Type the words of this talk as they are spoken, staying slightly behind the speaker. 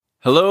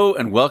Hello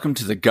and welcome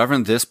to the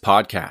Govern This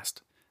podcast.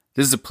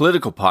 This is a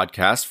political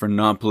podcast for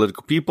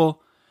non-political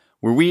people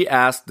where we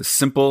ask the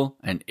simple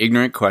and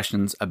ignorant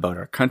questions about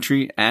our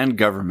country and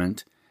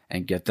government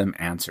and get them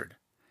answered.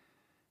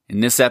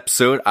 In this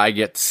episode, I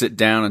get to sit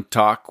down and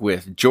talk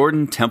with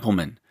Jordan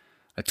Templeman,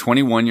 a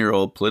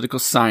 21-year-old political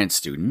science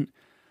student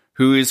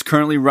who is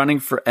currently running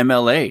for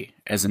MLA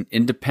as an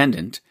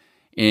independent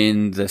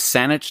in the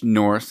Saanich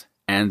North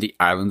and the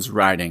Islands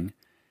riding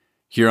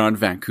here on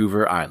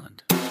Vancouver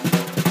Island.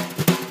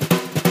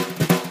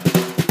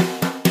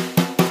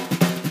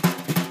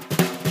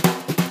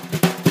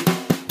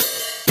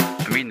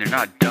 They're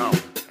not dumb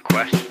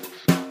questions.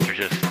 I'm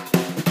just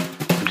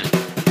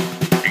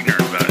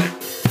ignorant about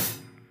it.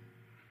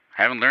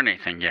 I haven't learned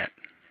anything yet.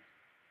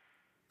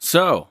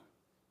 So,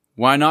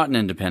 why not an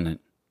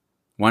independent?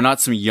 Why not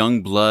some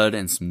young blood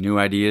and some new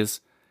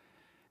ideas?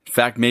 In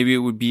fact, maybe it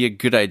would be a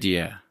good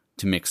idea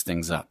to mix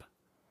things up.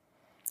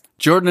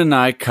 Jordan and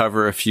I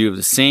cover a few of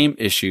the same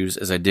issues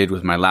as I did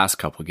with my last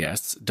couple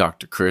guests,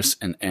 Dr. Chris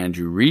and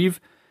Andrew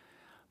Reeve,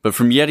 but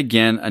from yet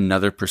again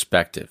another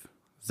perspective.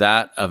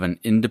 That of an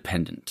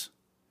independent.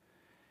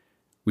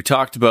 We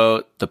talked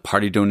about the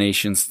party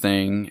donations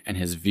thing and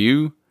his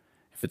view.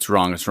 If it's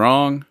wrong, it's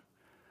wrong.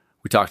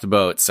 We talked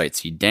about Site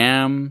C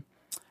Dam,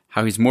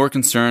 how he's more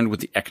concerned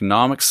with the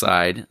economic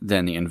side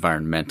than the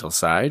environmental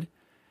side.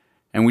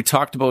 And we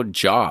talked about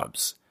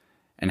jobs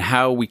and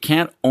how we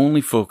can't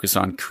only focus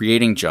on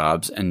creating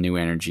jobs and new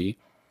energy,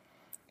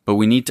 but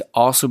we need to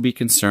also be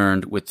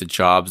concerned with the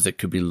jobs that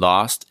could be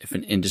lost if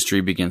an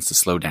industry begins to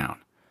slow down,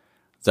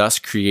 thus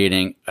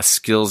creating a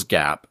skills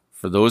gap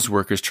for those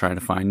workers trying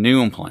to find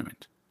new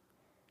employment.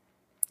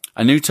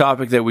 A new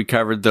topic that we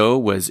covered, though,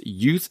 was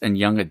youth and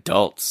young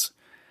adults.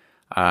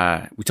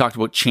 We talked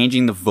about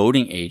changing the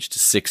voting age to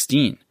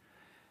 16.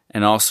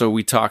 And also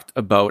we talked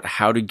about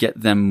how to get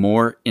them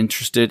more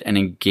interested and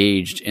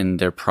engaged in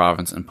their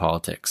province and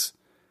politics.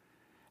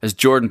 As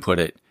Jordan put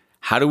it,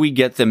 how do we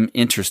get them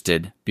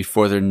interested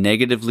before they're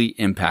negatively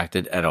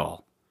impacted at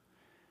all?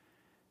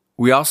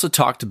 We also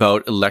talked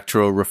about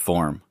electoral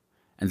reform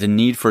and the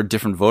need for a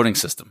different voting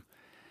system,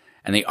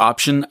 and the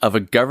option of a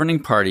governing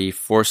party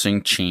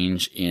forcing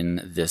change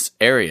in this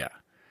area.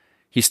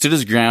 He stood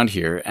his ground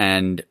here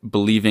and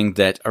believing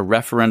that a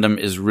referendum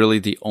is really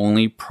the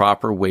only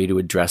proper way to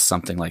address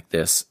something like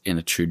this in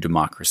a true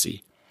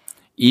democracy,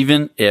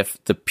 even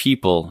if the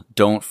people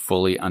don't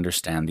fully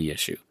understand the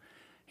issue.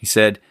 He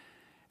said,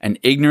 an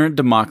ignorant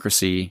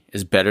democracy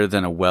is better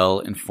than a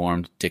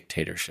well-informed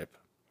dictatorship.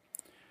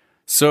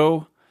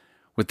 So,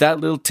 with that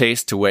little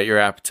taste to whet your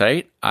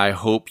appetite, I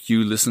hope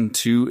you listen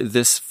to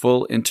this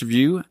full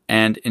interview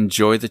and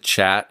enjoy the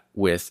chat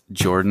with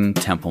Jordan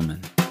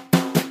Templeman.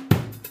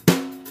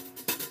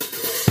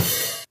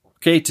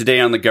 Okay, today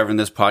on the Govern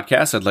This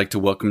podcast, I'd like to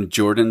welcome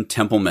Jordan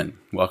Templeman.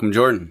 Welcome,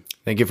 Jordan.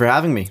 Thank you for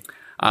having me.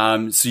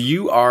 So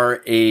you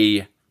are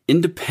a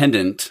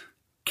independent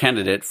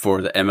candidate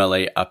for the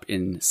MLA up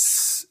in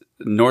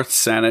North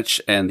Saanich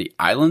and the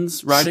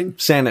Islands riding?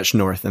 Saanich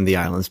North and the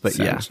Islands, but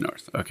Saanich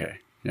North, okay,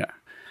 yeah.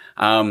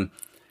 And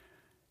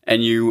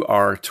you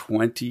are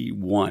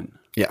 21.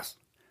 Yes.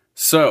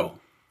 So,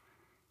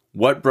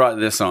 what brought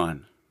this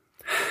on?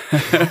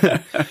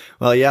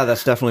 Well, yeah,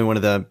 that's definitely one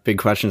of the big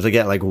questions I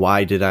get. Like,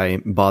 why did I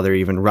bother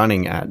even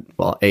running at,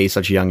 well,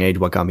 such a young age?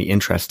 What got me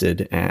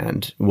interested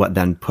and what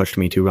then pushed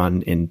me to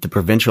run in the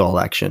provincial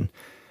election?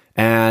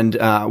 And,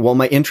 well,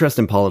 my interest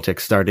in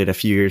politics started a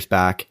few years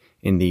back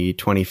in the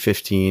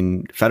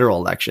 2015 federal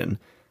election.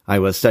 I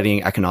was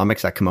studying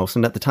economics at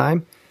Camosun at the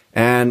time.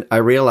 And I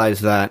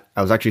realized that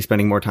I was actually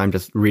spending more time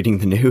just reading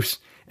the news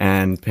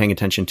and paying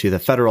attention to the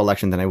federal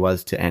election than I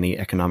was to any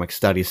economic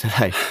studies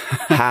that I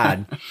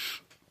had.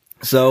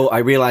 So I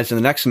realized in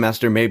the next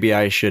semester, maybe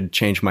I should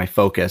change my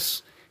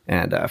focus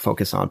and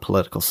focus on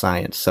political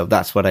science. So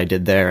that's what I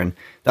did there. And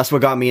that's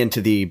what got me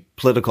into the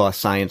political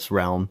science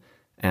realm.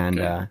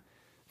 And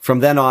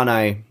from then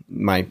on,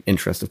 my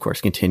interest, of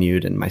course,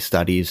 continued in my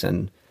studies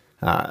and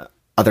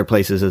other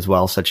places as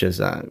well, such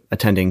as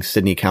attending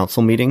Sydney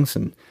Council meetings.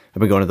 And I've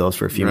been going to those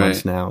for a few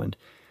months now. And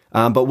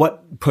but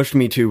what pushed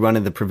me to run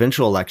in the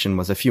provincial election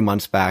was a few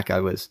months back.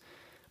 I was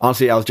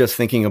just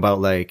thinking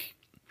about like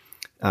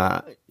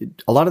a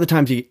lot of the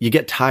times you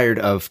get tired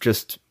of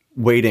just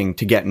waiting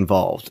to get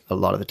involved a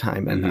lot of the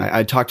time. And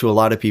I talked to a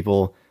lot of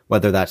people,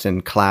 whether that's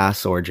in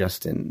class or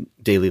just in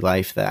daily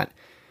life, that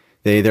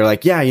they're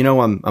like, yeah, you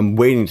know, I'm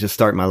waiting to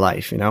start my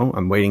life. You know,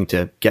 I'm waiting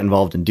to get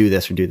involved and do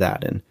this or do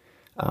that. And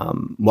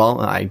well,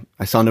 I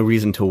saw no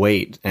reason to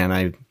wait. And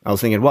I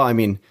was thinking, well, I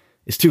mean,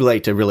 it's too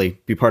late to really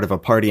be part of a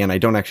party, and I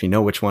don't actually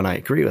know which one I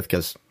agree with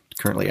because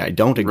currently I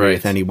don't agree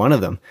with any one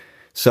of them.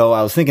 So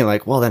I was thinking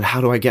like, well, then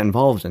how do I get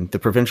involved? And the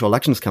provincial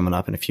election's coming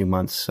up in a few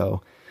months.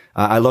 So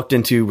I looked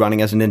into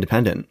running as an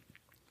independent.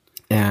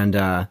 And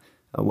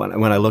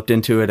when I looked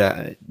into it,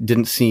 it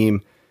didn't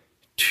seem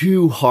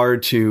too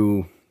hard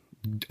to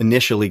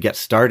initially get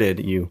started.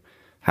 You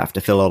have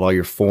to fill out all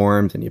your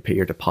forms and you pay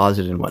your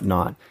deposit and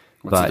whatnot.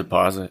 What's the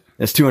deposit?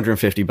 It's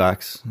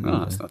 $250. Oh,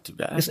 that's not too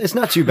bad. It's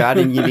not too bad,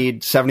 and you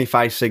need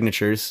 75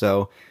 signatures.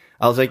 So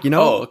I was like,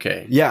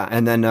 okay. Yeah.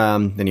 And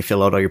then you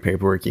fill out all your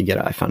paperwork. You get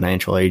a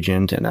financial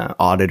agent and an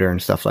auditor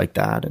and stuff like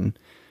that. And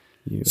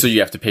so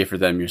you have to pay for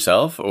them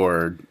yourself,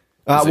 or?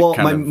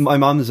 My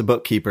mom is a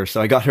bookkeeper,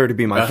 so I got her to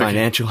be my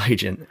financial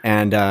agent.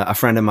 And a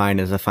friend of mine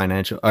is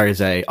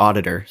is a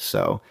auditor.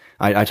 So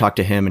I talked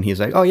to him, and he's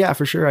like, oh yeah,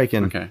 for sure. I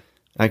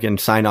can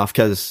sign off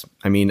because,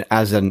 I mean,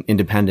 as an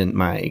independent,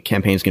 my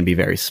campaign's going to be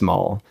very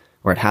small,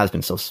 or it has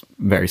been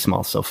very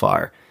small so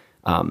far.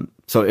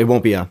 So it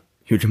won't be a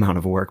huge amount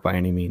of work by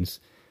any means.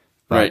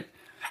 But, right.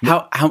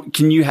 How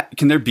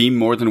can there be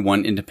more than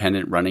one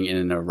independent running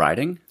in a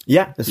riding?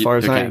 Yeah, as far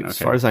as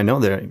I know,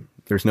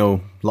 there's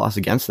no laws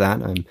against that.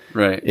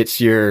 Right. It's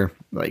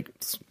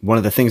one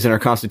of the things in our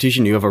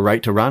Constitution. You have a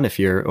right to run if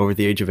you're over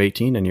the age of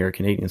 18 and you're a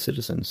Canadian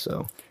citizen.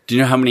 So, do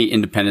you know how many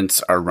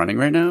independents are running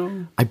right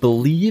now? I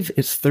believe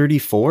it's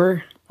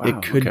 34. Wow,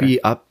 it could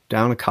be up,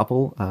 down a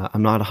couple.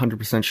 I'm not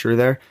 100% sure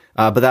there.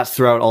 But that's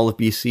throughout all of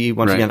BC.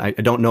 Once again, I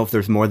don't know if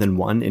there's more than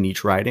one in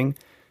each riding.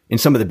 In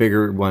some of the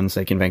bigger ones,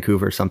 like in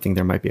Vancouver or something,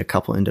 there might be a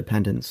couple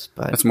independents.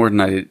 But that's more than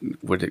I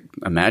would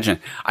imagine.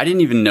 I didn't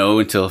even know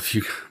until a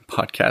few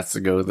podcasts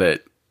ago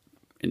that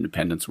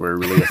independents were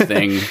really a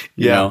thing.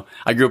 You know,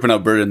 I grew up in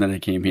Alberta and then I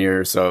came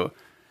here, so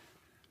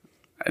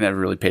I never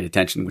really paid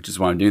attention, which is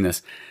why I'm doing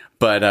this.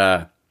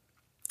 But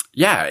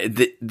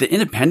the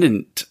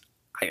independent,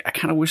 I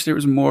kind of wish there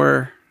was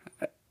more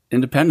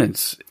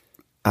independents,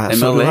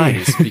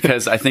 MLAs,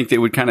 because I think they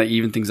would kind of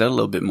even things out a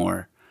little bit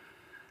more.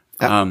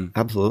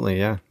 Absolutely,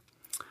 yeah.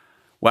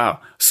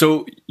 Wow.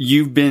 So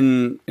you've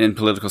been in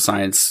political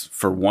science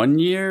for 1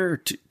 year or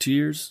 2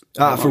 years?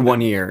 For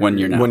 1 year. 1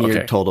 year now. 1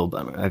 year total.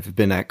 But I've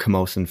been at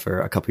Camosun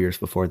for a couple years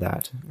before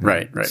that.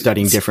 Right.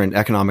 Studying different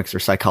economics or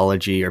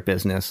psychology or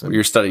business.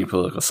 You're studying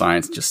political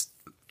science, just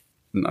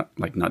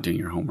not doing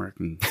your homework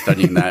and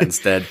studying that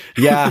instead.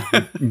 Yeah,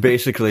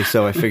 basically.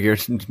 So I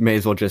figured may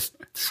as well just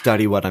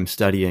study what I'm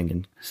studying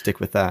and stick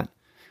with that.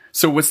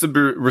 So what's the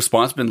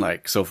response been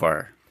like so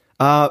far?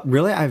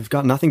 Really, I've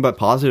got nothing but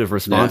positive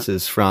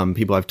responses from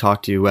people I've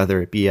talked to,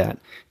 whether it be at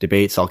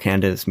debates, all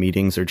candidates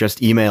meetings, or just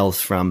emails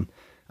from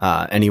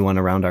anyone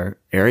around our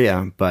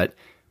area. But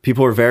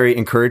people are very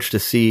encouraged to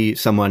see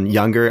someone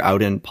younger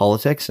out in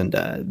politics, and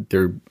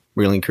they're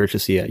really encouraged to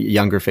see a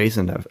younger face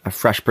and a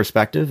fresh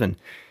perspective. And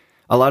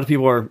a lot of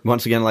people are,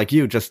 once again, like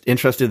you, just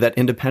interested that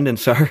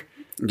independents are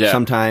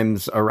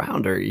sometimes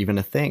around or even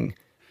a thing.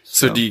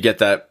 So do you get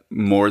that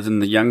more than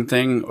the young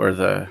thing, or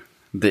the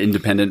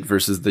independent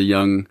versus the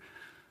young?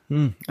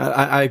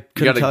 I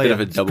couldn't tell you. You got a bit of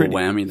a double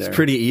whammy there. It's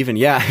pretty even,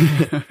 yeah.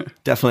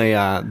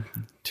 Definitely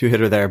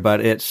two-hitter there, but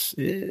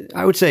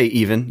I would say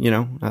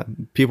even,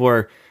 people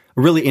are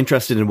really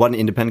interested in what an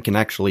independent can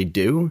actually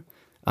do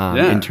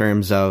in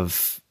terms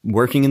of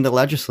working in the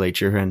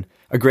legislature. And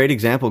a great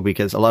example,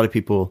 because a lot of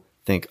people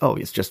think, oh,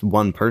 it's just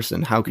one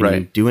person. How can you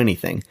do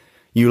anything?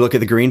 You look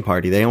at the Green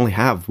Party, they only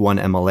have one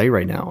MLA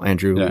right now,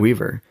 Andrew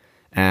Weaver,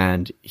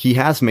 and he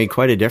has made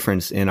quite a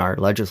difference in our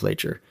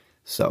legislature.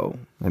 So,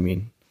 I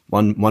mean,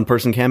 one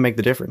person can make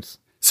the difference.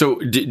 So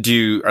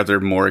are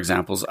there more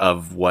examples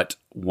of what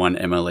one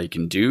MLA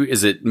can do?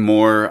 Is it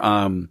more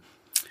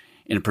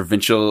in a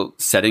provincial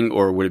setting,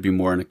 or would it be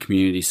more in a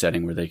community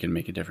setting where they can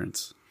make a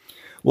difference?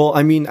 Well,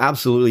 I mean,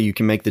 absolutely, you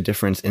can make the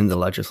difference in the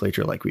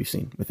legislature, like we've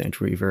seen with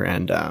Andrew Weaver,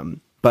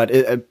 and but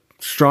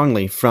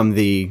strongly from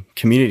the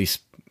community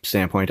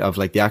standpoint of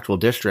like the actual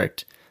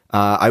district,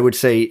 I would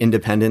say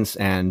independents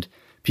and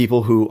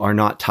people who are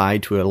not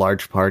tied to a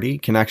large party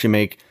can actually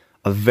make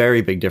a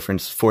very big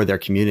difference for their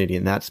community.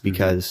 And that's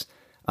because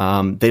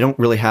they don't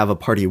really have a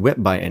party whip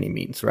by any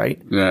means,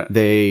 right? Yeah.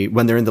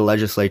 When they're in the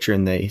legislature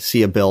and they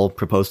see a bill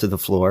proposed to the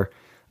floor,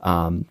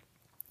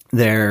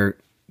 they're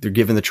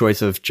given the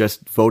choice of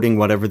just voting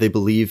whatever they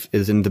believe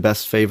is in the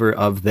best favor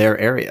of their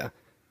area.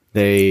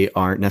 They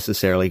aren't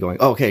necessarily going,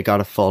 oh, okay, got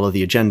to follow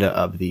the agenda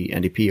of the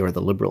NDP or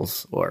the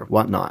Liberals or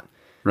whatnot.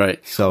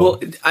 Right. So, well,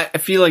 I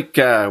feel like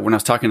when I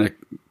was talking to Dr.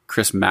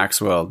 Chris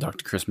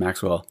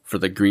Maxwell for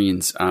the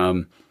Greens,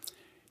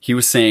 he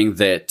was saying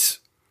that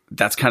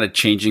that's kind of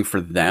changing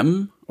for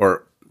them,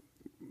 or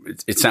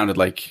it sounded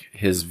like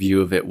his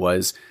view of it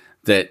was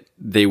that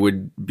they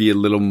would be a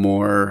little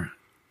more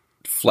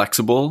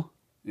flexible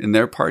in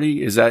their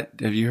party. Have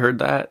you heard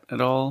that at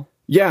all?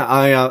 Yeah,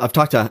 I've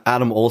talked to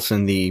Adam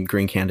Olson, the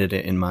Green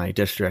candidate in my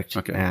district,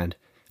 and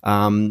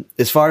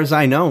as far as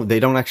I know, they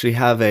don't actually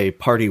have a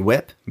party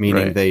whip,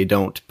 meaning they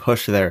don't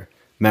push their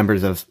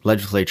members of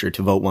legislature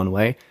to vote one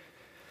way.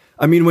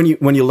 I mean,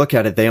 when you look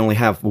at it, they only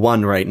have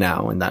one right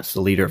now, and that's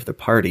the leader of the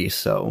party.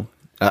 So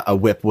a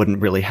whip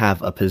wouldn't really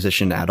have a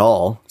position at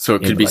all. So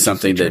it could be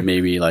something that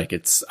maybe like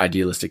it's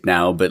idealistic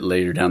now, but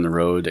later down the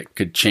road it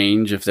could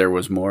change if there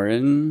was more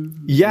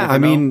in. Yeah, I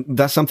mean,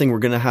 that's something we're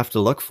going to have to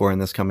look for in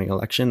this coming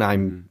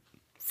election.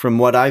 From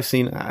what I've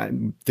seen,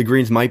 the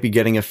Greens might be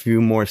getting a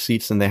few more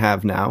seats than they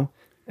have now,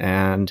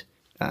 and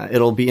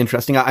it'll be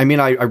interesting. I mean,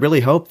 I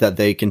really hope that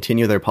they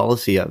continue their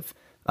policy of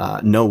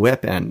no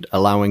whip and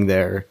allowing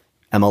their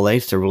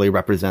MLAs to really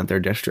represent their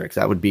districts.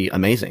 That would be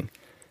amazing.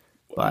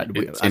 But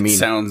it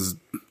sounds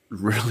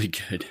really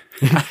good.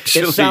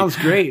 It sounds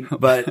great,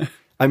 but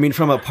I mean,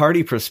 from a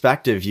party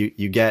perspective,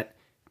 you get,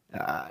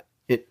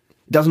 it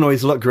doesn't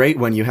always look great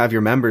when you have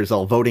your members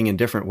all voting in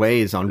different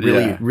ways on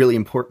really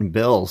important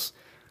bills.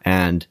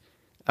 And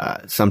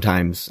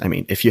sometimes, I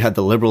mean, if you had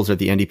the Liberals or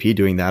the NDP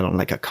doing that on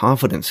like a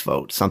confidence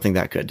vote, something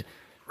that could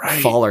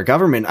fall our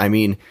government, I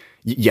mean,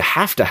 you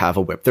have to have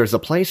a whip. There's a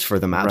place for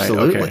them.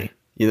 Absolutely. Right,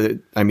 okay.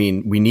 I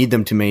mean, we need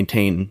them to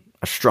maintain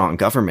a strong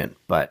government,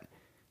 but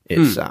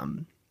it's,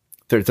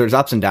 there's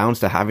ups and downs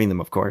to having them,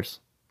 of course.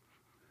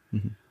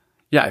 Mm-hmm.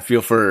 Yeah. I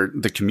feel for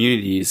the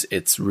communities,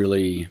 it's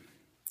really,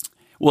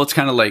 well, it's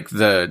kind of like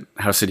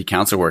how city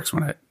council works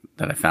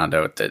that I found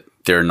out that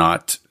they're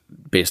not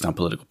based on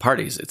political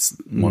parties. It's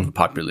more of a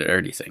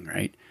popularity thing,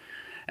 right?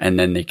 And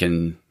then they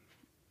can,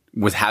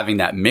 with having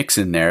that mix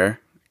in there,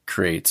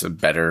 creates a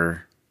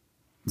better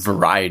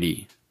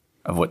variety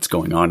of what's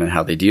going on and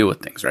how they deal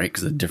with things, right?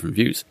 Because of different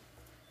views.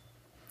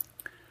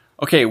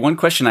 Okay, one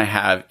question I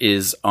have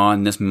is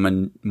on this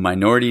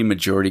minority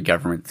majority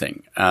government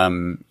thing.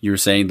 You were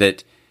saying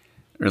that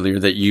earlier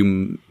that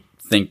you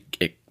think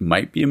it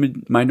might be a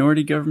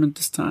minority government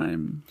this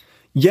time.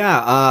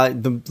 Yeah,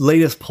 the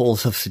latest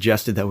polls have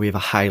suggested that we have a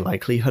high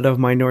likelihood of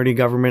minority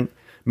government,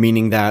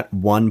 meaning that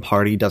one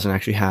party doesn't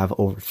actually have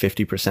over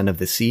 50% of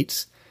the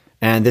seats.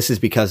 And this is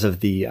because of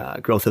the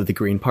growth of the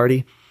Green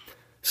Party.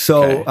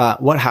 So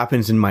what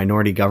happens in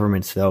minority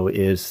governments, though,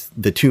 is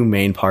the two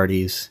main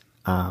parties,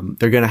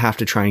 they're going to have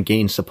to try and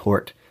gain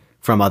support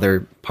from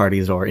other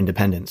parties or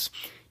independents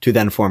to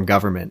then form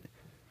government.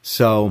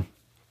 So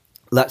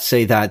let's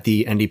say that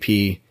the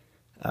NDP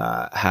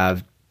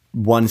have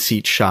one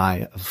seat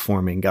shy of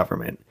forming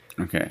government.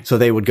 Okay. So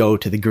they would go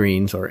to the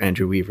Greens or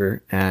Andrew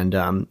Weaver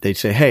and they'd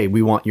say, hey,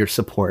 we want your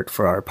support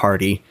for our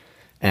party,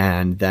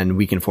 and then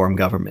we can form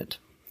government.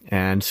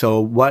 And so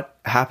what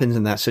happens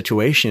in that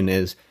situation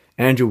is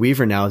Andrew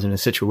Weaver now is in a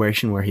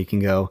situation where he can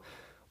go,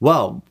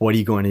 well, what are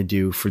you going to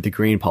do for the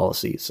green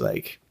policies?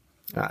 Like,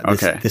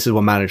 this is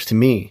what matters to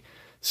me.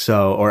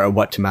 So, or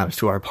what matters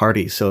to our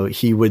party. So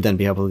he would then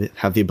be able to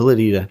have the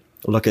ability to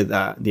look at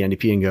the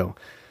NDP and go,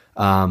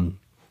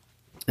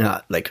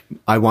 like,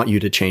 I want you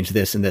to change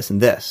this and this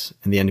and this.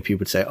 And the NDP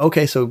would say,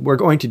 okay, so we're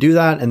going to do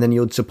that. And then you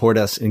would support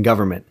us in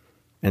government.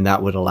 And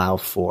that would allow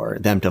for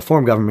them to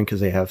form government because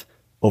they have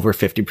over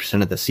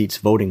 50% of the seats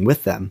voting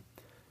with them.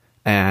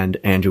 And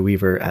Andrew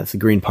Weaver, as the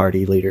Green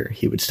Party leader,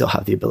 he would still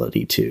have the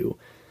ability to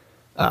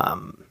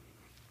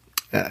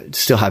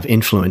still have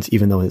influence,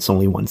 even though it's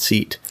only one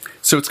seat.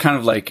 So it's kind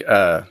of like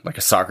a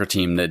soccer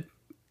team that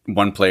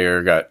one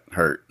player got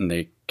hurt and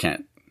they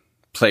can't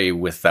play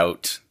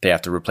without, they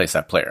have to replace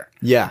that player.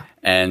 Yeah.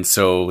 And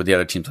so the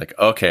other team's like,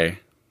 okay,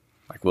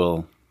 like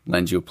we'll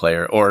lend you a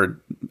player, or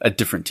a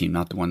different team,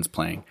 not the ones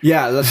playing.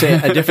 Yeah, let's say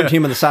a different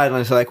team on the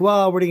sidelines are like,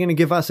 well, what are you going to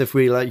give us if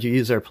we let you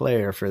use our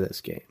player for this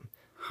game?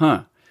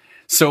 Huh.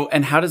 So,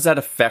 and how does that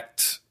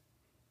affect,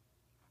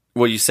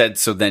 well, you said,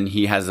 so then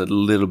he has a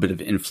little bit of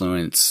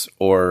influence,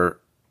 or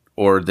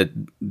that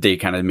they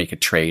kind of make a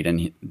trade,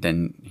 and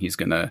then he's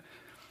going to,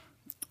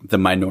 the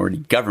minority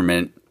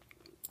government,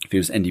 if it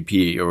was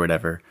NDP or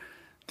whatever,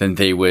 then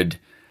they would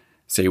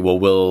say, well,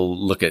 we'll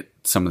look at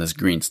some of this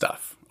green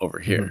stuff over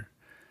here. Mm-hmm.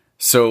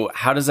 So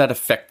how does that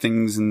affect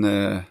things in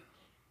the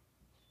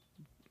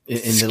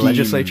the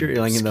legislature,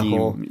 like in the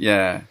whole?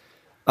 Yeah.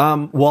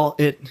 Well,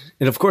 it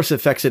of course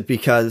affects it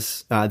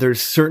because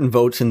there's certain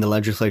votes in the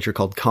legislature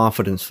called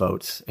confidence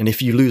votes, and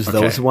if you lose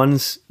those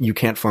ones, you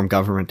can't form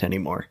government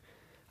anymore.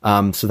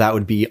 So that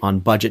would be on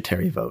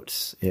budgetary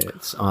votes.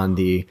 It's on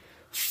the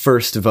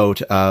first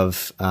vote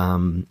of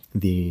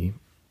the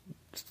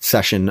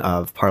session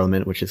of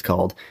Parliament, which is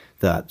called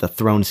the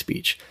throne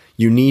speech.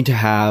 You need to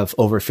have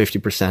over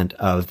 50%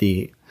 of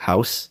the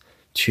House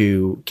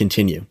to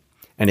continue.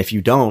 And if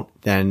you don't,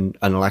 then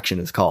an election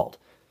is called.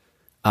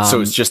 So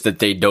it's just that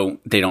they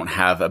don't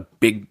have a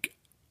big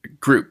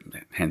group,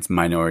 hence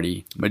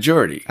minority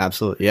majority.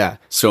 Absolutely, yeah.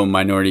 So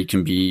minority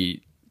can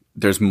be,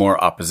 there's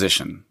more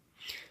opposition.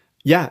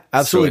 Yeah,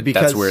 absolutely. So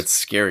because that's where it's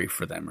scary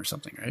for them or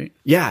something, right?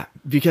 Yeah,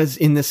 because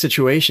in this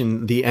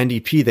situation, the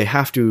NDP, they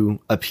have to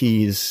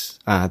appease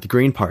the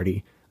Green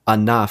Party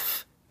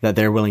enough that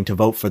they're willing to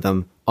vote for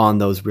them on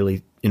those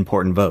really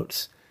important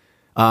votes.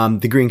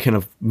 The Green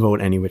can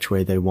vote any which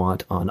way they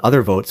want on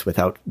other votes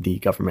without the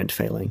government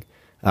failing,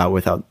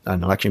 without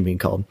an election being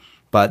called.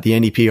 But the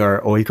NDP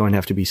are always going to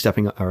have to be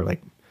stepping or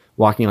like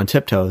walking on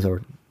tiptoes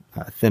or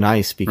thin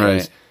ice,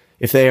 because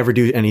if they ever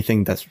do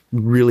anything that's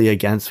really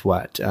against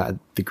what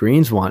the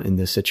Greens want in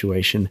this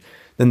situation,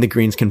 then the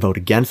Greens can vote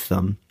against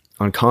them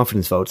on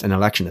confidence votes and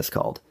election is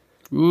called.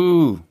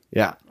 Ooh.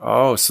 Yeah.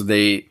 Oh,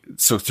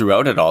 so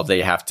throughout it all,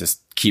 they have to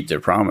keep their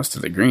promise to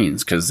the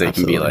Greens, because they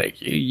can be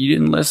like, you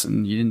didn't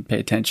listen, you didn't pay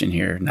attention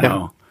here. No.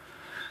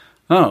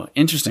 Yeah. Oh,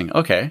 interesting.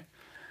 Okay.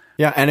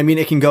 Yeah, and I mean,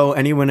 it can go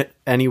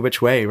any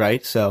which way,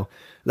 right? So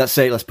let's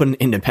put an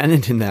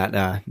independent in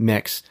that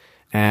mix,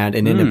 and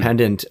an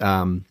independent,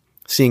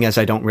 seeing as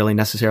I don't really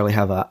necessarily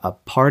have a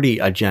party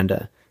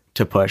agenda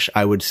to push,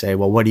 I would say,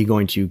 well, what are you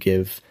going to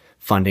give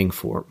funding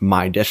for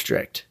my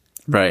district?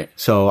 Right.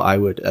 So I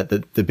would,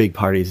 the big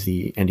parties,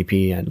 the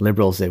NDP and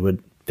Liberals, they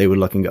would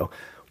look and go,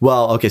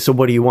 well, okay, so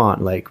what do you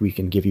want? Like, we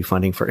can give you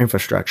funding for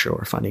infrastructure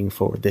or funding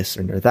for this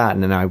or that.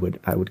 And then I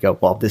would go,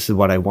 well, this is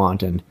what I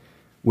want. And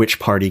which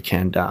party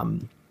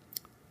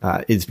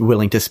is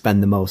willing to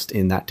spend the most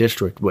in that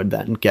district would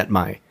then get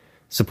my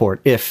support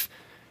if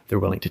they're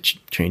willing to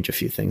change a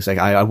few things. Like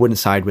I wouldn't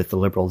side with the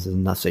Liberals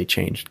unless they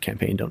changed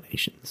campaign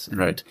donations.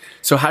 Right.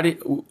 So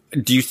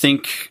do you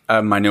think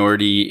a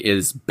minority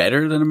is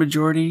better than a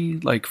majority,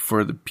 like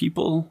for the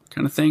people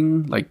kind of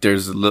thing? Like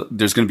there's going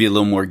to be a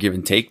little more give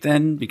and take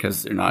then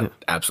because they're not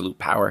absolute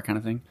power kind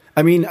of thing?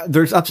 I mean,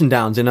 there's ups and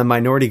downs. In a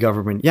minority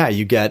government,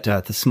 you get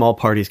the small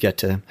parties get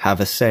to have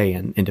a say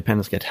and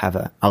independents get to have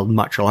a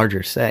much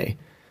larger say.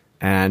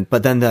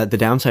 But then the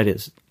downside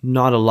is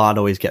not a lot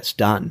always gets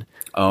done.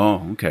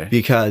 Oh, okay.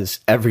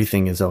 Because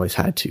everything is always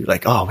had to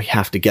we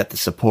have to get the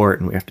support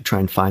and we have to try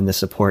and find the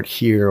support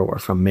here or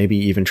from maybe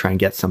even try and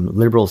get some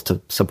Liberals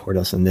to support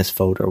us in this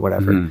vote or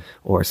whatever,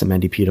 or some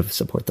NDP to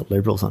support the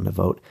Liberals on the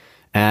vote.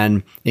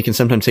 And it can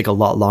sometimes take a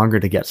lot longer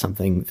to get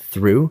something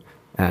through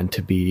and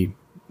to be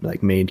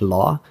like made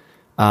law.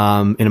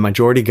 In a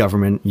majority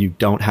government, you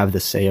don't have the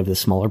say of the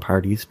smaller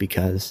parties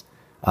because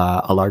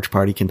a large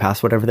party can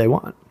pass whatever they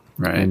want.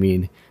 Right. I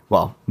mean,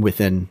 well,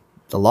 within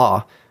the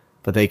law,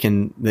 but they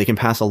can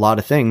pass a lot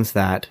of things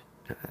that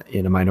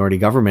in a minority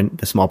government,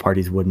 the small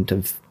parties wouldn't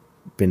have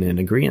been in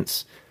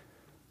agreement.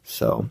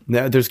 So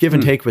there's give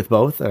and take with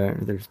both.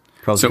 There's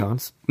pros and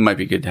cons. It might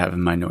be good to have a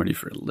minority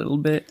for a little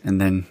bit and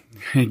then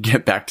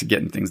get back to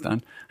getting things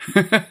done.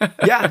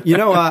 Yeah.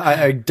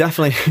 I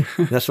definitely,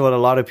 that's what a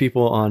lot of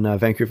people on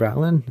Vancouver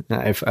Island,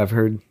 I've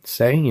heard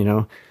say,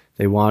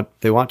 they want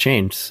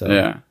change. So,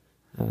 yeah.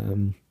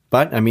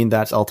 But I mean,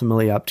 that's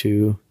ultimately up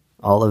to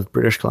all of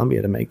British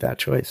Columbia to make that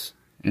choice.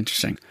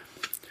 Interesting.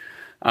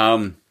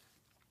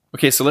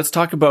 Okay, so let's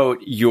talk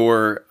about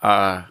your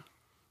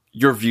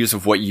views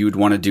of what you'd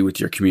want to do with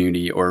your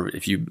community, or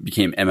if you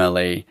became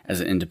MLA as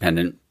an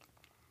independent,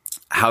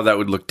 how that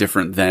would look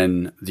different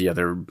than the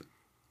other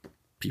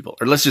people.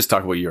 Or let's just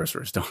talk about yours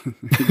first.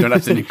 You don't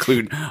have to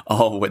include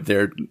all what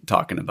they're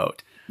talking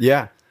about.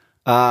 Yeah.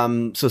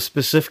 So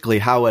specifically,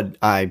 how would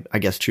I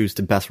guess, choose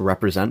to best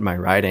represent my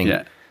riding?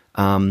 Yeah.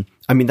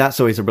 I mean,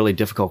 that's always a really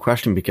difficult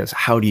question because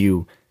how do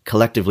you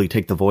collectively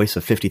take the voice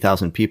of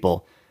 50,000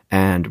 people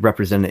and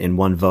represent it in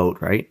one vote,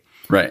 right?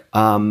 Right.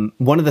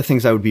 One of the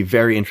things I would be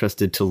very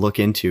interested to look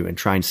into and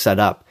try and set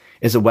up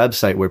is a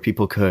website where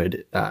people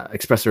could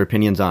express their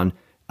opinions on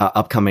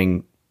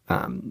upcoming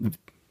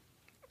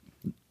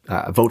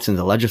votes in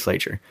the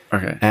legislature.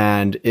 Okay.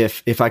 And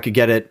if I could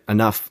get it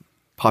enough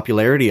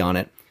popularity on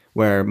it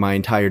where my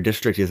entire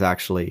district is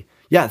actually,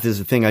 this is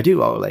the thing I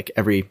do. Like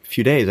every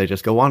few days I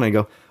just go on and I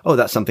go, oh,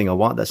 that's something I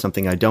want. That's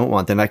something I don't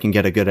want. Then I can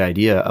get a good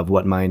idea of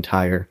what my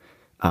entire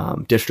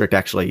district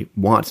actually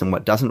wants and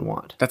what doesn't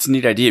want. That's a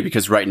neat idea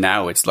because right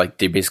now it's like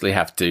they basically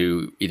have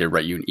to either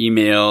write you an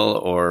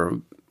email or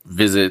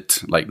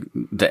visit, like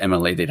the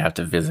MLA they'd have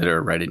to visit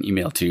or write an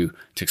email to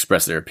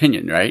express their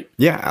opinion, right?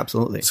 Yeah,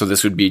 absolutely. So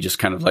this would be just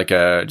kind of like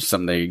just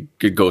something they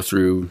could go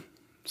through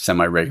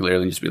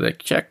semi-regularly and just be like,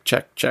 check,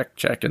 check, check,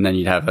 check. And then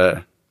you'd have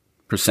a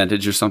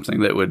percentage or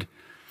something that would...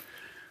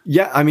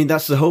 Yeah, I mean,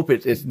 that's the hope.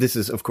 This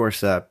is, of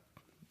course, a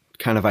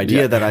kind of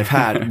idea that I've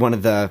had. One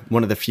of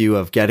the few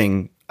of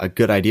getting a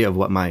good idea of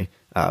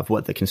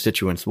what the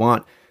constituents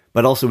want.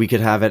 But also we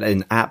could have it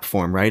in app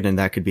form, right? And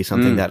that could be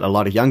something that a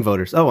lot of young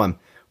voters, I'm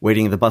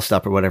waiting at the bus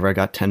stop or whatever. I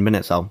got 10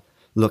 minutes. I'll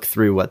look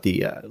through what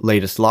the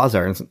latest laws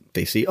are. And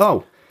they see,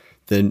 a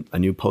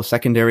new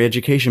post-secondary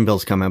education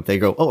bill's come up. They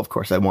go, of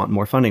course, I want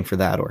more funding for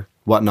that or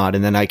whatnot.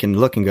 And then I can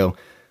look and go,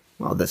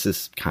 well, this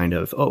is kind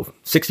of,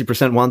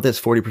 60% want this,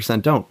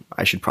 40% don't.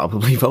 I should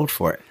probably vote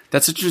for it.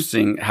 That's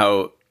interesting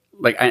how,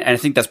 I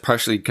think that's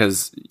partially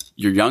because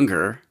you're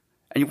younger.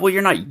 Well,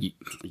 you're not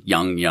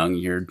young.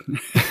 You're,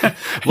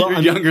 you're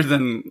younger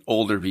than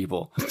older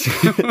people.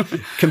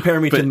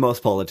 Compare me to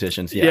most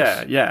politicians,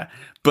 yes. Yeah.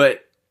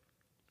 But,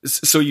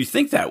 so you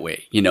think that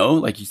way, you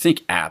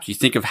think apps, you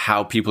think of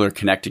how people are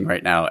connecting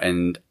right now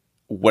and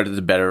what are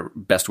the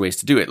best ways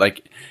to do it.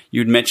 Like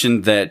you'd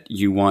mentioned that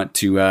you want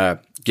to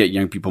get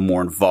young people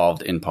more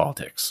involved in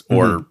politics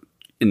or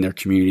in their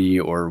community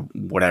or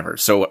whatever.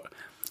 So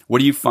what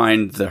do you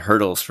find the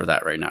hurdles for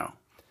that right now?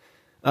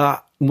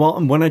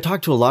 Well, when I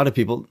talk to a lot of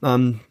people,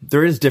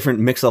 there is different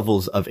mix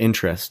levels of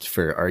interest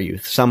for our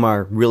youth. Some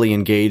are really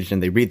engaged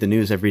and they read the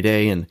news every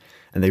day and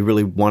they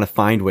really want to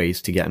find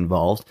ways to get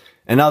involved.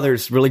 And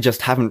others really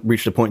just haven't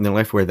reached a point in their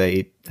life where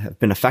they have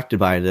been affected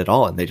by it at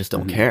all and they just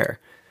don't care.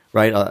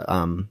 Right.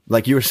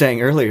 Like you were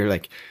saying earlier,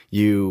 like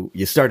you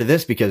started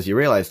this because you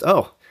realized,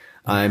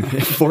 I'm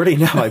 40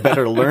 now. I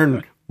better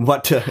learn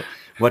what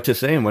to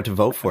say and what to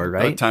vote for.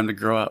 Right. Time to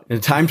grow up.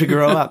 Time to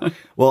grow up.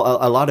 Well,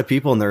 a lot of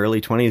people in their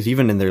early 20s,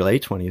 even in their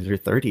late 20s or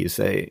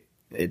 30s,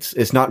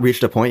 it's not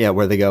reached a point yet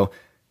where they go,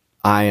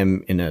 I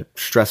am in a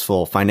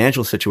stressful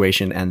financial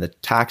situation and the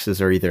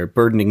taxes are either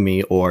burdening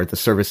me or the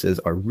services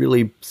are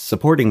really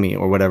supporting me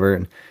or whatever.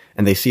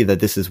 And they see that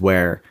this is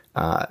where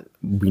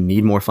we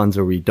need more funds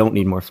or we don't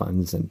need more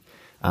funds. And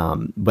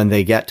when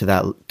they get to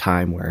that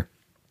time where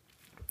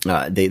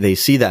they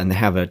see that and they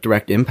have a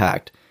direct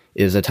impact,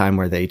 is a time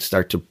where they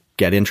start to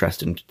get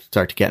interested and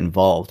start to get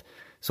involved.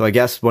 So I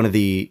guess one of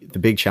the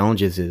big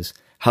challenges is,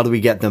 how do we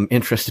get them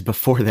interested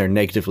before they're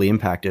negatively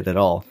impacted at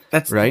all?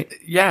 That's right.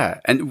 Yeah.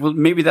 And well,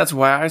 maybe that's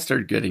why I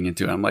started getting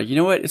into it. I'm like, you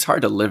know what? It's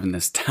hard to live in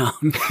this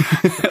town.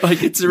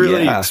 Like, it's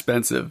really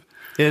expensive.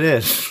 It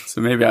is. So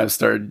maybe I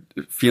started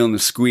feeling the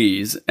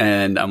squeeze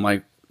and I'm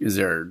like, is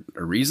there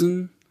a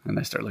reason? And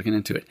I start looking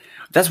into it.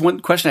 That's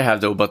one question I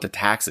have though about the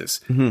taxes.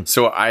 Mm-hmm.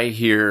 So I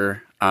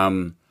hear,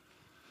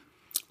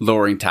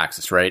 lowering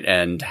taxes, right?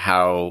 And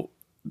how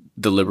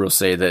the Liberals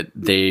say that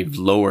they've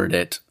lowered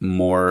it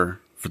more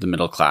for the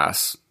middle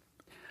class.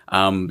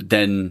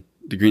 Then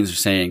the Greens are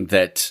saying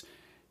that,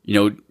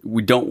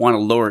 we don't want to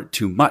lower it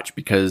too much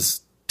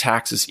because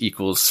taxes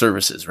equals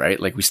services, right?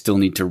 Like, we still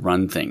need to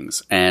run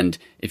things. And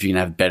if you can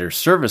have better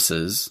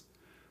services,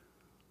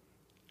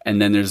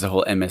 and then there's the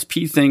whole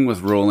MSP thing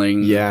with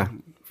rolling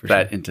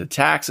that into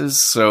taxes.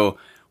 So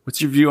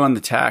what's your view on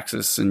the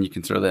taxes? And you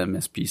can throw the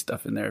MSP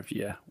stuff in there if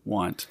you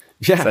want.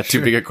 Yeah, is that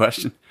too big a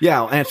question?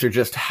 Yeah, I'll answer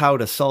just how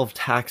to solve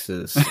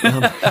taxes.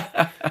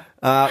 I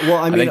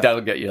think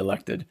that'll get you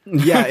elected.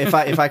 Yeah,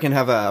 if I can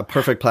have a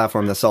perfect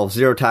platform that solves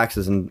zero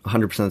taxes and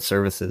 100%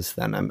 services,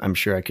 then I'm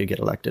sure I could get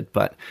elected.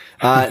 But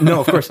no,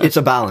 of course, it's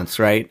a balance,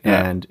 right?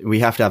 Yeah. And we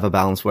have to have a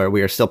balance where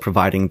we are still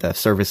providing the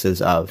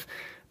services of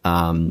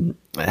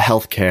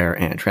healthcare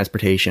and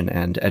transportation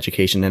and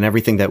education and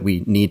everything that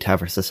we need to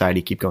have our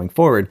society keep going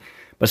forward,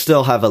 but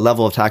still have a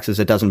level of taxes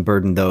that doesn't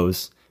burden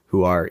those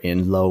who are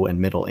in low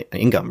and middle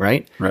income,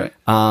 right? Right.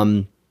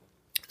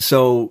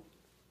 So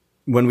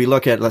when we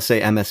look at, let's say,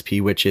 MSP,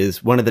 which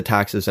is one of the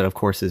taxes that, of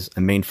course, is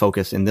a main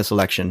focus in this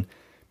election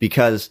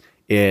because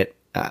it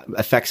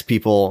affects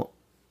people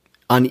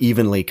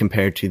unevenly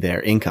compared to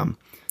their income.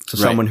 So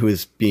someone who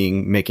is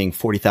making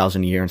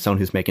 $40,000 a year and someone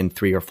who's making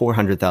 $300,000 or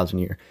 $400,000 a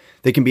year,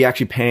 they can be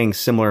actually paying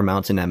similar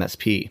amounts in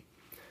MSP.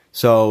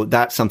 So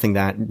that's something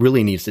that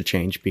really needs to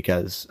change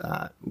because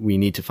we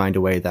need to find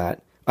a way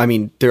that,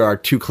 there are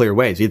two clear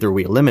ways. Either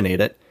we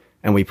eliminate it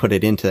and we put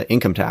it into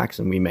income tax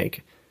and we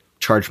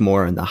charge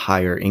more on the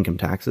higher income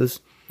taxes.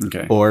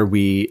 Okay. Or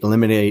we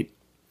eliminate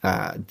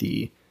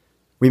we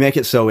make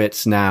it so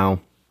it's now,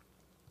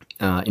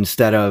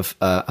 instead of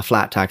a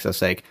flat tax, let's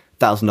say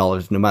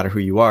 $1,000 no matter who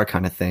you are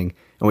kind of thing,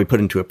 and we put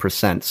into a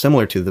percent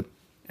similar to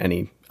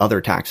any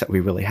other tax that we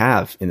really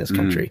have in this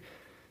country.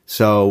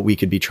 So we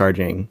could be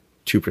charging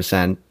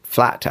 2%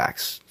 flat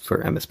tax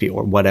for MSP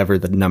or whatever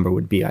the number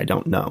would be. I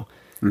don't know.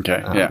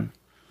 Okay.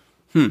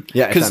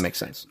 Yeah, if that makes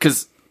sense.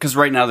 Because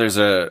right now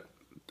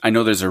I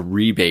know there's a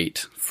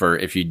rebate for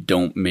if you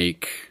don't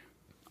make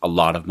a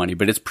lot of money,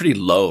 but it's pretty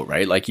low,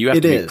 right? Like, you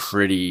have to be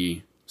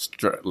pretty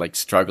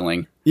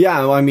struggling. Yeah,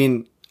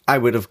 well, I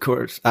would, of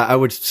course, I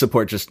would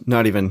support just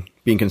not even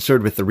being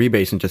concerned with the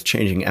rebates and just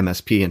changing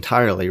MSP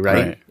entirely,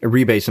 right? A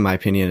rebate, in my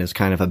opinion, is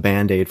kind of a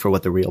Band-Aid for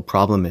what the real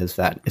problem is,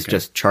 that it's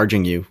just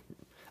charging you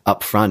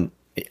up front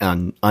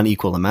on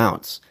unequal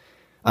amounts.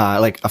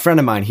 Like a friend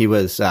of mine, he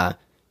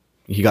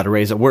got a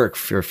raise at work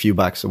for a few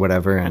bucks or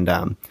whatever,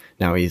 and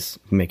now he's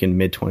making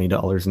mid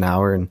 $20 an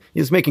hour, and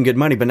he's making good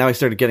money, but now he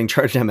started getting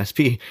charged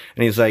MSP,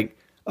 and he's like,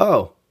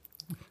 oh,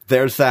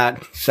 there's that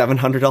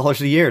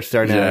 $700 a year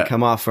starting to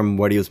come off from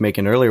what he was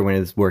making earlier when he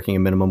was working a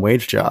minimum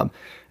wage job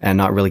and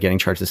not really getting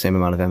charged the same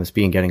amount of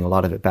MSP and getting a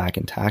lot of it back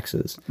in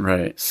taxes.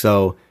 Right.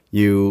 So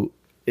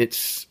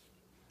it's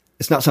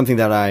not something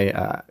that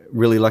I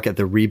really look at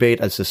the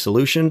rebate as a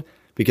solution,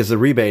 because the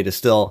rebate is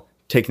still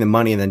taking the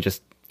money and then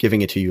just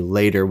giving it to you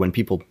later when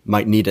people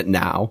might need it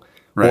now,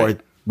 or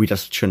we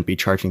just shouldn't be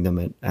charging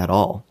them at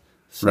all.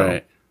 So.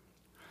 Right.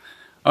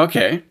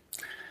 Okay.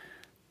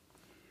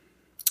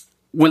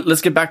 Well,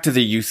 let's get back to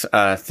the youth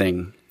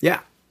thing. Yeah.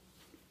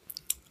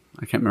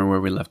 I can't remember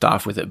where we left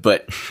off with it,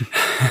 but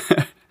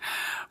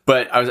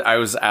but I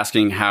was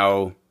asking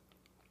how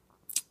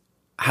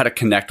to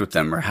connect with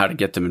them or how to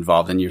get them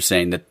involved, and you're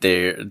saying that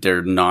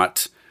they're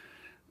not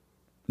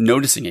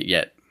noticing it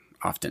yet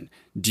often.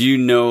 Do you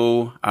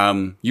know,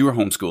 you were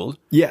homeschooled?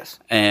 Yes.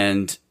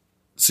 And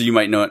so you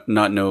might not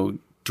know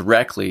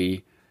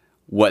directly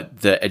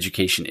what the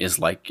education is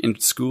like in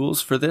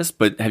schools for this,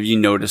 but have you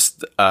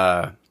noticed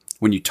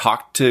when you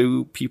talk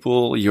to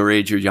people your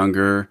age or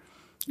younger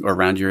or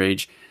around your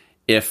age,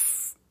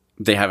 if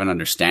they have an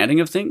understanding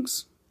of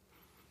things?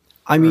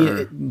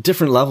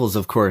 Different levels,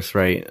 of course,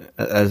 right?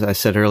 As I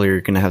said earlier,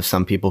 you're going to have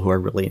some people who are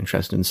really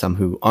interested and some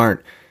who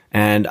aren't.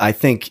 And I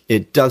think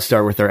it does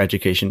start with our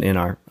education in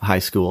our high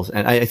schools.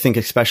 And I think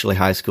especially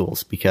high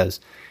schools, because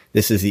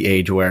this is the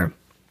age where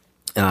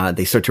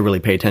they start to really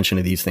pay attention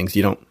to these things.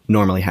 You don't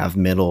normally have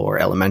middle or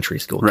elementary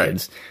school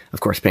kids,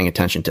 of course, paying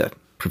attention to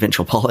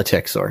provincial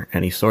politics or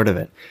any sort of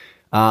it.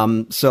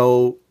 And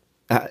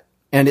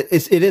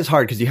it is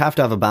hard because you have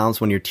to have a balance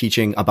when you're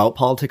teaching about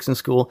politics in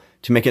school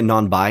to make it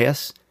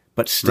non-biased,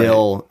 but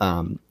still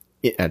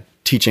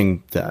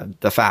teaching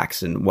the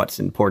facts and what's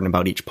important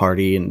about each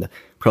party and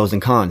pros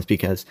and cons,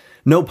 because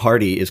no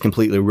party is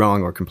completely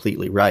wrong or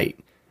completely right.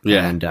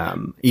 Yeah.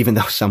 And even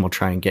though some will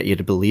try and get you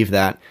to believe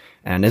that,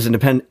 and as an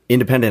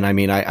independent, I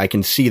mean, I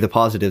can see the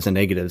positives and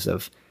negatives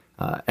of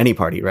any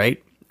party,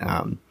 right?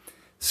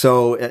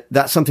 So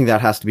that's something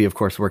that has to be, of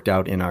course, worked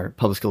out in our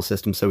public school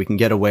system, so we can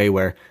get away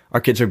where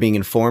our kids are being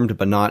informed,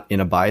 but not in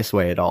a biased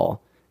way at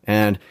all.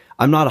 And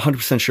I'm not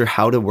 100% sure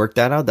how to work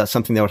that out. That's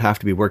something that would have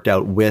to be worked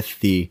out with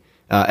the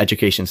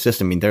education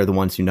system. I mean, they're the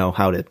ones who know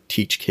how to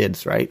teach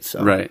kids, right?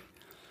 So. Right.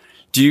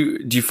 Do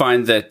you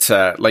find that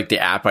like the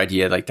app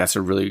idea, like that's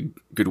a really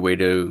good way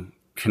to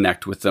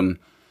connect with them?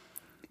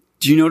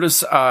 Do you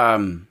notice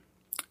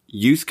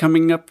youth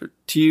coming up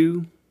to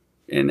you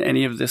in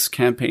any of this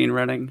campaign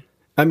running?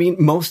 I mean,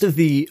 most of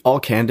the all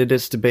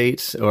candidates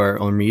debates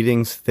or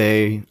meetings,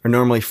 they are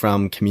normally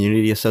from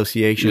community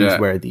associations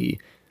where the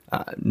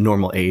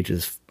normal age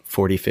is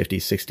 40, 50,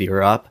 60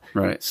 or up.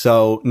 Right.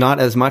 So not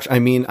as much. I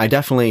mean, I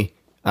definitely,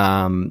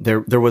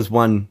 there was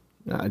one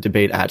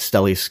debate at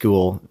Stelly's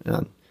school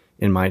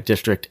in my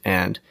district,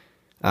 and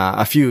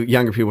a few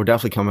younger people were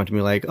definitely coming up to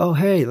me like, oh,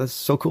 hey, that's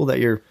so cool that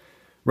you're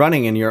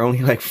running and you're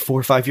only like 4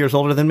 or 5 years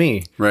older than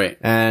me. Right.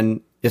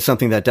 And it's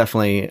something that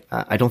definitely,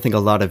 I don't think a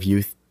lot of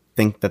youth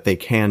think that they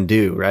can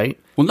do, right?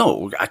 Well,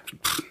 no, I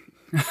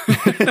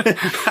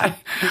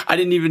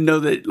didn't even know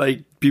that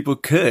like people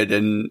could,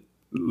 and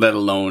let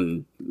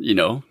alone,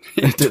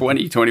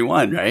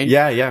 2021, right?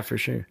 Yeah, for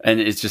sure. And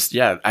it's just,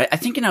 I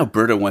think in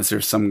Alberta once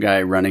there's some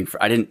guy running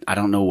for, I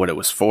don't know what it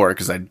was for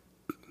because I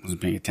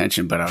wasn't paying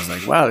attention, but I was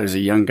like, wow, there's a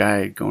young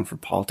guy going for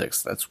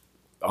politics. That's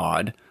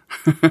odd.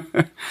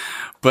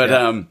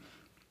 But,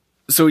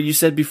 so you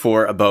said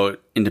before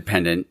about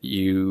independent,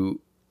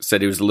 you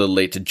said it was a little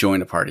late to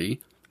join a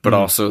party, but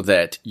also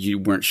that you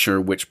weren't sure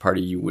which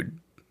party you would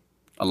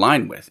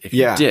align with if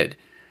you did.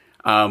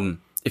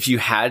 If you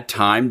had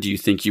time, do you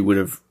think you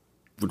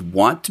would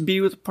want to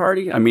be with a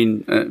party? I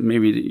mean,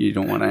 maybe you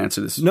don't want to answer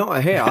this. No,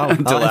 hey,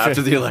 until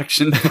after the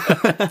election.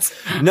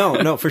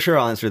 No, for sure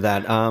I'll answer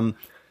that.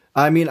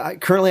 I mean,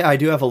 currently I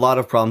do have a lot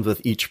of problems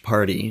with each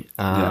party.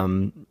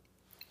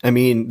 I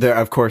mean, there,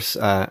 of course,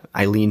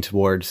 I lean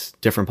towards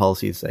different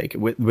policies. Like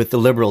with the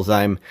Liberals,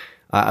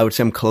 I would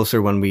say I'm closer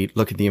when we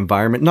look at the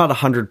environment. Not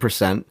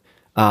 100%.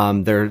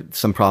 There are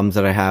some problems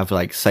that I have,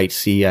 like Site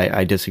C.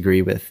 I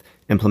disagree with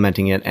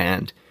implementing it,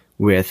 and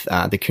with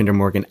the Kinder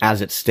Morgan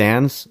as it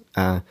stands,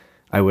 I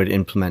would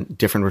implement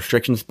different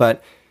restrictions.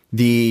 But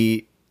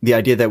the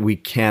idea that we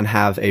can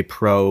have a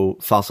pro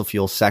fossil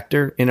fuel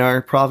sector in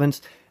our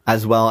province,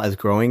 as well as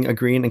growing a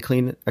green and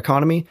clean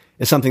economy,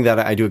 is something that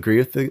I do agree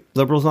with the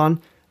Liberals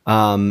on,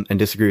 and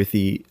disagree with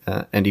the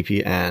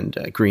NDP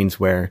and Greens,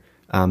 where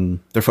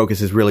their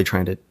focus is really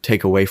trying to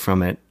take away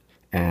from it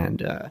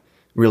and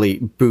really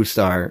boost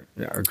our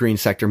green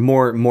sector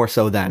more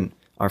so than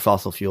our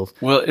fossil fuels.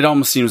 Well, it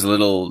almost seems a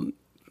little,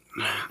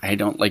 I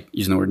don't like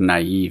using the word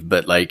naive,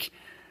 but like,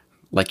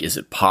 is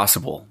it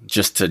possible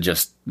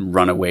just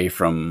run away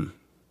from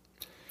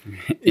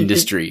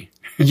industry?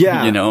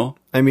 Yeah.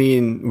 I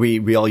mean,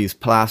 we all use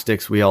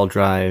plastics. We all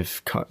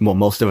drive,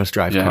 most of us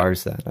drive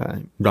cars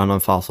that run on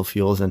fossil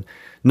fuels. And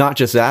not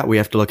just that, we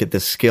have to look at the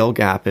skill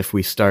gap. If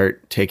we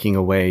start taking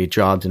away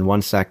jobs in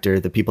one sector,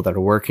 the people that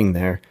are working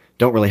there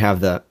don't really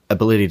have the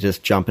ability to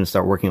just jump and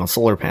start working on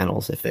solar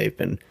panels if they've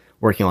been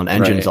working on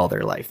engines all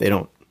their life.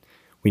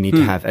 We need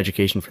to have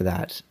education for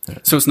that.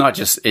 So it's not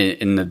just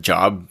in the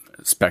job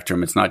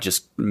spectrum. It's not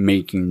just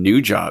making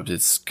new jobs.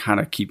 It's kind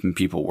of keeping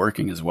people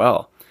working as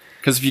well.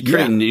 Because if you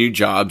create new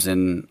jobs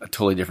in a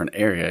totally different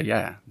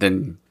area,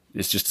 then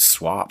it's just a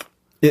swap.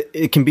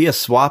 It can be a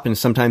swap, and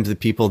sometimes the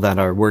people that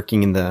are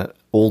working in the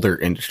older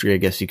industry, I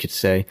guess you could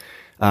say,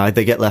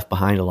 they get left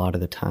behind a lot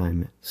of the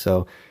time.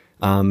 So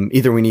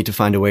either we need to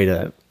find a way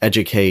to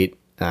educate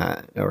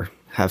or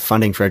have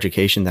funding for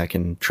education that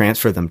can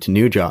transfer them to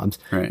new jobs,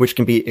 which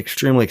can be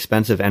extremely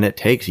expensive, and it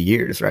takes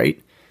years, right?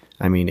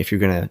 I mean, if you're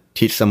going to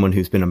teach someone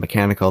who's been a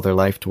mechanic all their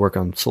life to work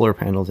on solar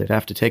panels, they'd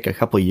have to take a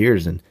couple of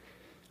years and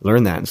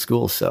learn that in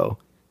school. So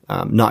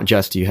not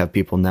just do you have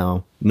people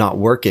now not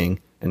working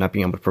and not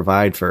being able to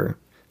provide for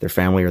their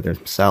family or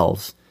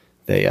themselves,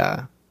 they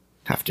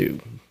have to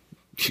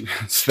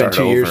spend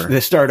 2 years. They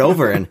start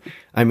over. And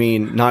I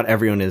mean, not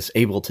everyone is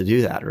able to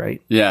do that,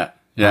 right? Yeah.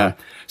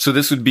 So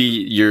this would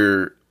be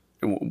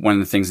one of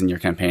the things in your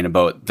campaign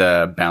about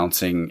the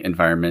balancing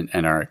environment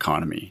and our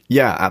economy.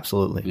 Yeah,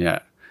 absolutely. Yeah.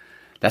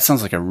 That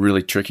sounds like a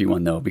really tricky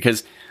one though,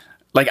 because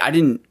like I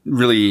didn't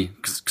really,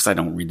 because I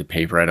don't read the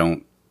paper. I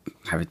don't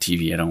have a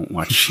TV. I don't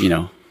watch,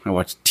 I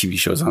watch TV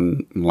shows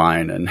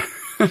online and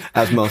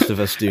as most of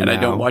us do and now. I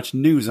don't watch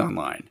news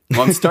online.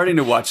 Well, I'm starting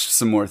to watch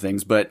some more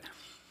things, but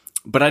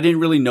I didn't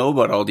really know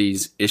about all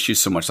these issues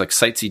so much. Like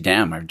Site C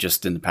Dam, I've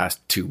just in the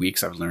past 2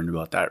 weeks, I've learned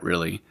about that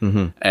really.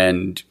 Mm-hmm.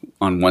 And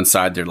on one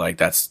side, they're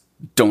like,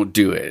 don't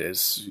do it.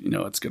 It's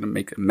going to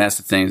make a mess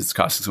of things. It's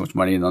costing so much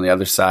money. And on the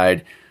other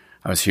side,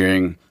 I was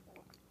hearing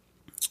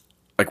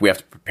like we have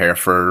to prepare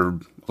for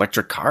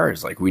electric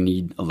cars. Like we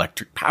need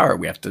electric power.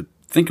 We have to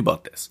think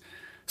about this.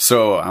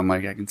 So I'm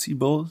like, I can see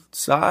both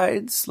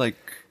sides. Like,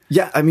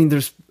 yeah, I mean,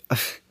 there's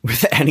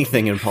with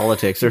anything in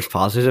politics, there's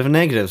positives and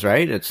negatives,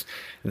 right?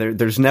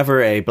 There's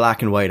never a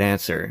black and white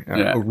answer.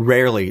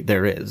 Rarely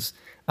there is.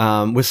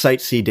 With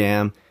Site C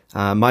Dam,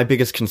 my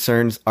biggest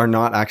concerns are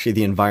not actually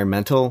the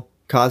environmental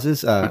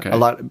causes.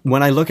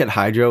 When I look at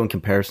hydro in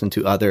comparison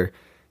to other,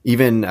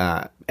 even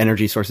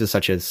energy sources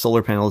such as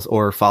solar panels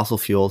or fossil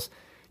fuels,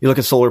 you look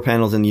at solar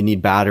panels and you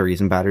need batteries,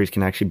 and batteries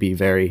can actually be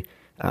very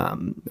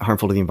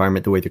harmful to the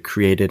environment the way they're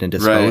created and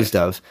disposed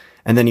of.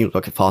 And then you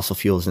look at fossil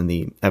fuels and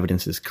the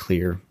evidence is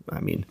clear,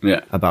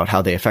 about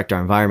how they affect our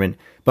environment.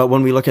 But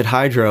when we look at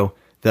hydro,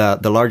 the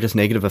largest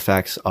negative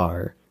effects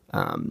are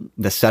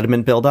the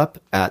sediment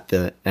buildup at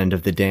the end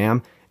of the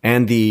dam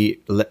and the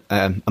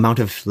amount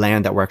of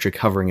land that we're actually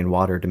covering in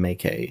water to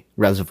make a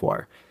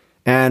reservoir.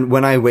 And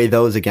when I weigh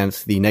those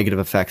against the negative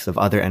effects of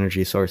other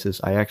energy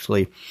sources,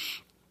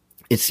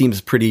 it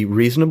seems pretty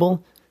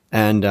reasonable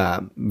and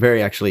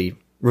very actually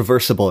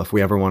reversible if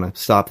we ever want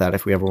to stop that.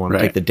 If we ever want to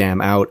take the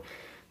dam out,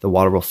 the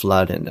water will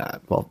flood and,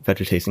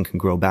 vegetation can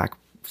grow back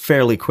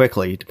fairly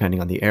quickly depending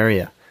on the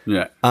area.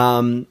 Yeah.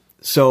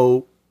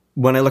 So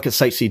when I look at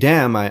Site C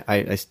Dam,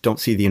 I don't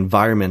see the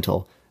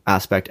environmental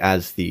aspect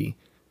as the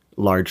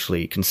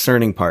largely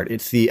concerning part.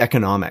 It's the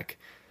economic,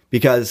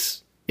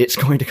 because it's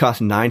going to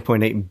cost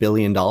 $9.8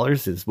 billion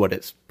is what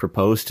it's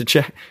proposed to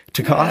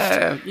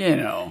cost.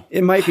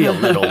 It might be a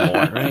little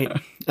more, right?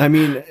 I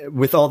mean,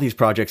 with all these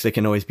projects, it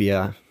can always be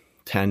a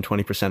 10,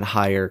 20%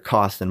 higher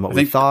cost than what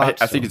we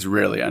thought. I think it's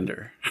rarely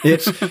under.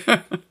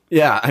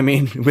 I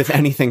mean, with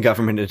anything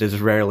government, it is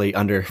rarely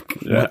under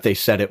what they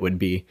said it would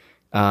be.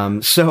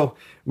 So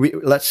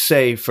let's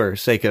say, for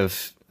sake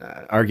of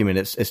argument,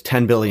 it's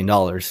 $10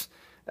 billion.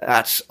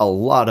 That's a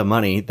lot of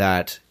money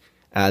that,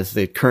 as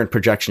the current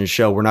projections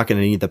show, we're not going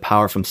to need the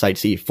power from Site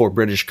C for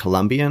British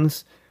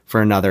Columbians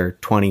for another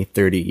 20,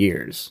 30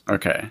 years.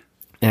 Okay.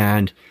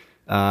 And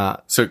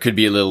so it could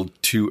be a little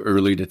too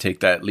early to take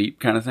that leap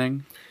kind of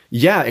thing?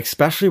 Yeah,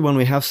 especially when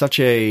we have such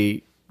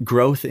a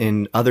growth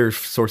in other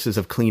sources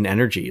of clean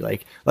energy.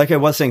 Like I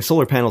was saying,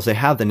 solar panels, they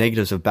have the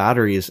negatives of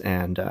batteries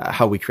and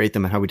how we create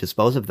them and how we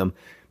dispose of them.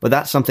 But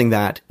that's something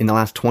that in the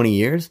last 20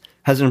 years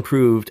has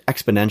improved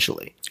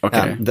exponentially.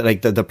 Okay.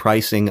 The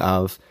pricing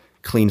of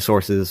clean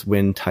sources,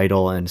 wind,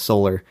 tidal, and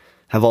solar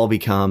have all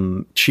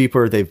become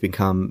cheaper. They've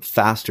become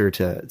faster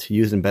to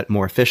use and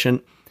more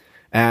efficient.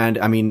 And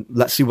I mean,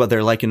 let's see what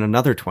they're like in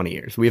another 20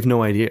 years. We have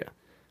no idea.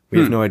 We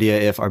have no idea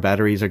if our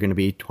batteries are going to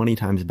be 20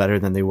 times better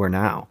than they were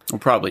now. Well,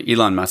 probably.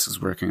 Elon Musk is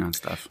working on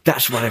stuff.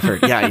 That's what I've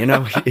heard.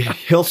 Yeah,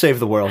 he'll save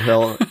the world.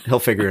 He'll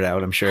figure it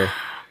out, I'm sure.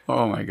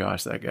 Oh my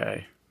gosh, that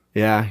guy.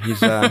 Yeah,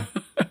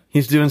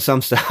 he's doing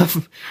some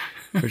stuff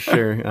for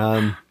sure.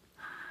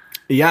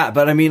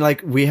 But I mean,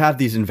 like, we have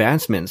these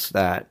advancements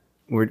that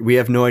we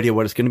have no idea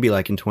what it's going to be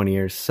like in 20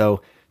 years.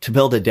 So to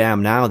build a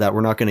dam now that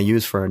we're not going to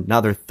use for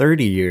another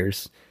 30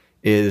 years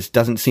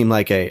doesn't seem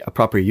like a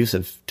proper use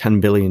of 10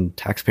 billion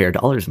taxpayer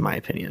dollars, in my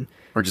opinion.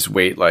 Or just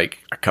wait like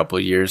a couple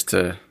of years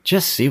to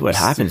just see what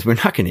happens. We're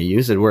not going to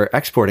use it. We're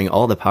exporting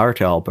all the power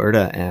to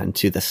Alberta and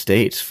to the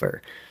States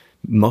for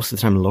most of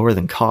the time lower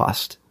than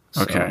cost.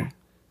 So okay.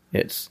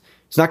 It's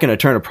not going to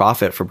turn a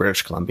profit for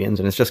British Columbians,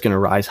 and it's just going to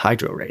rise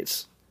hydro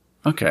rates.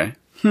 Okay.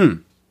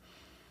 Very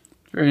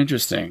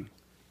interesting.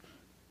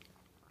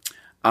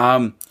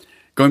 Going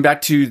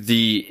back to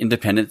the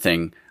independent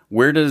thing,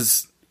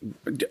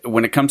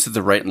 when it comes to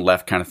the right and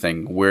left kind of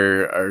thing,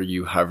 where are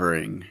you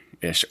hovering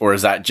ish? Or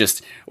is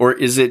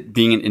it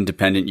being an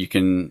independent,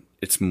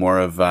 it's more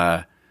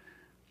of,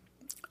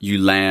 you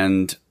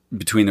land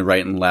between the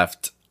right and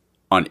left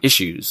on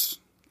issues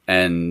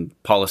and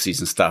policies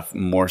and stuff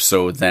more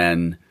so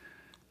than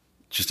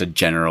just a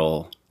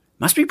general,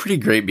 must be pretty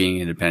great being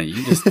independent. You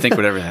can just think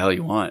whatever the hell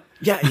you want.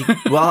 Yeah.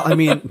 Well, I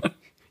mean,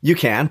 you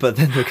can, but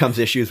then there comes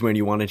issues when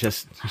you want to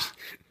just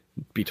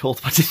be told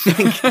what to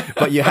think,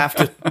 but you have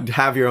to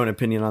have your own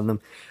opinion on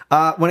them.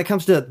 When it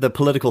comes to the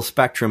political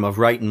spectrum of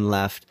right and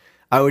left,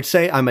 I would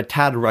say I'm a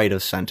tad right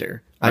of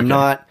center. I'm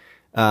not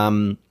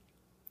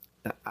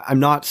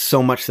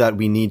so much that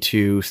we need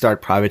to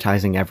start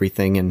privatizing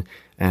everything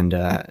and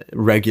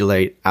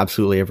regulate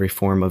absolutely every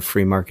form of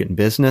free market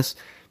business,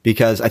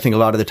 because I think a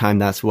lot of the time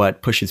that's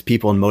what pushes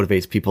people and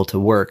motivates people to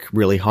work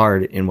really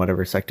hard in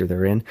whatever sector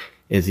they're in,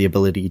 is the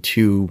ability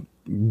to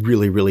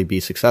really, really be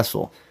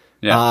successful.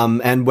 Yeah.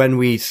 And when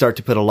we start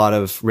to put a lot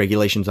of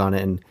regulations on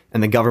it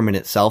and the government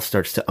itself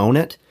starts to own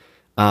it,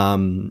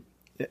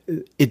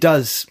 it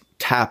does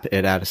tap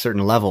it at a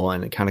certain level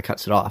and it kind of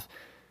cuts it off.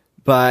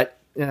 But,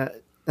 and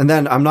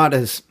then I'm not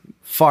as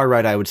far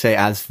right, I would say,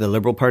 as the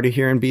Liberal Party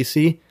here in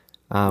BC.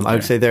 I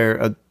would say they're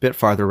a bit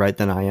farther right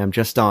than I am,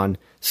 just on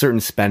certain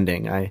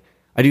spending. I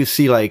do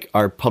see like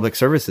our public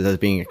services as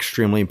being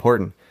extremely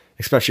important,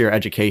 especially our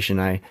education.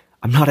 I'm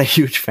not a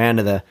huge fan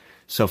of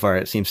so far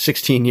it seems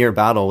 16-year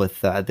battle with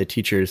the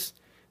teachers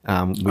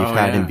we've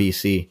had in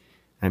BC.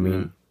 I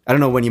mean, I don't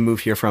know when you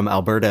moved here from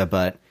Alberta,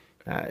 but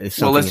it's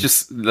something. Well,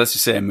 let's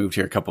just say I moved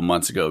here a couple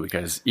months ago,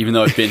 because even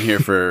though I've been here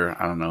for,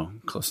 I don't know,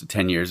 close to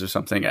 10 years or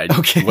something, I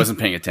wasn't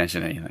paying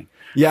attention to anything.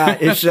 Yeah,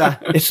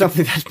 it's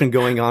something that's been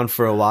going on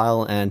for a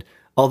while, and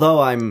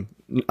although I'm,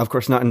 of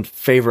course, not in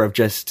favor of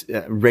just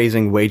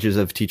raising wages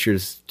of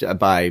teachers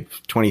by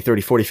 20,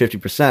 30, 40,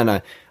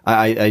 50%,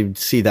 I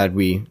see that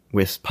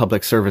with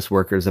public service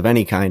workers of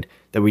any kind,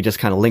 that we just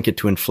kind of link it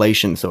to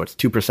inflation. So it's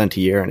 2% a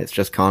year and it's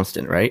just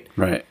constant, right?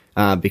 Right.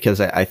 Because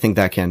I think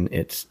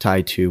it's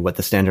tied to what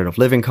the standard of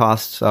living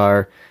costs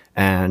are.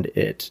 And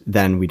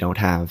then we don't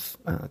have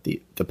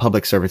the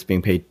public service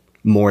being paid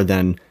more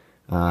than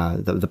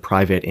the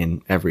private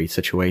in every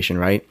situation,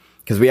 right?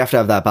 Because we have to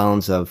have that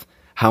balance of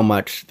how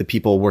much the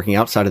people working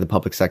outside of the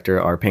public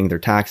sector are paying their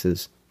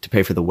taxes to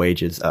pay for the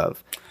wages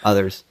of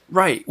others.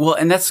 Right. Well,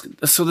 and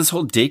so this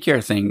whole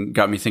daycare thing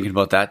got me thinking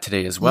about that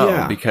today as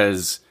well,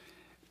 because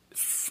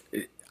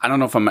I don't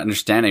know if I'm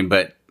understanding,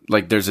 but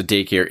like there's a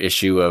daycare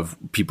issue of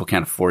people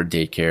can't afford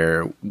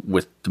daycare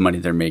with the money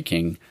they're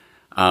making.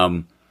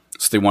 So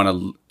they want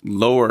to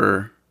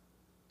lower,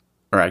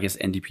 or I guess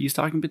NDP is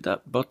talking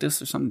about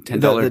this or something,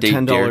 $10 the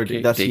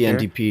 $10, that's daycare.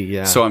 The NDP,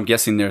 yeah. So I'm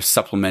guessing they're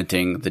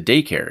supplementing the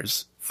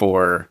daycares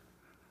for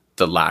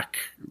the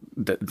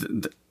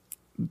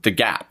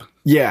gap.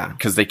 Yeah.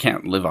 Because they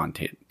can't live on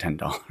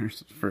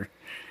 $10 for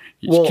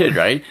each kid,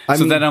 right?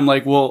 Then I'm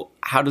like, well,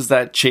 how does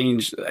that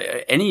change?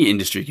 Any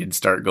industry could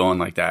start going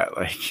like that.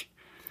 Like,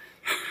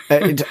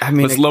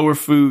 let's lower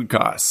food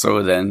costs.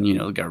 So then,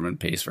 the government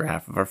pays for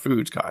half of our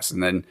food costs.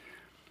 And then,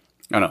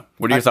 I don't know.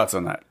 What are your thoughts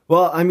on that?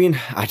 Well,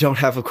 I don't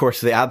have, of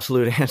course, the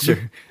absolute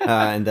answer.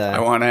 I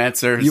want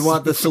answers. You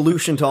want the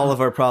solution to all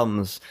of our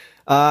problems.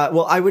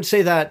 Well, I would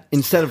say that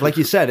instead of, like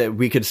you said,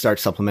 we could start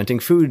supplementing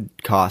food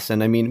costs.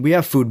 And we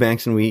have food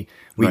banks and we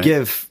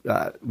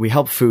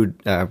help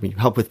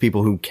with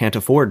people who can't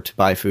afford to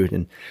buy food.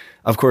 And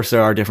of course,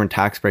 there are different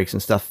tax breaks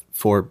and stuff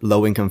for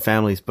low income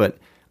families. But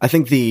I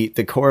think the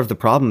core of the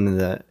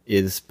problem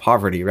is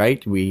poverty,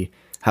 right? We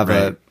have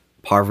a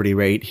poverty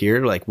rate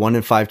here, like 1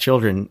 in 5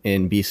 children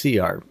in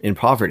BC are in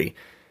poverty.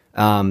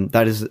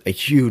 That is a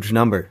huge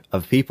number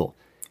of people.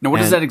 Now, what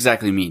does that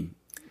exactly mean?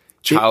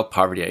 Child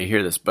poverty. I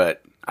hear this,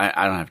 but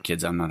I don't have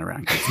kids. I'm not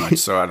around kids much,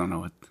 so I don't know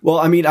what.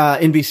 Well,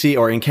 in BC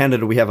or in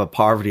Canada, we have a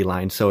poverty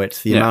line. So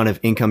it's the amount of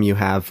income you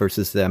have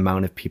versus the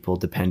amount of people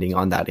depending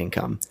on that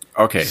income.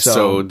 Okay.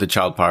 So the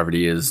child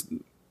poverty is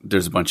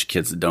there's a bunch of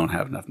kids that don't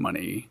have enough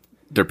money.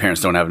 Their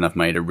parents don't have enough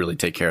money to really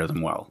take care of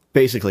them well.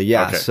 Basically,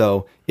 yeah. Okay.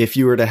 So if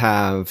you were to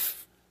have,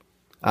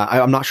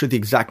 I'm not sure the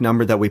exact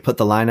number that we put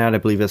the line at. I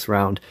believe it's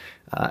around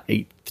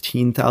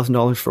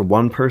 $18,000 for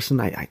one person.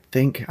 I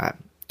think.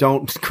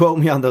 Don't quote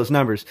me on those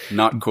numbers.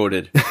 Not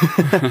quoted.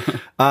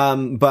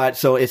 But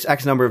so it's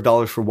X number of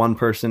dollars for one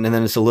person, and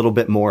then it's a little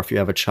bit more if you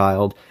have a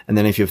child. And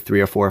then if you have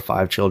 3 or 4 or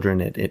 5 children,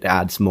 it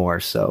adds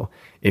more. So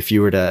if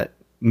you were to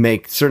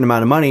make a certain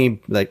amount of money,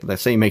 like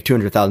let's say you make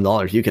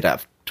 $200,000, you could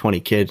have 20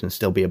 kids and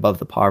still be above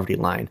the poverty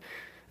line.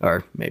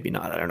 Or maybe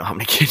not. I don't know how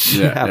many kids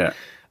you have.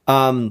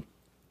 Yeah.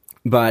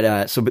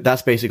 But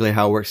that's basically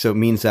how it works. So it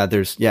means that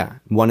there's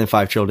 1 in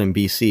 5 children in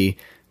BC,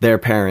 their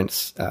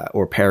parents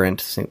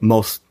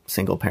most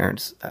single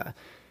parents,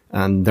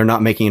 they're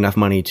not making enough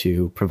money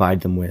to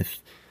provide them with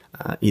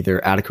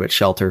either adequate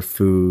shelter,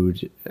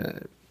 food,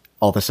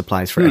 all the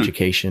supplies for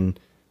education.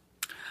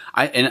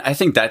 I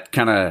think that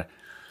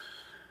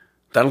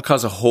that'll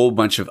cause a whole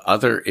bunch of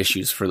other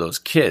issues for those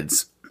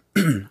kids.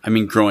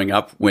 Growing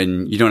up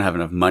when you don't have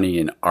enough money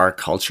in our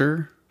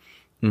culture,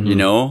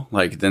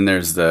 then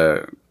there's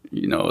the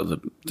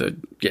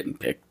getting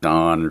picked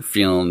on or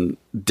feeling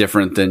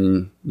different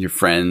than your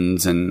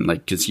friends and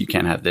because you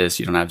can't have this,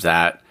 you don't have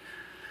that.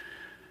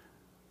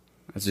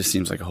 It just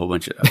seems like a whole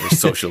bunch of other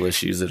social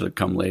issues that'll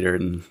come later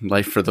in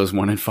life for those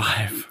 1 in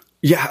 5.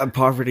 Yeah,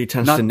 poverty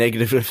tends to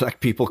negatively affect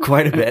people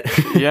quite a bit.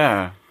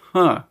 Yeah.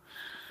 Huh.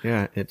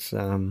 Yeah, it's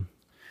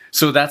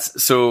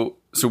So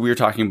we were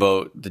talking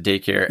about the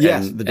daycare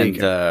and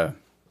the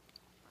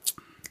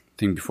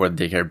thing before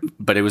the daycare,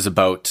 but it was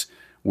about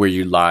where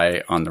you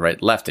lie on the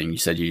right left thing. You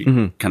said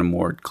you kind of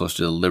more close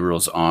to the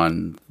Liberals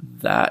on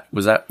that.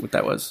 Was that what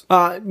that was?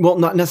 Well,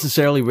 not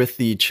necessarily with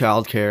the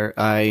childcare.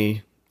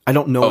 I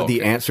don't know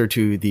the answer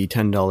to the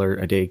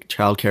 $10 a day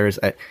childcare is.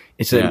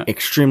 It's an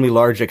extremely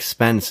large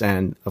expense,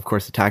 and of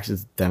course the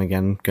taxes then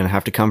again going to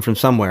have to come from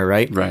somewhere,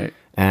 right? Right.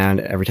 And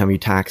every time you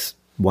tax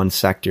one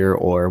sector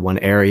or one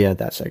area,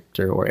 that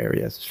sector or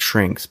area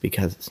shrinks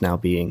because it's now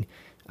being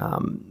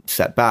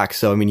set back.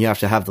 So you have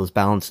to have those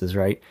balances,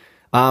 right?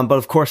 But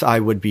of course, I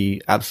would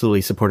be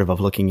absolutely supportive of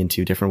looking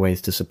into different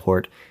ways to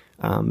support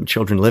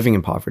children living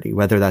in poverty,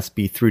 whether that's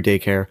be through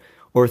daycare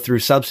or through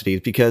subsidies,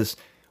 because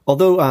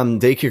although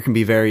daycare can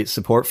be very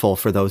supportful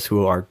for those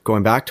who are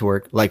going back to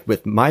work, like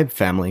with my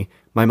family,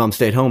 my mom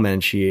stayed home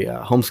and she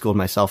homeschooled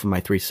myself and my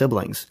 3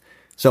 siblings.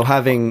 So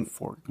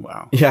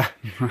wow. Yeah.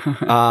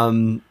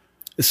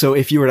 So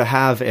if you were to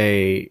have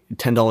a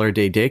 $10 a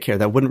day daycare,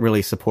 that wouldn't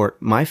really support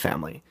my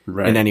family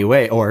in any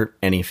way, or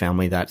any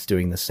family that's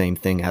doing the same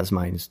thing as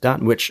mine's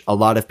done, which a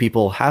lot of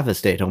people have a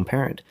stay-at-home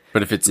parent.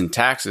 But if it's in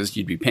taxes,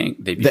 they'd be paying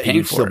for it.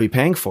 You'd still be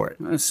paying for it.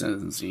 That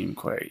doesn't seem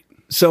quite.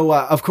 So,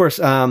 of course,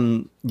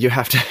 you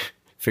have to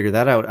figure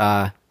that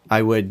out.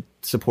 I would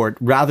support,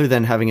 rather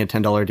than having a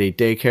 $10 a day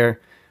daycare,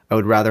 I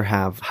would rather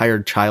have higher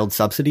child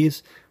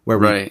subsidies where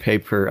we Right. pay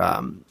per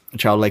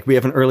child. Like we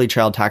have an early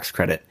child tax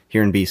credit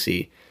here in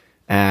BC,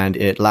 and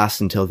it lasts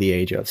until the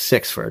age of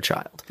 6 for a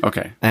child.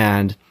 Okay.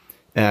 And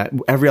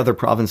every other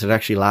province, it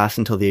actually lasts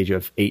until the age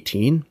of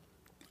 18.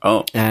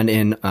 Oh. And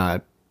in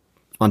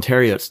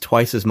Ontario, it's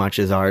twice as much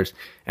as ours,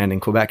 and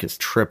in Quebec, it's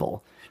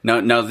triple.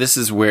 Now this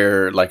is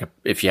where, like,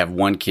 if you have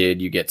one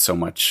kid, you get so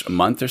much a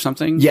month or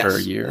something per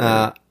year?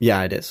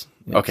 Yeah, it is.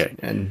 Okay.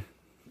 And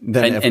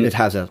then it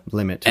has a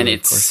limit. And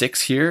it's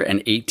 6 here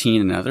and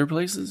 18 in other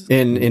places?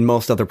 In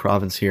most other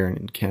province here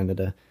in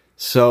Canada.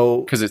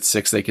 So Because it's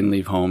 6, they can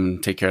leave home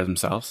and take care of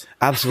themselves?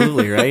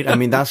 absolutely, right? I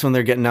mean, that's when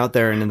they're getting out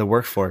there and in the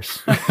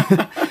workforce.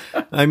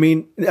 I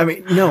mean,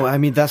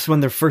 that's when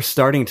they're first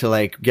starting to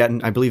like get,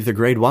 I believe they're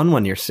grade 1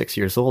 when you're 6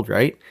 years old,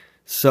 right?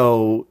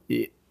 So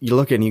you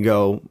look and you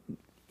go,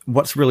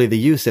 what's really the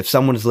use if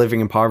someone is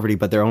living in poverty,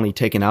 but they're only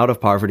taken out of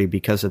poverty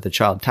because of the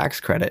child tax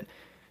credit?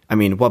 I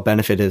mean, what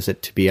benefit is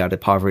it to be out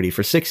of poverty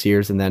for 6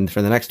 years and then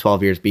for the next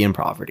 12 years be in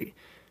poverty,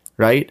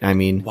 right? I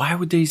mean, Why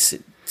would they say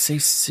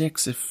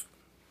 6 if...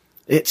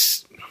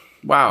 it's,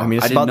 Wow. I mean,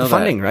 it's I didn't about know the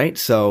funding, that. right?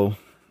 So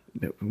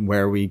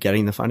where are we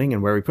getting the funding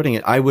and where are we putting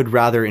it? I would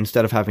rather,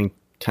 instead of having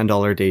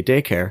 $10 a day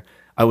daycare,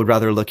 I would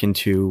rather look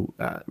into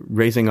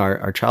raising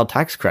our child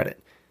tax credit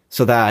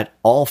so that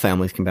all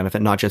families can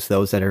benefit, not just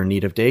those that are in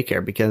need of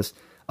daycare, because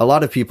a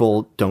lot of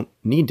people don't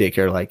need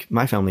daycare, like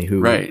my family who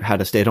Right.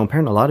 had a stay-at-home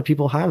parent. A lot of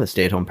people have a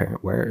stay-at-home parent,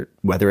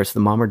 whether it's the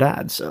mom or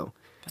dad. So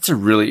That's a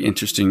really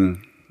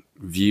interesting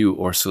view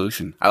or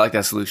solution. I like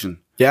that solution.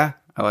 yeah,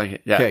 I like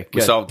it. Yeah. Okay, we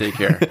good. solved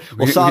daycare.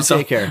 We'll solve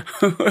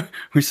daycare.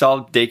 We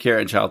solved daycare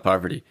and child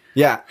poverty.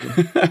 yeah,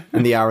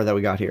 in the hour that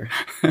we got here.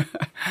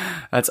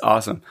 That's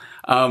awesome.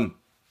 I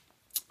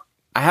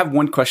have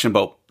one question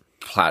about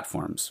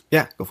platforms.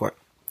 Yeah, go for it.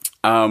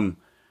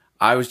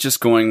 I was just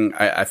going,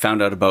 I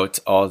found out about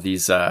all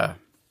these, I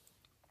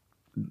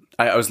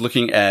was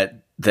looking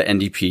at the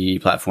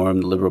NDP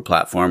platform, the Liberal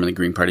platform, and the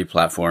Green Party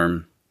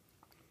platform.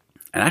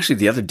 And actually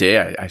the other day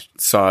I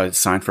saw a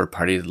sign for a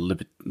party of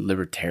the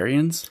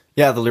Libertarians.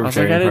 Yeah, the I was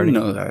like, Libertarian I Party.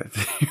 didn't know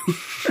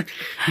that.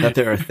 That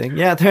they're a thing.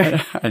 Yeah,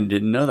 they're. I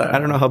didn't know that. I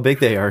don't know how big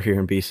they are here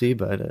in BC,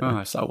 but Oh,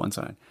 I saw one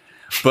sign.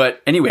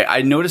 But anyway,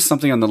 I noticed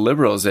something on the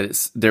Liberals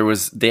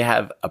that they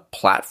have a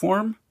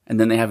platform and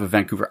then they have a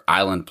Vancouver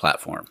Island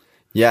platform.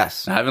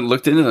 yes. I haven't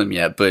looked into them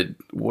yet, but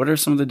what are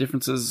some of the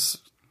differences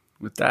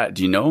with that?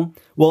 Do you know?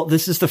 Well,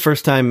 this is the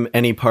first time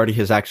any party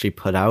has actually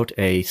put out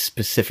a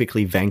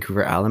specifically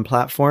Vancouver Island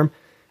platform.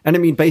 And I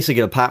mean,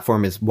 basically, a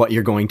platform is what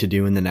you're going to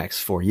do in the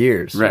next 4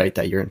 years, right?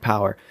 That you're in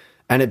power.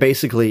 And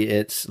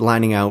it's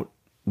lining out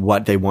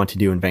what they want to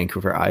do in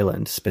Vancouver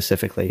Island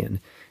specifically. And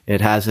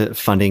it has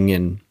funding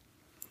in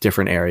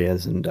different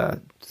areas and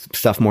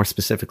stuff more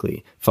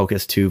specifically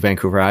focused to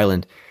Vancouver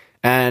Island.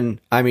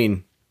 And I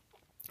mean,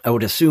 I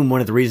would assume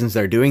one of the reasons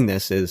they're doing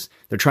this is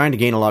they're trying to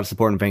gain a lot of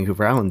support in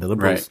Vancouver Island. The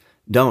Liberals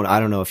don't. I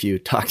don't know if you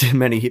talk to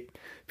many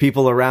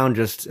people around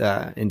just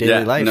in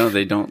daily life. No,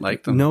 they don't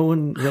like them. No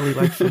one really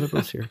likes the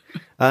Liberals here.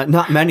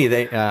 Not many.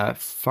 They, as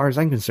far as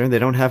I'm concerned, they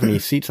don't have any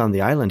seats on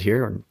the island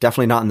here, or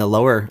definitely not in the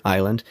lower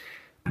island.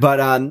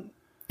 But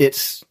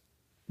it's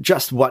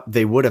just what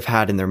they would have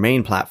had in their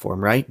main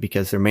platform, right?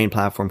 Because their main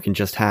platform can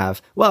just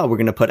have, well, we're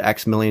going to put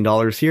X million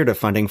dollars here to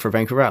funding for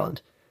Vancouver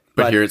Island.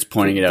 But here it's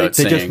pointing it out.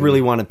 They just saying,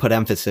 really want to put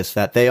emphasis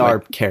that they are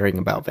caring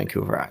about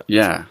Vancouver Island.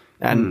 Yeah.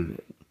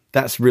 And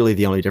that's really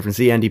the only difference.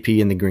 The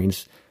NDP and the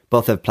Greens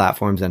both have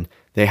platforms and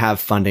they have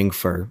funding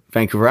for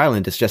Vancouver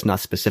Island. It's just not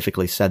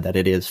specifically said that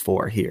it is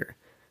for here.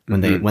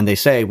 When they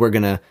say we're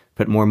going to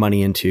put more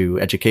money into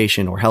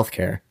education or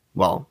healthcare,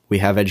 well, we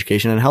have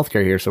education and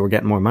healthcare here, so we're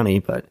getting more money,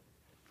 but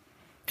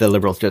the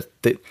Liberals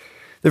they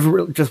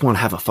really just want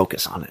to have a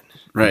focus on it.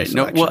 Right.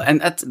 No, well, and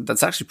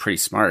that's actually pretty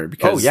smart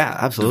because Oh, yeah,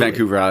 absolutely.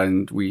 Vancouver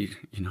Island,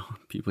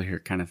 people here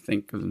kind of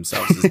think of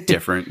themselves as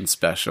different and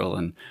special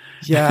and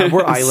Yeah,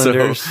 we're So-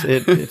 islanders.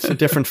 It's a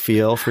different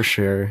feel for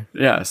sure.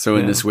 yeah. So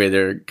in this way,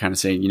 they're kind of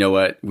saying, you know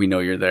what, we know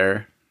you're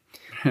there.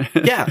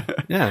 Yeah.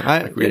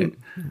 I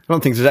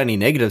don't think there's any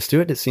negatives to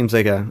it. It seems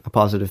like a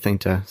positive thing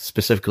to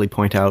specifically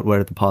point out what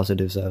are the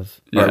positives of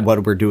or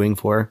what we're doing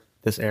for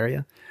this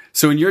area.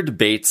 So in your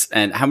debates,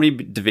 and how many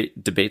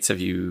debates have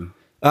you?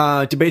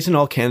 Debates in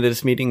all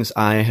candidates meetings,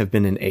 I have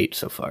been in 8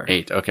 so far.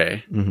 8,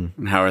 okay.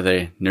 And how are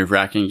they?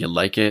 Nerve-wracking? You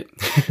like it?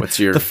 What's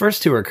your... The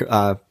first 2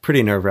 are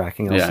pretty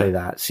nerve-wracking, I'll say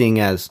that, seeing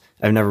as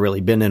I've never really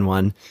been in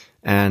one.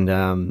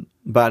 And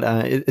but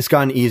it's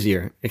gotten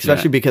easier,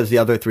 especially because the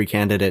other 3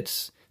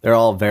 candidates, they're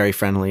all very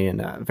friendly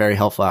and very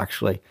helpful,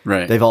 actually.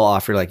 Right. They've all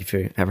offered, like, if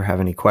you ever have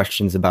any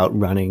questions about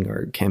running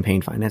or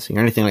campaign financing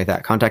or anything like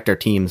that, contact our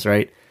teams,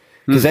 right?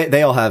 Because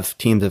they all have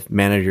teams of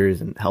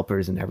managers and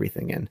helpers and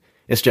everything. And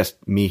it's just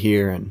me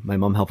here and my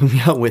mom helping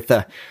me out with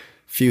a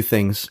few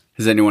things.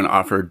 Has anyone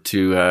offered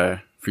to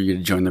for you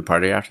to join their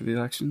party after the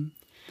election?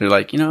 They're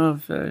like,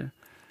 not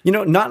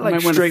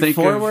like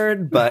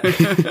straightforward, but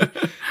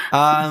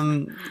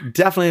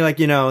definitely like,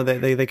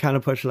 they kind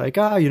of push like,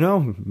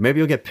 maybe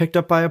you'll get picked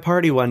up by a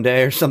party one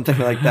day or something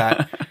like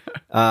that.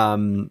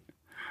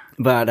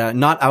 but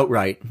not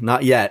outright,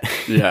 not yet.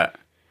 Yeah.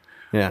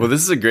 Yeah. Well,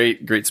 this is a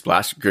great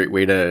splash, great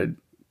way to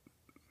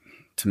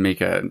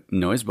make a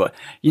noise. But,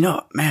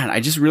 man,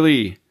 I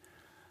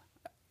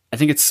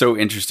think it's so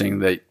interesting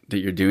that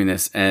you're doing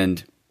this.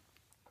 And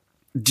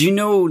do you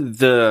know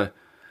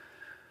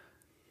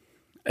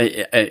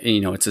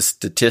it's a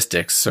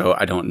statistics, so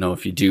I don't know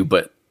if you do,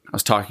 but I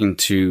was talking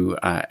to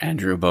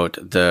Andrew about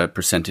the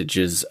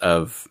percentages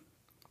of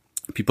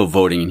people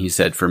voting, and he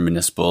said for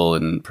municipal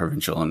and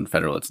provincial and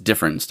federal, it's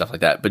different and stuff like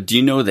that. But do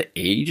you know the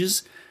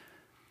ages?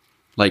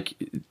 Like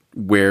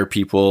where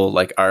people,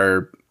 like,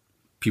 are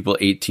people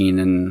 18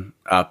 and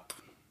up,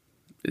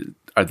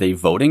 are they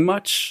voting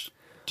much?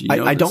 Do you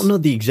know I don't know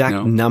the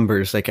exact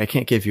numbers. Like, I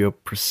can't give you a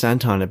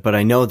percent on it, but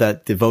I know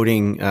that the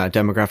voting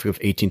demographic of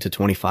 18 to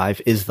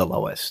 25 is the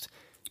lowest.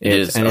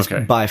 It's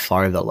by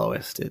far the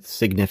lowest. It's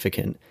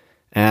significant.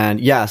 And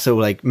yeah, so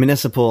like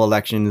municipal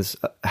elections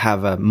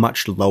have a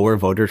much lower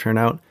voter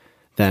turnout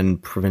than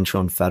provincial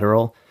and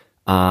federal.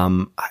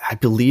 I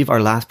believe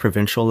our last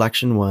provincial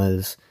election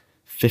was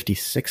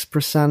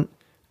 56%.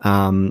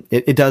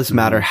 It does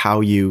matter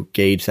how you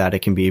gauge that. It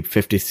can be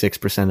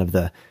 56% of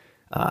the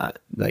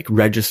like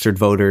registered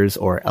voters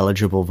or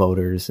eligible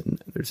voters,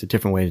 and there's a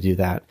different way to do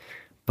that.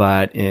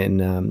 But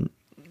in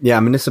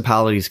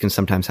municipalities can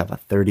sometimes have a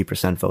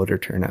 30% voter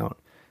turnout,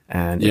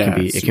 and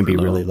it can be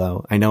really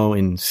low. I know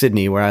in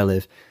Sydney, where I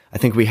live, I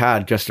think we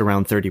had just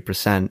around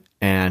 30%,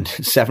 and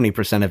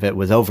 70% of it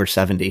was over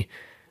 70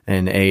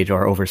 in age,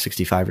 or over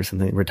 65 or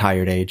something,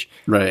 retired age.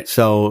 Right.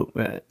 So,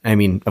 I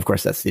mean, of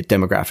course, that's the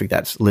demographic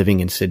that's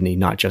living in Sydney,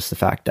 not just the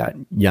fact that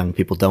young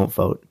people don't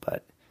vote,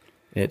 but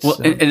it's... Well,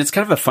 and it's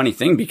kind of a funny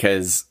thing,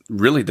 because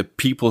really the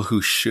people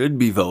who should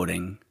be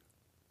voting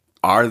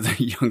are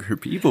the younger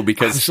people,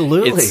 because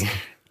absolutely,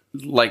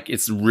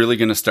 it's really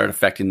going to start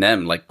affecting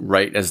them, like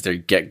right as they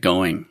get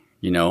going,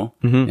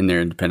 in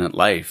their independent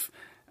life.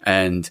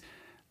 And,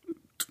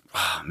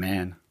 oh,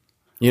 man.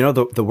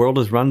 The world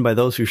is run by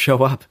those who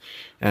show up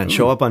and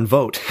show up on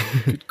vote.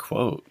 Good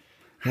quote.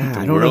 Yeah,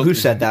 I don't know who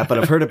said that, but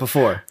I've heard it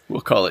before. We'll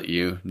call it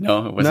you.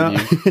 No, it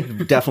wasn't you.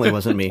 It definitely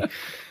wasn't me.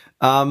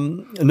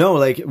 No,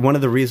 like one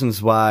of the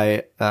reasons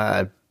why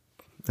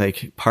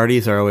like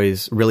parties are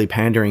always really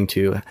pandering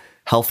to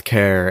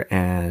healthcare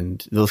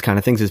and those kind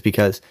of things is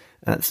because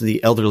it's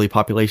the elderly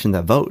population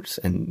that votes,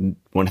 and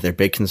one of their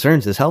big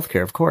concerns is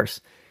healthcare, of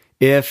course.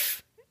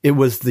 If it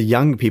was the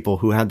young people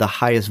who had the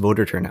highest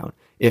voter turnout,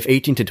 if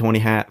 18 to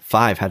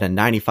 25 had a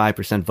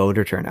 95%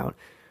 voter turnout,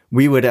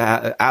 we would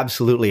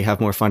absolutely have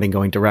more funding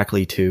going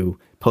directly to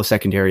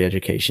post-secondary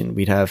education.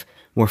 We'd have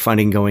more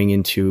funding going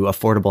into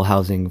affordable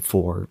housing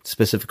for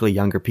specifically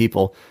younger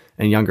people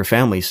and younger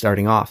families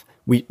starting off.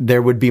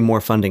 There would be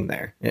more funding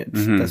there.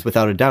 That's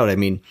without a doubt. I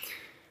mean,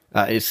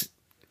 it's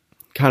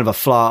kind of a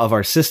flaw of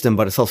our system,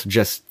 but it's also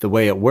just the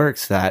way it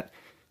works that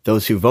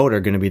those who vote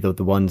are going to be the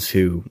ones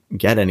who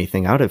get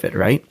anything out of it,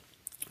 right?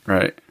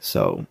 Right.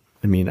 So,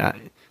 I mean,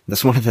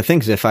 that's one of the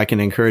things. If I can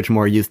encourage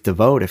more youth to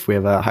vote, if we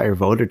have a higher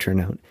voter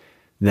turnout,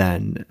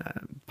 then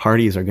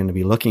parties are going to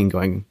be looking,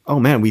 going, oh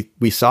man,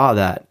 we saw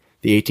that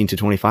the 18 to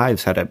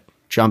 25s had a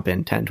jump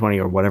in 10, 20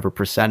 or whatever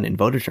percent in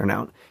voter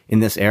turnout in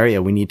this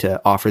area. We need to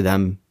offer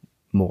them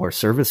more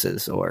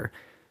services or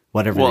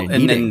whatever they're needing.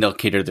 And then they'll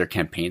cater their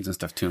campaigns and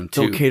stuff to them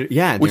too.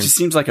 Which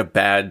seems like a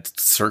bad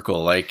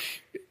circle.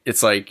 Like,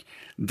 it's like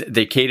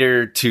they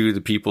cater to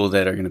the people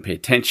that are going to pay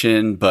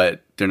attention,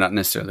 but they're not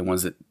necessarily the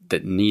ones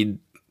that need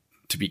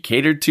to be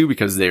catered to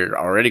because they're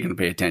already going to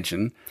pay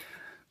attention.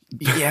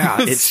 Yeah,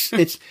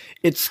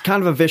 it's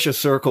kind of a vicious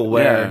circle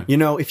where,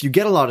 if you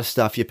get a lot of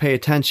stuff, you pay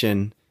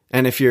attention.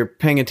 And if you're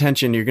paying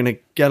attention, you're going to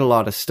get a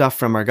lot of stuff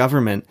from our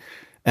government.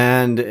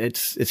 And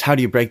it's how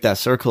do you break that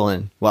circle?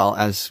 And well,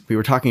 as we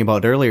were talking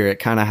about earlier, it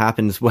kind of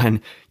happens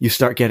when you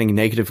start getting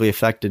negatively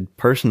affected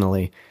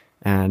personally.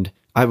 And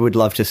I would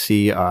love to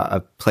see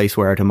a place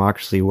where our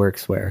democracy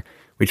works, where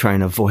we try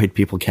and avoid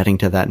people getting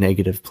to that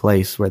negative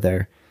place where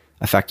they're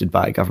affected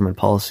by government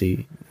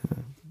policy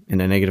in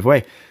a negative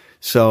way.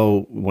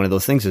 So one of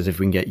those things is if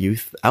we can get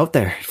youth out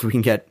there, if we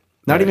can get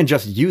not even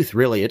just youth,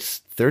 really,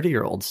 it's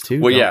 30-year-olds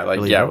too. Well,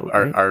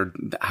 our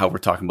how we're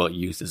talking about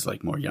youth is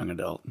like more young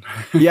adult.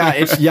 Yeah,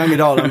 it's young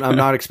adult. I'm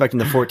not expecting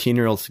the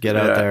 14-year-olds to get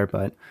out there,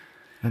 but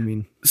I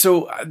mean.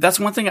 So that's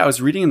one thing. I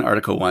was reading an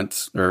article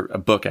once, or a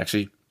book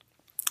actually,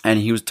 and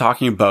he was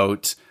talking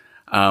about,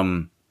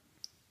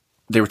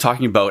 they were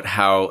talking about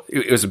how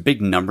it was a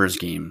big numbers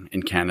game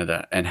in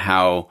Canada and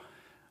how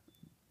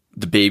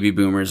the baby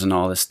boomers and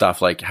all this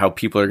stuff, like how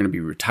people are going to be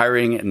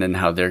retiring and then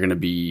how they're going to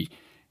be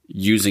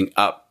using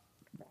up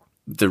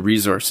the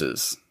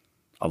resources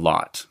a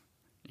lot,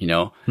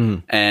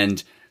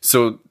 And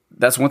so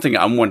that's one thing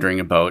I'm wondering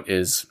about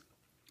is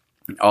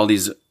all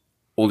these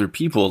older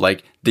people,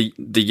 like the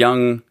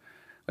young,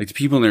 like the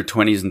people in their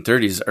 20s and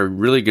 30s are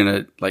really going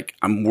to, like,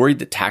 I'm worried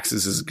that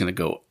taxes is going to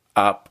go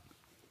up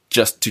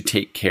just to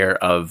take care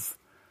of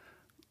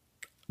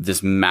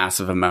this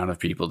massive amount of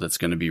people that's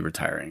going to be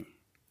retiring.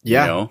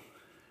 Yeah.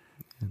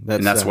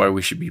 And that's why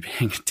we should be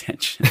paying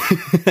attention.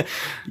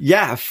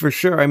 Yeah, for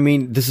sure. I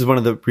mean, this is one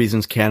of the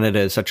reasons Canada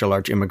is such a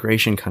large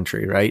immigration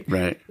country, right?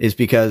 Right. Is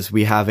because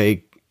we have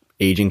a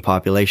aging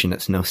population.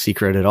 It's no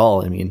secret at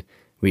all. I mean,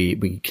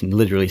 we can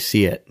literally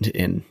see it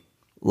in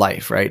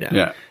life, right?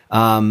 Yeah.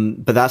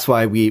 But that's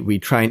why we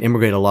try and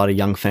immigrate a lot of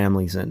young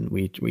families, and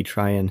we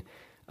try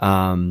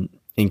and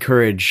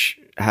encourage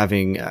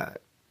having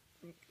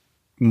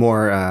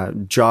more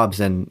jobs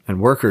and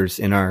workers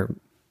in our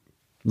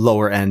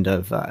lower end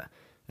of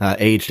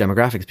age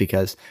demographics,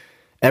 because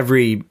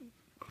every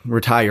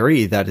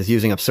retiree that is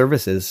using up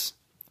services,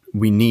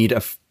 we need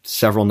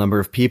several number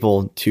of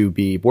people to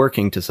be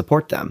working to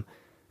support them.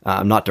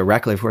 Not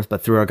directly, of course,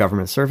 but through our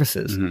government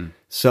services. Mm-hmm.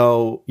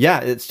 So yeah,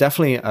 it's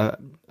definitely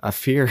a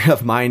fear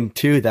of mine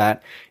too,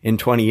 that in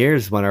 20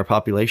 years when our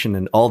population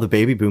and all the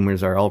baby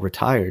boomers are all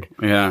retired,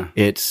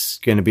 it's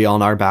going to be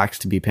on our backs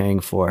to be paying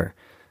for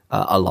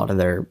a lot of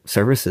their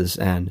services.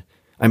 And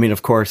I mean,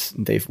 of course,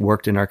 they've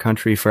worked in our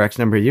country for X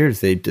number of years.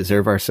 They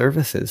deserve our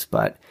services,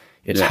 but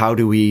it's how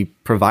do we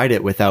provide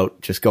it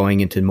without just going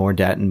into more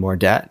debt and more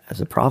debt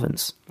as a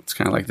province? It's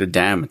kind of like the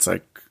dam. It's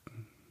like,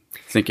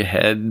 think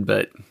ahead,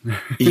 but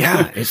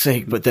yeah, it's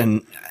like, but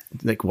then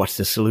like, what's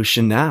the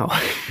solution now?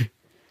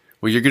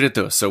 Well, you're good at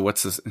those. So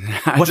what's this?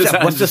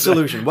 What's the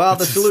solution? Well,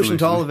 the solution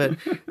to all of it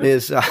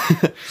is,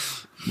 to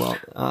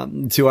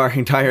our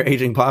entire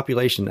aging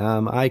population.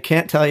 I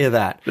can't tell you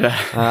that.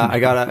 I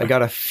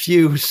got a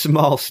few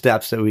small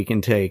steps that we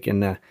can take.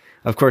 And,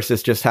 of course,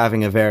 it's just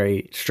having a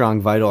very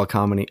strong, vital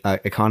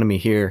economy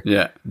here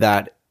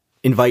that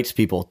invites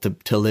people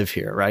to live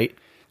here, right?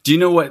 Do you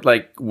know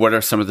what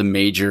are some of the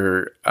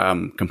major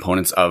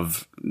components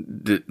of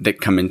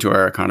that come into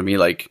our economy?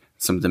 Like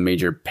some of the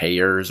major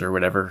payers or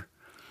whatever?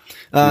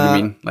 You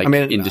know what I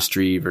mean?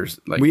 Industry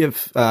versus we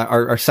have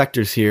our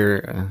sectors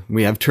here.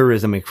 We have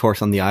tourism, of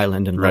course, on the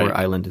island, and Lower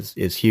Island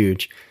is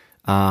huge.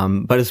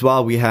 But as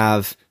well, we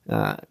have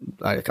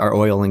like our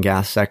oil and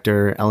gas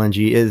sector.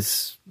 LNG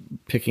is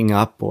picking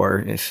up, or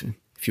if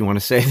you want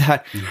to say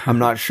that, I'm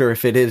not sure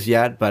if it is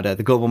yet. But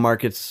the global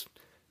markets.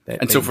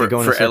 So for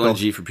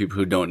LNG, for people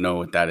who don't know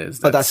what that is,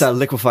 that's a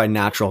liquefied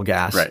natural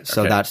gas. Right.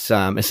 So that's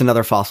it's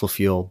another fossil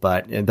fuel,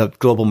 but the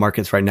global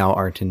markets right now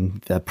aren't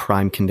in the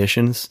prime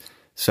conditions.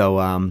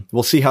 So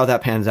we'll see how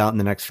that pans out in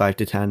the next 5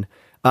 to 10.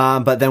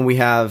 But then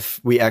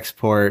we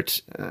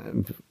export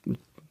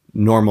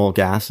normal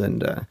gas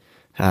and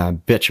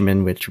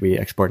bitumen, which we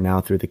export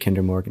now through the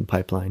Kinder Morgan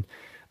pipeline.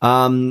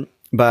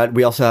 But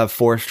we also have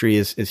forestry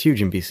is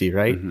huge in BC,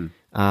 right?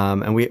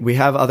 Mm-hmm. And we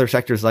have other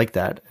sectors like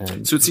that.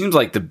 So it seems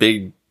like the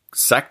big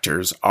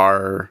sectors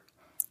are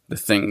the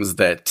things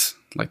that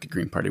like the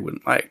Green Party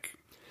wouldn't like,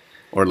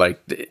 or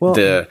like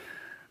the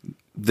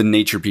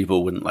nature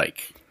people wouldn't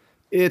like.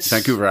 It's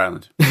Vancouver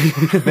Island.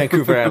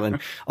 Vancouver Island.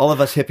 All of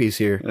us hippies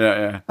here.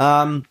 Yeah.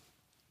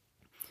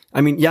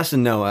 I mean, yes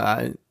and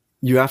no.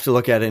 You have to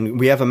look at it, and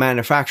we have a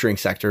manufacturing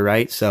sector,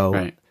 right?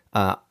 So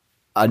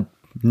a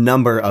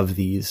number of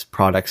these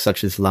products,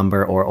 such as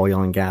lumber or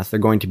oil and gas, they're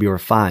going to be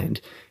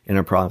refined in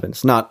a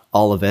province. Not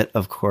all of it,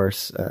 of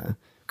course.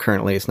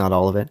 Currently, it's not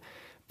all of it.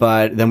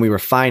 But then we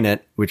refine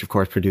it, which of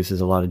course produces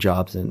a lot of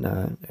jobs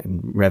and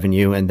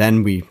revenue. And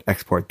then we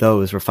export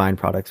those refined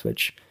products,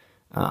 which,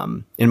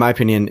 in my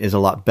opinion, is a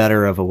lot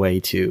better of a way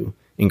to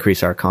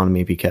increase our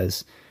economy,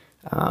 because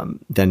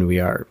then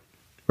we are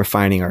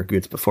refining our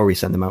goods before we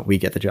send them out. We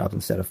get the jobs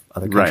instead of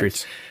other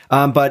countries.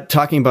 Right. But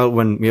talking about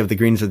when we have the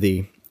Greens of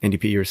the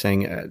NDP, you were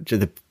saying to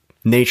the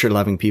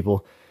nature-loving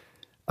people.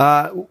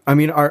 I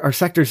mean, our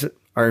sectors,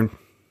 our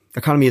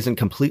economy isn't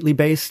completely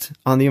based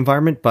on the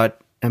environment, but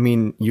I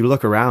mean, you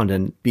look around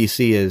and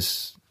BC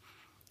is,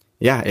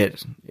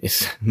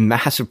 it's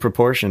massive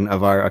proportion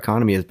of our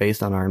economy is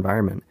based on our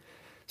environment.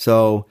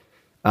 So,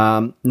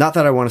 not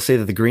that I want to say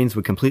that the Greens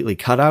would completely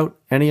cut out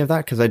any of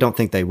that, because I don't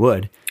think they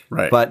would.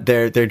 Right. But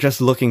they're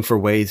just looking for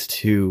ways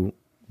to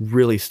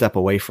really step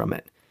away from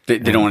it. They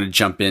don't want to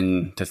jump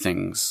into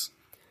things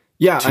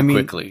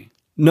quickly.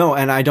 No,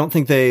 and I don't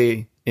think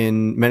they,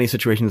 in many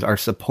situations, are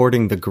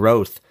supporting the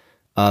growth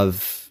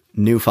of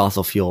new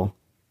fossil fuel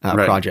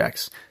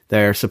projects.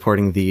 They're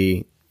supporting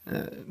the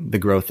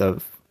growth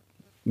of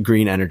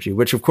green energy,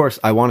 which of course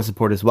I want to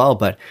support as well,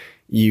 but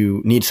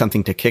you need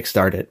something to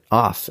kickstart it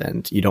off,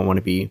 and you don't want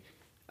to be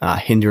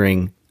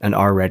hindering an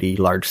already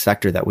large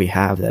sector that we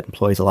have that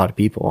employs a lot of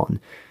people and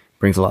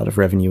brings a lot of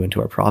revenue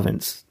into our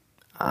province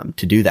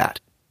to do that.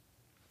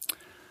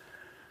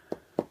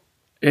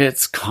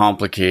 It's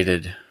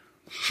complicated.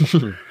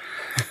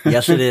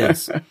 Yes, it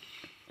is.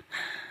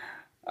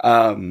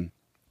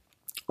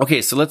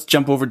 Okay, so let's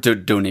jump over to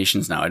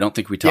donations now. I don't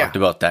think we talked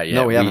about that yet.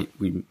 No, we haven't.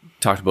 We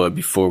talked about it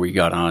before we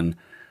got on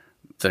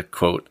the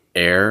quote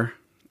air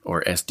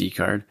or SD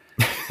card,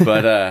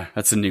 but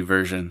that's a new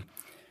version.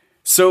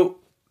 So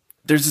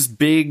there's this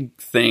big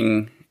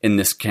thing in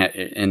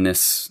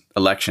this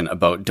election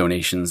about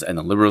donations, and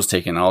the Liberals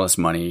taking all this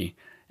money.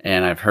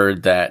 And I've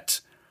heard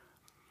that,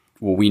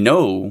 well, we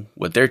know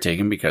what they're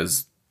taking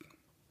because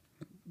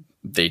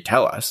they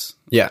tell us.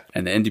 Yeah.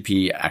 And the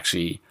NDP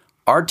actually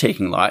are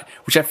taking a lot,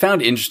 which I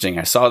found interesting.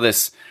 I saw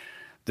this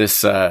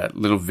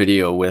little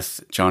video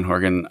with John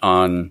Horgan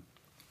on,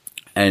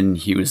 and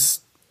he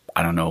was,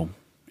 I don't know,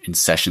 in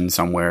session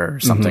somewhere or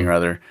something or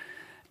other,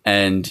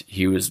 and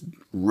he was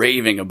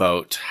raving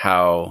about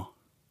how,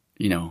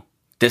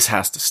 this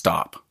has to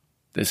stop.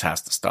 This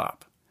has to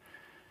stop.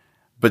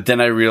 But then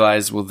I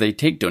realized, well, they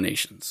take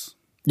donations.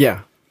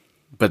 Yeah.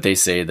 But they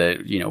say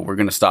that, we're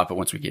going to stop it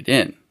once we get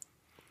in.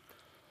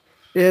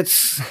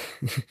 It's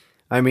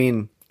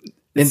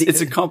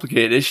a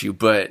complicated issue,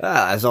 but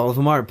as all of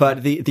them are.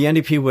 But the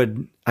NDP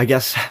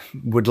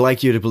would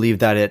like you to believe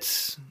that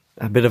it's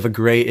a bit of a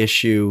gray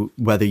issue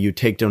whether you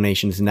take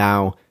donations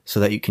now so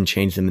that you can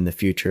change them in the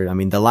future. I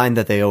mean, the line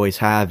that they always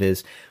have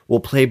is, we'll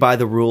play by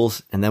the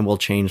rules and then we'll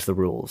change the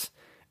rules.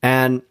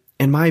 And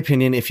in my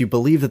opinion, if you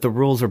believe that the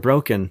rules are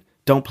broken,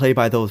 don't play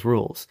by those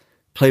rules.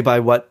 Play by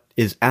what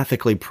is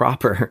ethically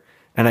proper.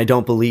 And I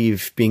don't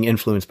believe being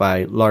influenced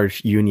by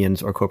large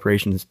unions or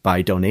corporations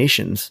by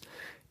donations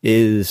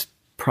is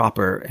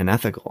proper and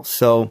ethical.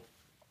 So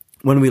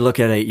when we look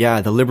at it,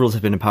 the Liberals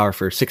have been in power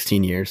for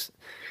 16 years.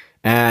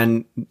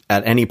 And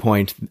at any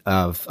point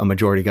of a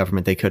majority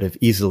government, they could have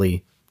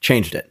easily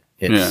changed it.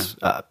 It's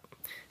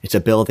a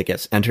bill that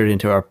gets entered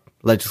into our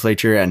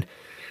legislature, and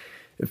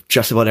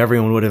just about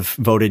everyone would have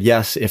voted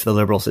yes if the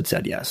Liberals had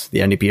said yes. The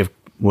NDP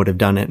would have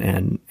done it,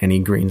 and any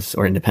Greens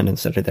or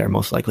Independents that are there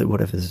most likely would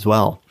have as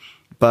well.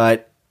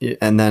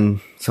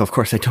 So of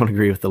course I don't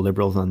agree with the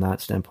Liberals on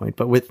that standpoint.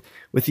 But with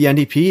the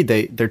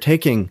NDP, they're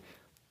taking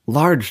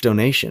large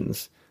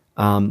donations.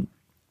 And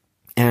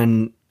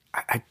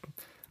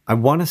I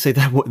want to say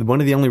that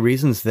one of the only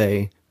reasons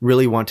they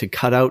really want to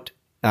cut out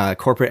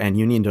corporate and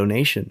union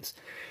donations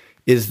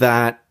is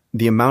that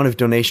the amount of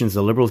donations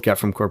the Liberals get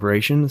from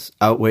corporations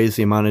outweighs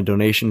the amount of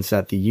donations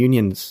that the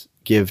unions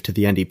give to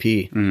the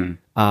NDP.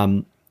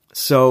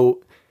 So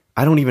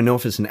I don't even know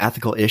if it's an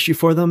ethical issue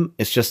for them.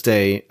 It's just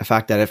a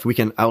fact that if we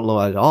can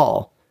outlaw it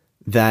all,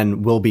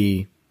 then we'll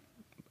be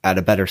at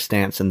a better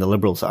stance than the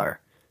Liberals are.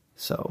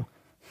 So,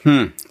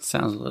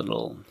 sounds a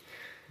little.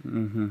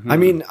 I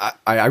mean,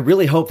 I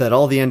really hope that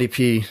all the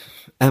NDP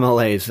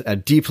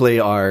MLAs deeply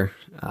are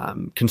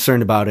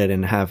concerned about it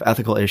and have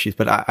ethical issues,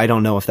 but I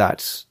don't know if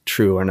that's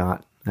true or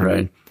not. I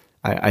mean,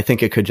 I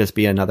think it could just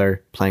be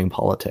another playing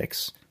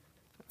politics.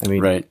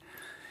 Right.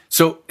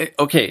 So,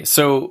 okay.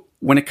 So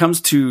when it comes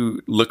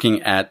to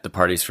looking at the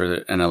parties for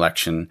an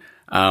election,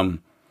 I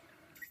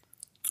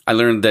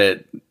learned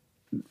that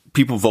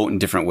people vote in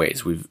different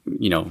ways.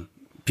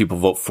 People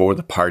vote for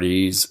the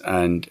parties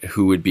and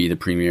who would be the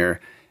premier,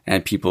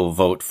 and people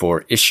vote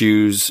for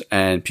issues,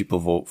 and people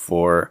vote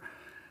for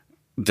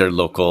their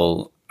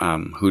local,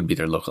 who would be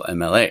their local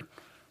MLA,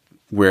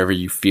 wherever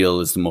you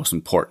feel is the most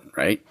important,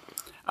 right?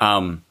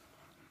 The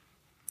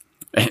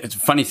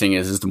funny thing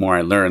is the more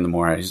I learn, the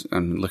more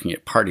I'm looking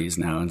at parties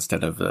now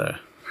instead of the.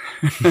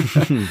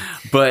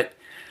 But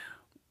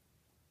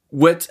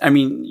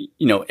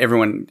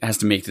everyone has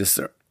to make this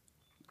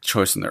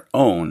choice on their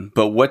own.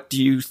 But what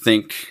do you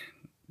think?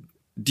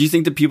 Do you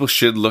think that people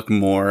should look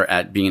more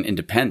at being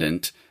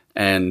independent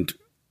and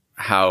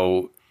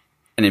how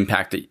an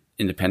impact that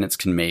independence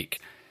can make?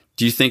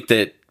 Do you think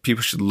that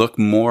people should look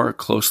more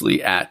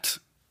closely at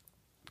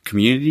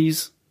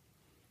communities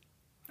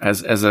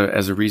as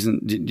a reason?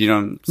 Do you know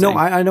what I'm saying? No,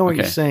 I know what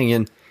you're saying.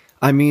 And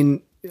I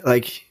mean,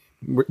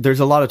 there's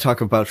a lot of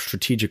talk about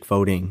strategic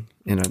voting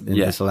in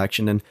this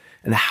election and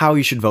how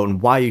you should vote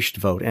and why you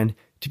should vote. And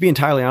to be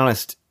entirely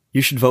honest,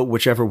 you should vote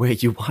whichever way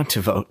you want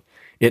to vote.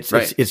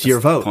 It's your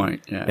vote.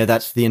 Point. Yeah.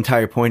 That's the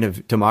entire point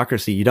of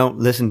democracy. You don't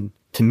listen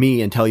to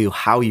me and tell you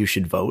how you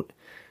should vote.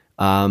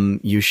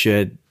 You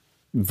should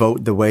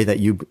vote the way that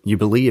you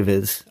believe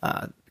is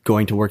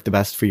going to work the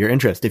best for your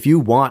interest. If you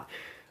want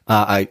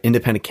an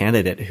independent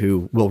candidate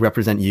who will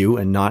represent you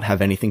and not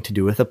have anything to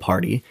do with a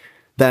party,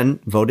 then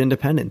vote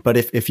independent. But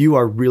if you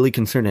are really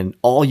concerned and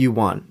all you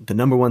want, the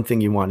number one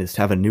thing you want is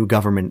to have a new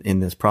government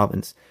in this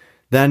province,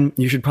 then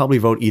you should probably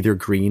vote either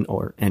Green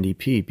or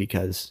NDP,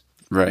 because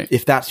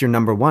if that's your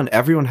number one,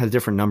 everyone has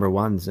different number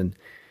ones and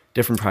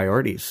different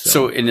priorities.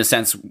 So in a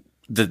sense,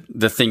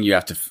 the thing you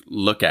have to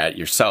look at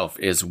yourself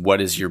is,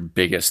 what is your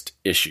biggest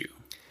issue?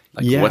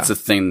 What's the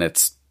thing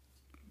that's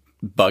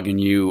bugging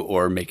you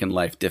or making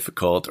life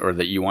difficult or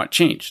that you want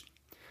changed?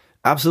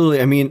 Absolutely.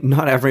 I mean,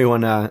 not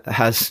everyone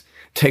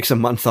takes a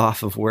month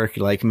off of work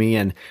like me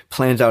and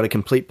plans out a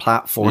complete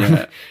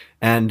platform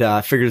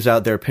and figures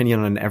out their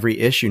opinion on every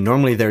issue.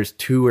 Normally there's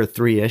 2 or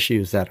 3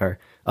 issues that are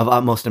of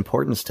utmost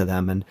importance to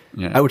them. And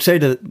I would say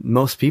to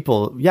most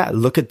people,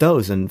 look at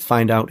those and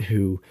find out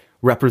who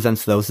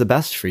represents those the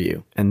best for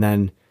you. And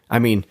then,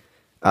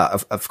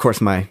 of course,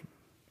 my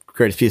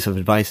greatest piece of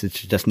advice is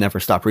to just never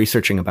stop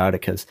researching about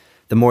it, because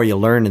the more you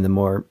learn and the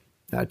more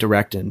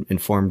direct and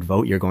informed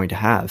vote you're going to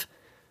have.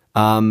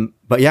 When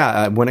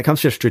it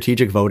comes to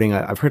strategic voting,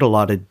 I've heard a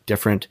lot of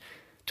different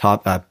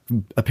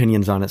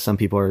opinions on it. Some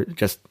people are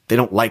they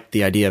don't like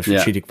the idea of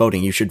strategic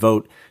voting. You should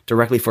vote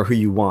directly for who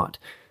you want.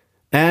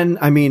 And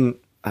I mean,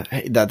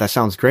 that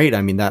sounds great.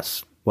 I mean,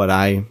 that's what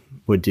I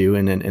would do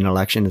in an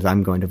election is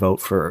I'm going to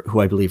vote for who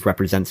I believe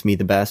represents me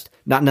the best,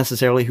 not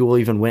necessarily who will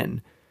even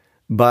win.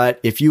 But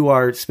if you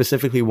are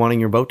specifically wanting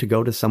your vote to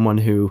go to someone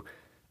who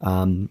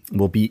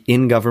will be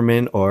in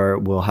government or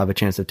will have a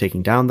chance of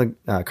taking down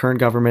the current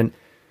government,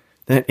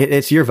 then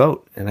it's your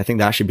vote. And I think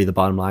that should be the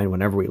bottom line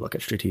whenever we look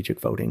at strategic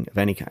voting of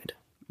any kind.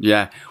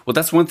 Yeah. Well,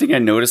 that's one thing I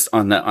noticed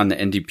on the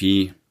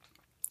NDP.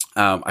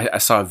 I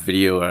saw a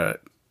video,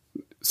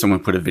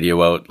 someone put a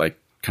video out, like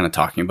kind of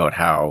talking about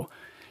how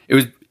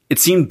it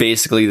seemed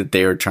basically that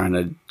they were trying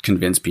to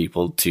convince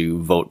people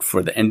to vote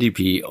for the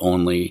NDP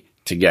only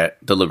to get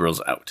the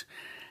Liberals out.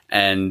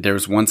 And there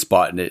was one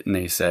spot in it and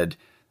they said,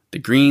 the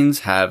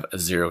Greens have a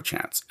 0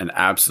 chance, an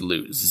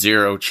absolute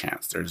 0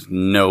 chance. There's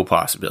no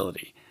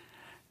possibility.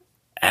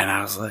 And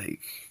I was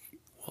like,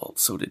 well,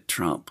 so did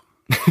Trump.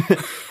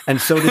 And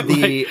so did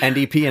the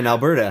NDP in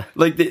Alberta.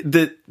 Like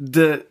the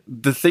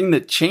thing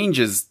that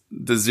changes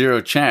the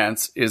 0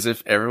 chance is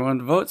if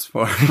everyone votes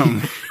for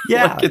him.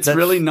 Yeah. Like, it's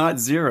really not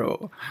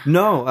 0.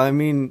 No, I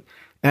mean,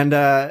 and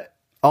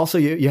also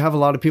you have a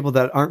lot of people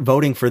that aren't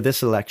voting for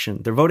this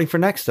election. They're voting for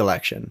next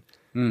election.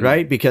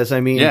 Right? Because, I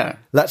mean,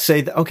 let's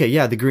say,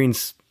 the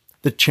Greens,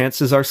 the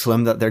chances are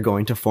slim that they're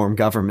going to form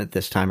government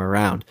this time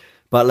around.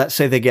 But let's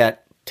say they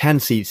get 10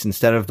 seats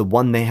instead of the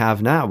one they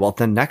have now. Well,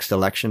 then next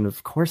election,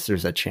 of course,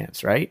 there's a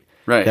chance, right?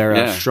 Right. They're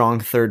a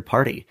strong third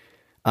party.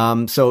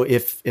 So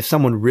if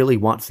someone really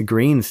wants the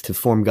Greens to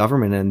form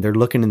government and they're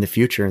looking in the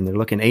future and they're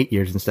looking 8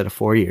 years instead of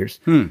 4 years,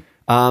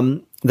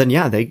 then,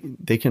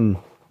 they can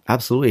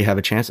absolutely have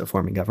a chance at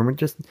forming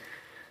government.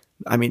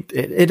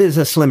 It is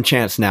a slim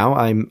chance now.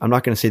 I'm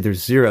not going to say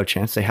there's 0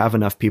 chance. They have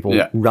enough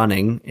people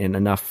running in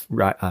enough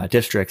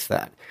districts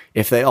that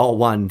if they all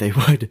won, they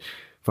would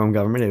form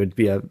government. It would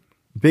be a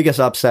biggest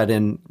upset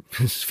in,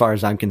 as far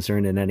as I'm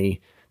concerned, in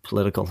any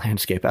political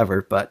landscape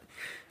ever. But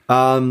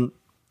no,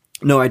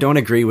 I don't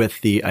agree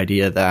with the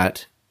idea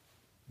that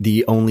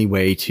the only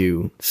way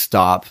to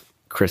stop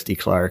Christy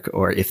Clark,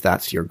 or if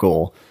that's your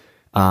goal,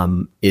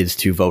 is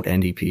to vote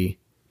NDP.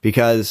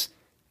 Because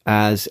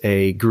as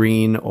a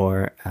Green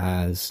or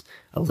as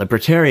a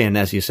Libertarian,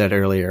 as you said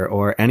earlier,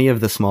 or any of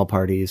the small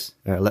parties,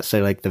 let's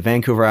say like the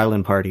Vancouver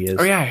Island Party is.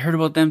 Oh yeah, I heard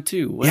about them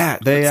too. What's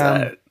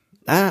that?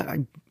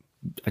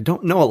 I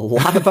don't know a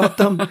lot about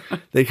them.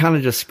 They kind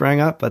of just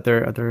sprang up, but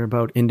they're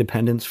about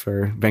independence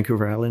for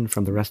Vancouver Island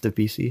from the rest of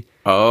BC.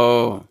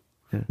 Oh,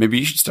 yeah. Maybe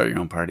you should start your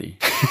own party.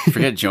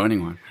 Forget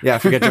joining one. Yeah,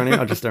 forget joining.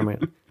 I'll just start my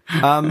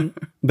own.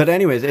 But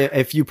anyways,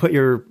 if you put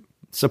your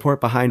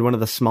support behind one of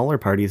the smaller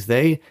parties,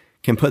 they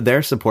can put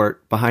their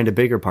support behind a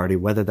bigger party,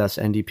 whether that's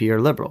NDP or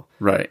Liberal.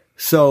 Right.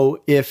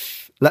 So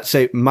if, let's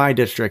say, my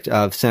district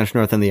of Saanich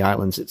North and the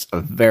Islands, it's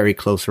a very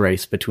close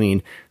race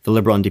between the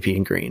Liberal, NDP,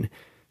 and Green.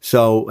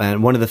 So,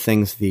 and one of the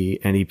things the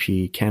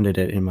NDP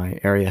candidate in my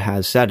area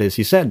has said is,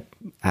 he said,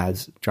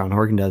 as John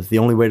Horgan does, the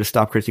only way to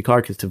stop Christy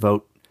Clark is to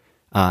vote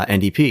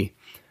NDP.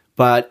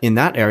 But in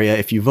that area,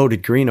 if you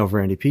voted Green over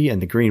NDP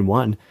and the Green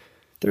won,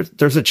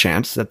 there's a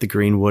chance that the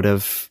Green would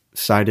have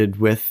sided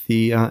with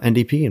the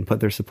NDP and put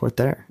their support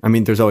there. I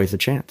mean, there's always a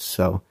chance.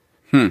 So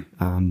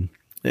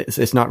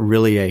it's not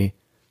really a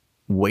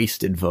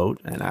wasted vote,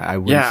 and I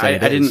wouldn't say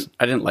it is.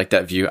 I didn't like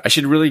that view. I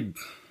should really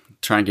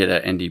try and get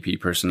an NDP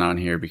person on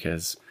here,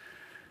 because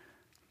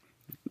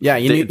you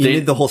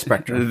need the whole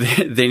spectrum.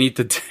 They need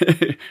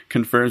to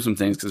confirm some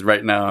things, because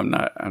right now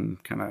I'm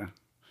kind of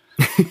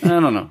I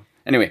don't know.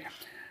 Anyway,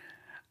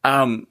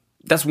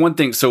 that's one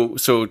thing.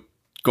 So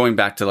going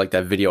back to like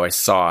that video I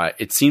saw,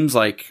 it seems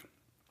like,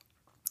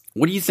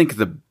 what do you think of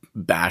the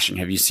bashing?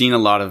 Have you seen a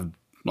lot of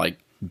like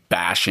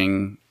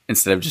bashing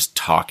instead of just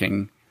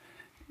talking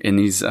in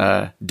these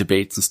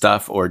debates and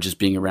stuff, or just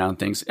being around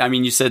things? I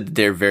mean, you said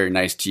they're very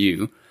nice to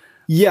you.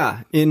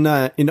 Yeah, in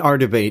our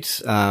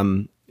debates,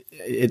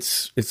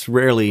 it's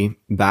rarely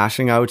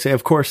bashing, I would say.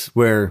 Of course,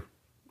 we're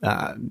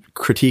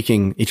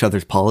critiquing each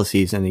other's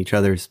policies and each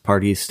other's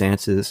parties'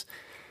 stances,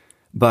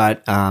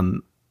 but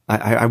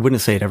I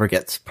wouldn't say it ever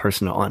gets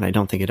personal, and I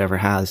don't think it ever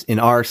has in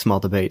our small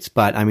debates.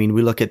 But I mean,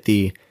 we look at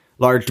the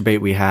large debate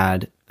we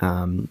had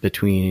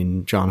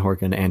between John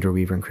Horgan, Andrew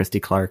Weaver, and Christy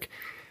Clark,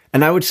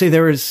 and I would say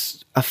there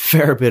was a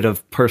fair bit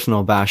of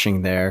personal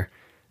bashing there,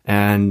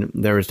 and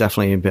there was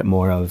definitely a bit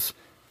more of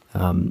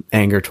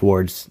anger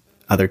towards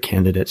other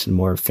candidates and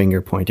more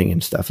finger pointing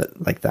and stuff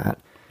like that.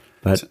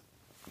 But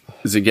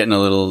is it getting a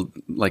little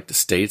like the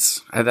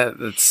States?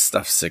 That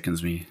stuff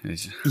sickens me.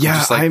 Let's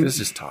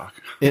just talk.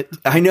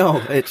 I know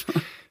it.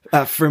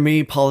 For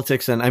me,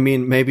 politics, and I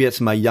mean, maybe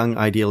it's my young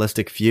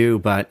idealistic view,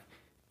 but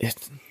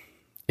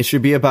it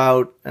should be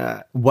about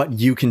what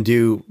you can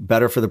do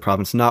better for the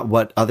province, not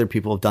what other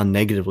people have done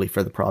negatively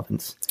for the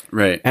province.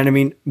 Right. And I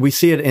mean, we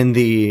see it in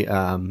the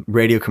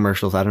radio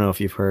commercials. I don't know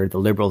if you've heard the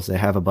Liberals, they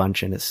have a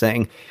bunch, and it's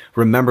saying,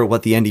 remember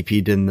what the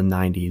NDP did in the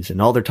 90s.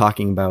 And all they're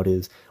talking about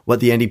is what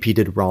the NDP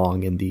did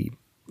wrong. And the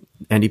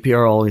NDP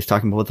are always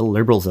talking about what the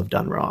Liberals have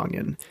done wrong.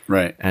 And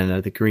right.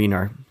 And the Green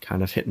are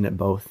kind of hitting it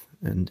both.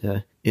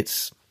 And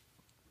it's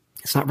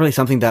not really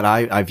something that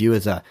I view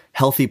as a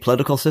healthy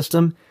political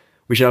system.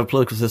 We should have a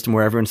political system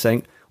where everyone's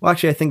saying, well,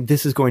 actually, I think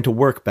this is going to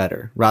work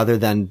better rather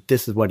than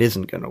this is what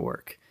isn't going to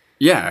work.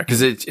 Yeah.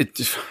 Because it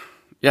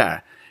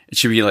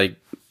should be like,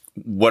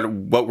 what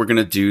we're going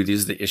to do.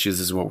 These are the issues.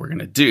 This is what we're going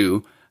to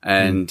do.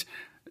 And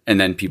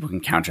then people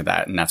can counter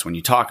that. And that's when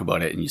you talk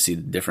about it and you see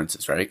the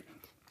differences, right?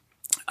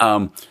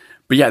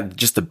 But yeah,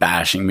 just the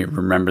bashing,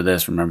 remember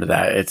this, remember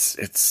that. It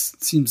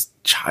seems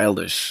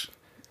childish.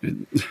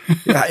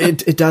 Yeah,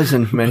 it does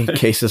in many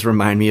cases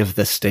remind me of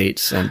the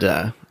States.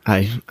 And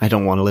I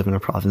don't want to live in a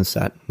province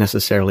that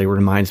necessarily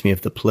reminds me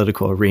of the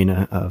political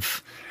arena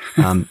of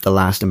the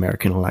last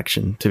American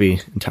election, to be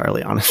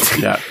entirely honest.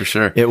 Yeah, for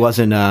sure. It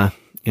wasn't,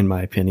 in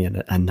my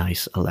opinion, a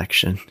nice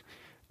election.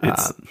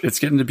 It's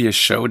getting to be a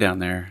show down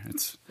there.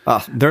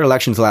 Their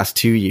elections last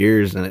 2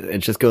 years, and it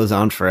just goes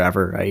on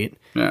forever, right?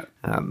 Yeah.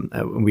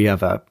 We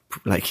have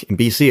in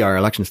BC, our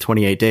election's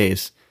 28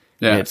 days.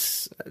 Yeah.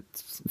 It's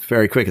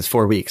very quick. It's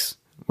 4 weeks.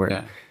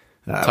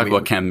 Talk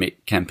about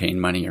campaign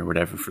money or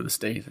whatever for the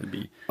state. It'd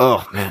be.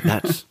 Oh man,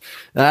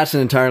 that's an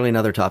entirely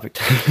another topic.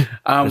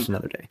 That's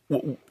another day.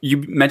 You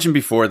mentioned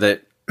before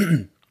that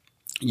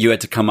you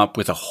had to come up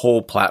with a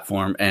whole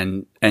platform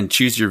and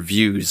choose your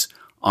views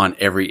on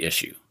every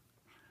issue.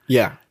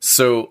 Yeah.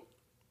 So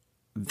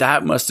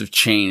that must have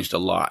changed a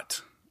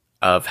lot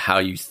of how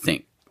you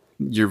think.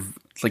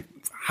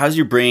 How's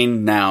your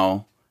brain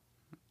now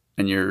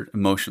and your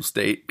emotional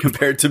state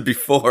compared to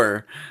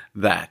before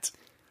that?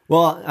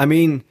 Well, I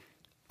mean,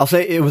 I'll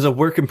say it was a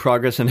work in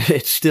progress, and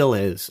it still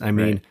is. I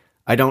mean, right.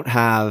 I don't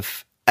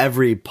have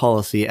every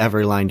policy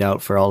ever lined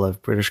out for all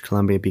of British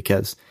Columbia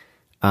because,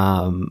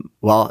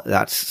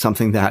 that's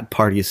something that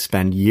parties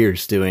spend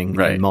years doing,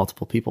 right. And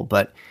multiple people.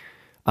 But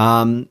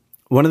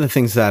one of the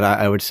things that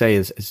I would say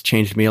has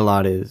changed me a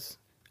lot is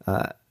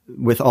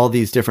with all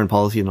these different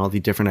policies and all the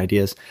different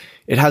ideas,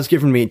 it has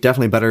given me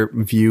definitely a better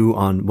view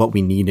on what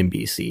we need in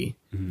BC.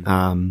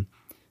 Mm-hmm.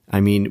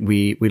 I mean,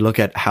 we look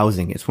at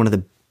housing. It's one of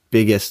the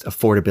biggest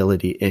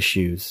affordability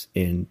issues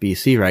in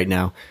BC right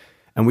now.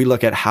 And we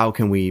look at how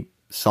can we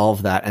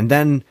solve that. And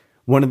then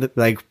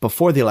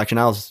before the election,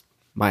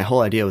 my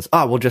whole idea was,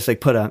 we'll just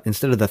put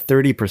instead of the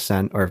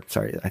 30%, or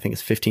sorry, I think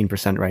it's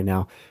 15% right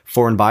now,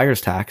 foreign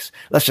buyers tax,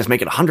 let's just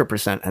make it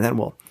 100%. And then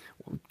we'll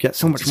get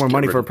so much more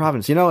money for a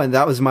province, and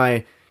that was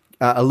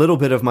a little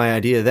bit of my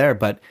idea there.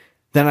 But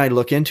then I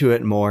look into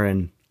it more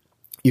and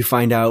you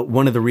find out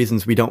one of the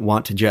reasons we don't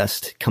want to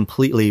just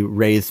completely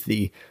raise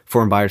the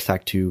foreign buyers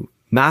tax to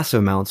massive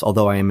amounts,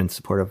 although I am in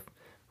support of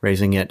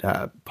raising it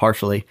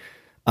partially,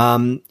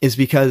 is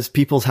because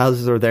people's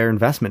houses are their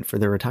investment for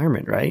their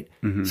retirement, right?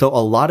 Mm-hmm. So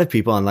a lot of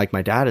people, and like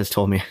my dad has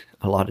told me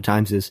a lot of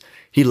times, is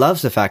he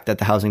loves the fact that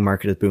the housing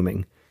market is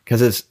booming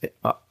because it's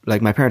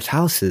like my parents'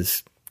 house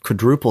is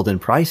quadrupled in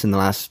price in the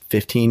last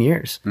 15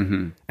 years.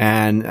 Mm-hmm.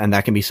 And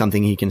that can be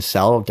something he can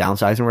sell,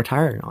 downsize, and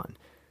retire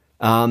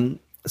on.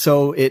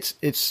 So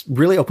it's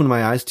really opened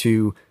my eyes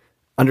to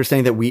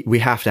understanding that we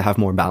have to have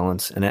more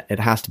balance, and it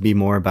has to be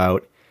more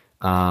about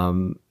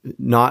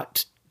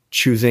not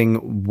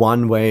choosing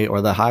one way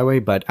or the highway,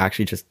 but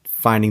actually just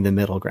finding the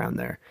middle ground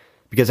there,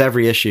 because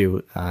every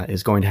issue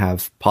is going to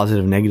have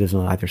positive and negatives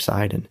on either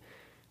side. And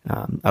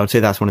I would say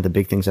that's one of the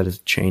big things that has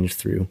changed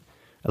through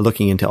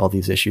looking into all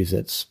these issues.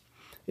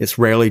 It's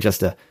rarely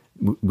just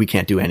we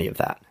can't do any of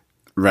that.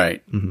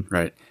 Right. Mm-hmm.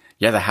 Right.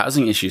 Yeah. The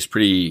housing issue is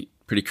pretty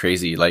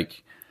crazy.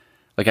 Like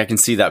I can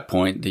see that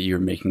point that you were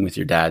making with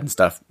your dad and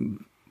stuff,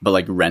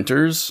 but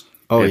renters.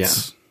 Oh yeah.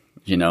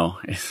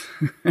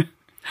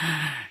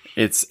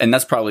 And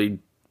that's probably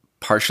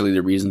partially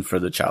the reason for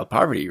the child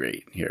poverty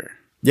rate here.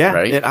 Yeah,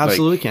 right? It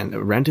absolutely can.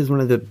 Rent is one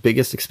of the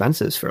biggest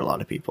expenses for a lot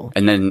of people.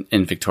 And then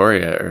in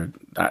Victoria,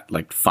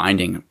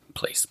 finding a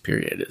place,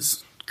 period,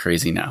 is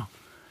crazy now.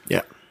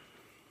 Yeah.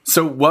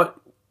 So what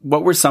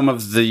were some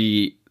of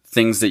the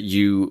things that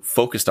you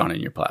focused on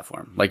in your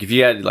platform? Like if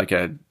you had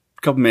a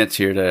couple minutes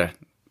here to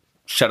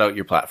shut out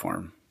your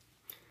platform.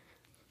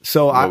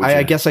 So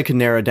I guess I could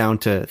narrow it down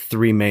to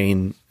three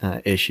main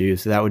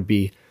issues. That would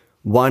be,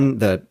 one,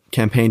 the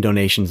campaign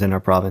donations in our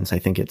province. I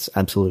think it's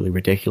absolutely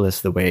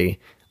ridiculous the way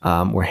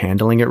we're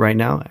handling it right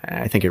now.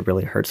 I think it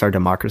really hurts our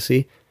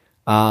democracy.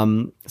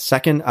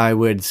 Second, I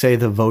would say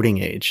the voting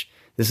age.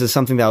 This is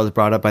something that was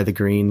brought up by the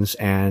Greens,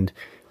 and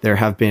there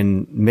have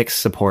been mixed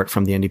support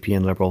from the NDP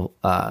and Liberal,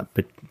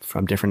 but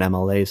from different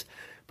MLAs.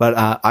 But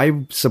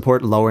I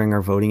support lowering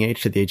our voting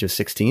age to the age of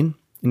 16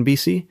 in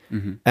BC.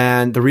 Mm-hmm.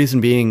 And the reason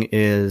being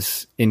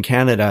is in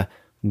Canada,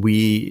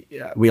 we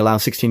allow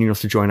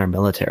 16-year-olds to join our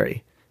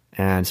military,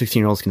 and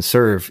 16-year-olds can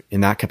serve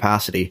in that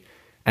capacity.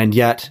 And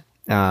yet,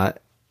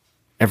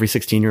 every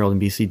 16-year-old in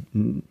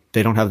BC,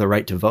 they don't have the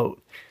right to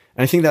vote.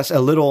 And I think that's a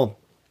little...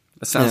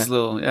 That sounds a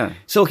little, yeah.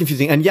 Still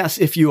confusing. And yes,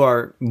 if you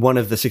are one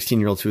of the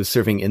 16-year-olds who is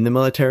serving in the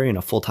military in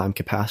a full-time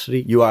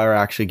capacity, you are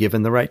actually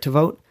given the right to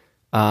vote.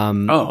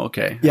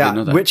 Okay. Yeah,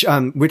 which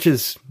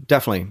is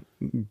definitely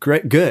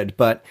good,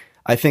 but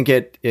I think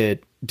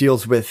it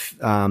deals with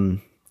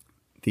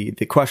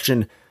the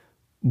question,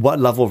 what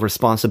level of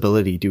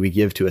responsibility do we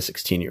give to a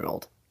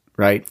 16-year-old,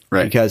 right?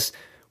 Right. Because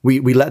we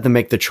let them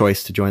make the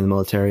choice to join the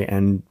military,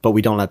 but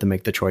we don't let them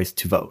make the choice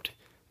to vote.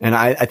 And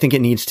I think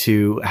it needs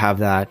to have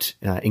that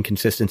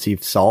inconsistency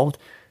solved.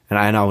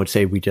 And I would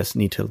say we just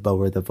need to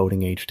lower the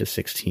voting age to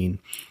 16.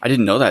 I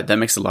didn't know that. That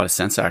makes a lot of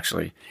sense,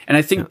 actually. And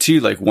I think, too,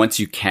 like once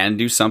you can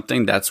do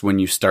something, that's when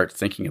you start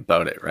thinking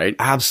about it, right?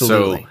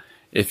 Absolutely. So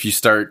if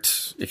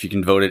you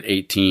can vote at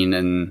 18,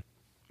 and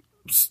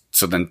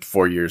so then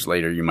 4 years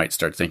later, you might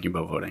start thinking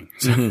about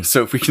voting.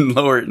 So if we can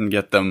lower it and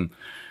get them.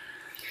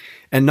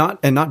 And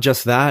not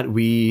just that,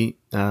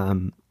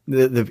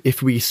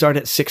 if we start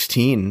at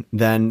 16,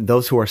 then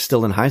those who are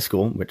still in high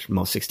school, which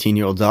most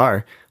 16-year-olds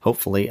are,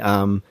 hopefully,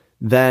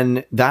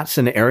 then that's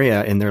an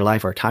area in their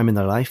life or time in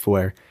their life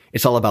where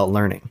it's all about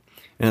learning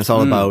and it's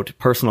all about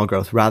personal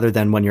growth rather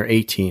than when you're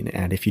 18.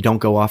 And if you don't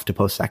go off to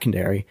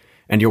post-secondary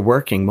and you're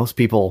working, most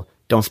people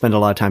don't spend a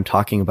lot of time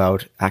talking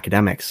about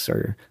academics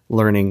or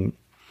learning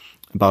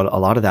about a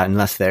lot of that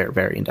unless they're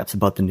very in-depth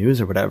about the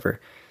news or whatever.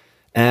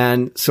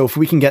 And so if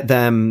we can get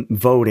them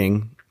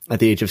voting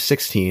at the age of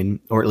 16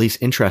 or at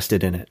least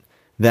interested in it,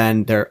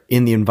 then they're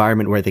in the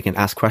environment where they can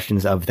ask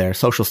questions of their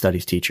social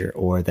studies teacher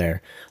or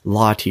their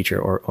law teacher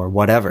or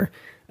whatever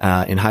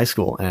in high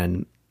school.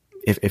 And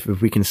if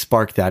we can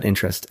spark that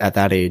interest at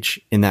that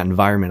age in that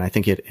environment, I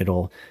think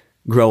it'll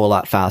grow a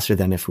lot faster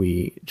than if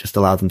we just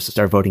allow them to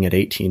start voting at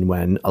 18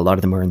 when a lot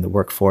of them are in the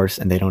workforce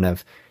and they don't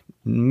have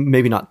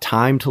maybe not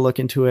time to look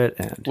into it.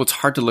 And well, it's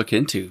hard to look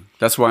into.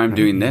 That's why I'm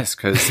doing this,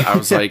 because I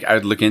was like,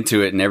 I'd look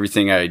into it and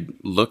everything I'd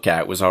look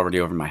at was already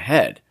over my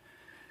head.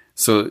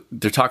 So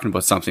they're talking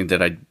about something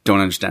that I don't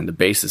understand the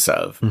basis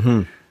of.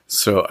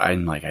 So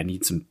I'm like, I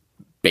need some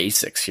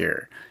basics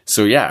here.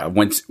 So yeah,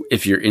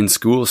 if you're in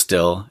school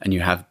still and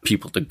you have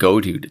people to go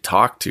to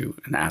talk to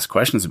and ask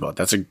questions about,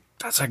 that's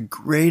a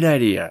great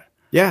idea.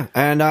 Yeah.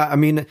 And I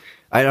mean,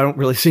 I don't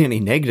really see any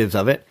negatives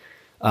of it.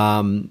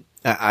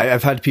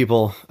 I've had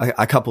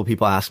a couple of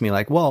people ask me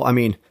like, well, I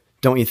mean,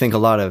 don't you think a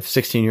lot of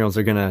 16-year-olds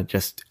are going to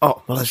just,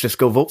 let's just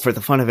go vote for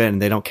the fun of it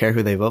and they don't care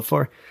who they vote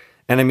for?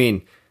 And I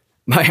mean,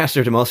 my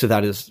answer to most of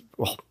that is,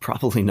 well,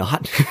 probably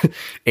not.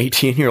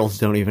 18-year-olds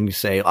don't even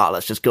say,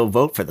 let's just go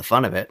vote for the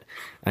fun of it.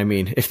 I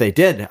mean, if they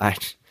did,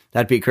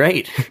 that'd be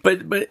great.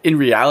 But in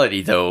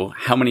reality, though,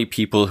 how many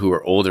people who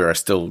are older are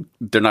still,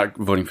 they're not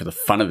voting for the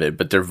fun of it,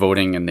 but they're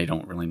voting and they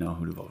don't really know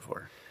who to vote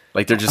for.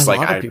 Like, they're just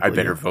like, I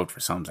better vote for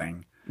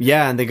something.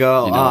 Yeah, and they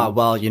go,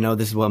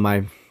 this is what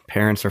my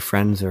parents or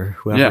friends or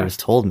whoever has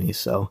told me.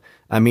 So,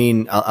 I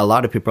mean, a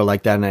lot of people are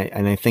like that.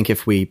 And I think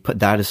if we put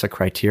that as a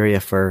criteria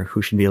for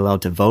who should be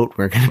allowed to vote,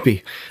 we're going to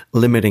be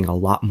limiting a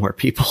lot more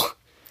people,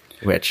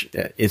 which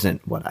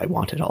isn't what I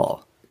want at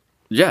all.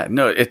 Yeah,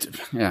 no,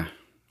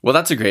 Well,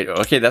 that's a good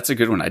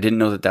one. I didn't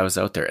know that was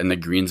out there. And the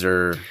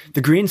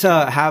Greens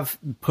have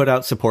put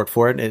out support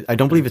for it. I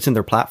don't believe it's in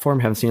their platform.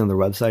 Haven't seen it on their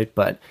website,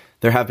 but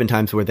there have been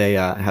times where they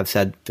have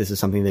said this is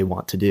something they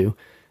want to do.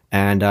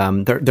 And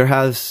there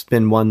has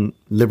been one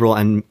liberal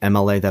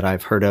MLA that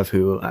I've heard of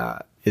who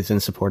is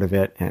in support of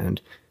it, and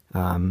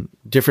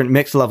different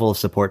mixed level of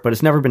support, but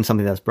it's never been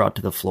something that's brought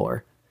to the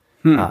floor,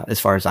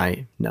 as far as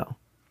I know.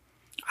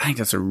 I think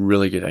that's a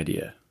really good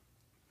idea.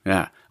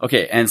 Yeah.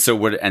 Okay. And so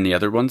what, and the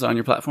other ones on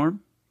your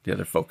platform? The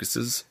other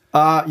focuses?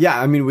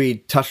 Yeah. I mean, we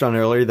touched on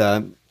earlier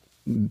the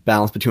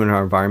balance between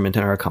our environment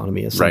and our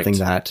economy is something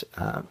that,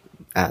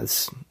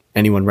 as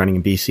anyone running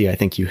in BC, I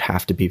think you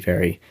have to be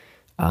very,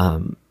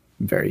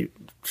 very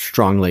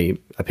strongly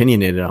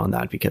opinionated on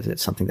that because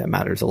it's something that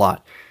matters a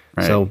lot.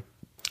 Right. So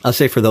I'll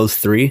say for those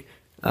three,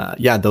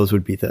 those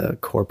would be the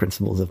core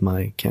principles of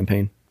my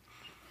campaign.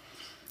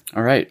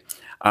 All right.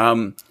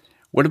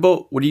 What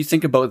do you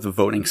think about the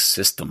voting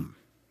system?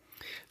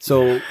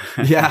 So,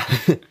 yeah.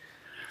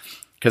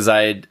 Because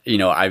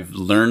I've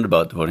learned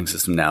about the voting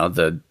system now,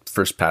 the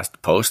first past the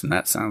post, and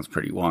that sounds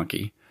pretty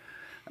wonky.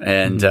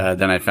 And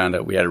then I found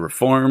out we had a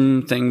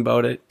reform thing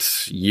about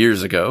it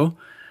years ago.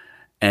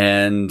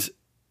 And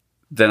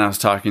then I was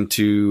talking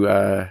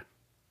to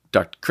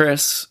Dr.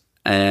 Chris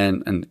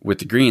and with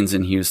the Greens,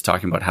 and he was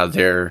talking about how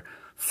they're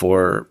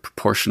for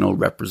proportional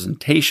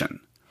representation,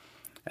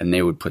 and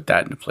they would put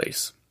that into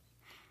place.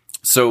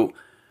 So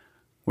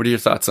what are your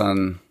thoughts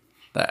on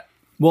that?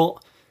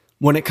 Well,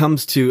 when it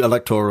comes to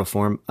electoral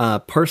reform,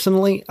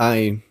 personally,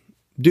 I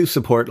do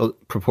support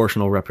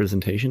proportional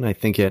representation. I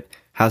think it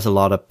has a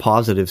lot of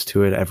positives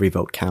to it. Every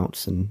vote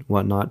counts and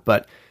whatnot.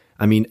 But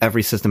I mean,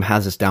 every system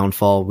has its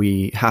downfall.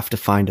 We have to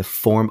find a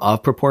form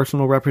of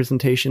proportional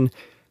representation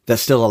that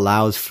still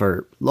allows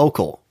for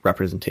local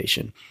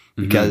representation.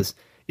 Because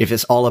if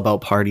it's all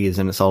about parties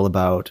and it's all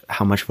about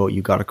how much vote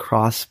you got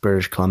across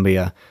British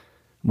Columbia,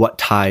 what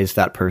ties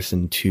that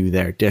person to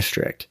their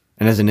district?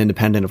 And as an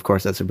independent, of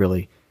course, that's a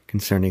really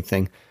concerning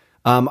thing.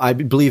 I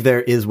believe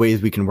there is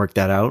ways we can work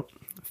that out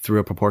through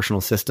a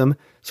proportional system.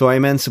 So I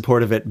am in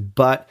support of it,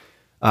 but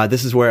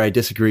this is where I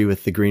disagree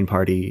with the Green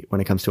Party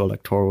when it comes to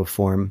electoral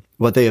reform.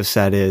 What they have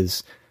said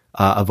is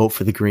a vote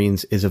for the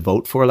Greens is a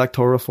vote for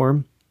electoral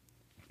reform,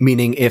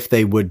 meaning if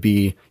they would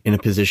be in a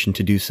position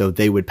to do so,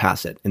 they would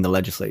pass it in the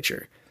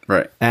legislature.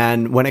 Right.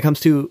 And when it comes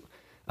to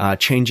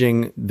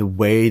changing the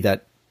way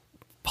that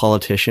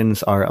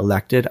politicians are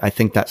elected, I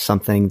think that's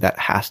something that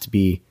has to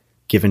be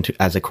given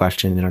as a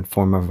question in a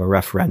form of a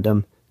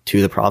referendum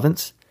to the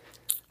province.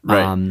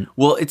 Right.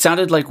 Well, it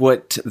sounded like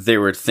what they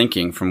were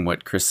thinking from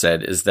what Chris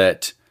said is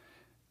that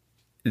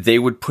they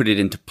would put it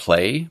into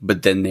play,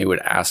 but then they would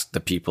ask the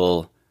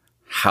people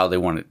how they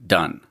want it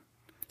done.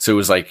 So it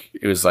was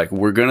like,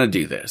 we're going to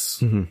do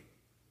this,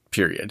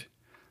 period.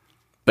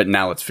 But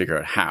now let's figure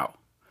out how.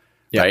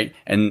 Yeah. Right.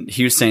 And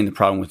he was saying the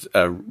problem with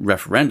a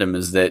referendum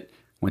is that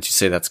once you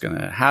say that's going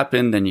to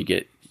happen, then you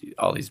get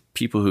all these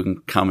people who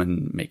can come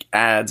and make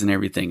ads and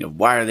everything of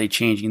why are they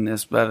changing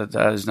this? But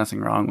there's nothing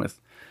wrong with.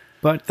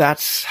 But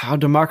that's how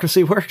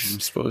democracy works. I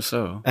suppose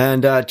so.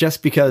 And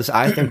just because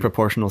I think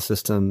proportional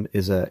system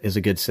is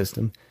a good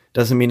system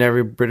doesn't mean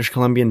every British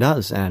Columbian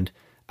does. And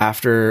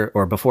after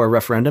or before a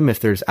referendum, if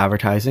there's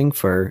advertising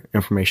for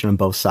information on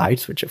both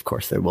sides, which of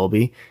course there will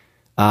be,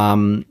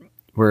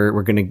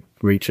 we're going to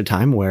reach a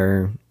time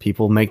where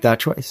people make that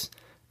choice.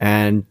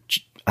 And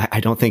I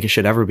don't think it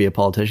should ever be a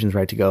politician's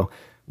right to go,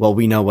 well,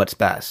 we know what's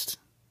best.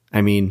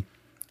 I mean,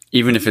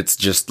 even if it's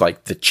just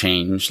like the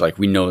change, like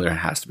we know there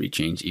has to be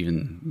change,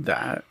 even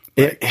that.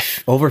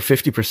 If over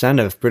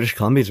 50% of British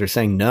Columbians are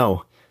saying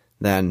no,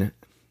 then,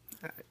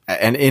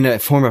 and in a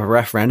form of a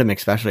referendum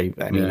especially,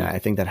 I mean, I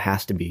think that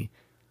has to be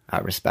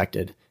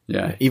respected.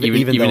 Yeah, even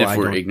if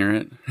we're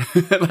ignorant.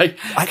 Like,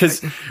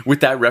 because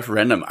with that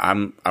referendum,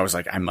 I was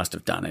like, I must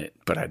have done it,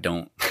 but I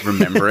don't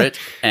remember it.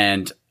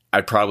 And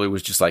I probably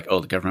was just like, oh,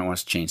 the government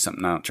wants to change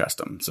something. I don't trust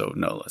them. So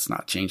no, let's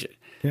not change it.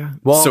 Yeah.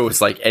 Well, so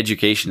it's like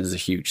education is a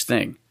huge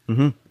thing.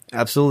 Mm-hmm.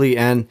 Absolutely.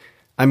 And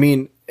I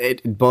mean,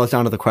 it boils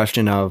down to the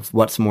question of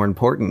what's more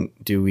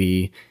important. Do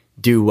we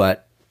do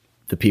what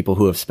the people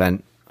who have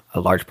spent a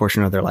large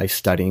portion of their life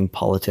studying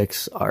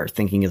politics are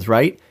thinking is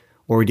right?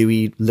 Or do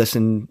we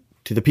listen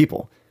to the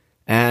people?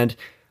 And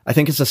I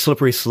think it's a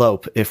slippery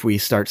slope if we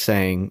start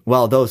saying,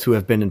 well, those who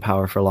have been in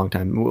power for a long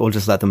time, we'll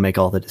just let them make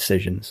all the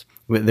decisions.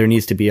 There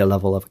needs to be a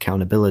level of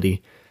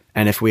accountability.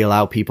 And if we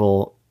allow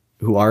people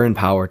who are in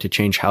power to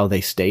change how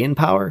they stay in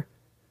power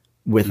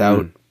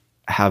without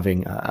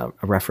having a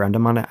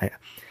referendum on it,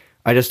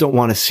 I just don't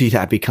want to see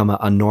that become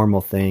a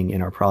normal thing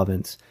in our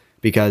province,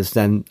 because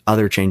then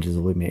other changes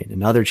will be made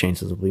and other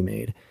changes will be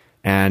made.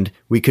 And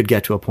we could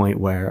get to a point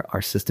where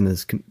our system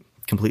is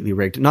completely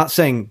rigged. Not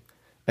saying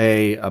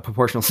a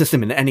proportional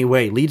system in any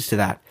way leads to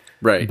that.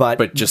 Right.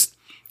 But just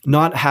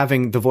not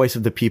having the voice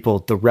of the people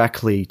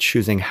directly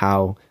choosing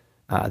how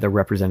their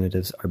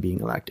representatives are being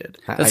elected.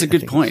 That's a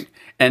good point.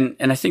 And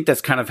I think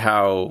that's kind of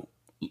how,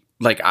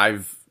 like,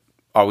 I've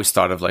always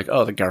thought of like,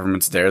 oh, the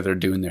government's there, they're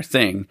doing their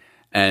thing.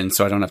 And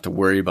so I don't have to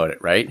worry about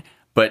it. Right.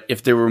 But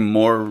if we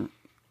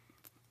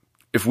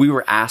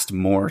were asked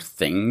more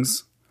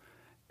things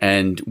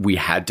and we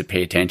had to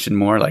pay attention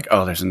more, like,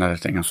 oh, there's another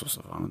thing I'm supposed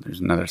to follow.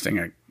 There's another thing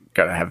I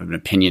got to have an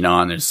opinion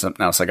on. There's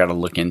something else I got to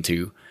look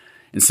into,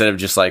 instead of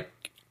just like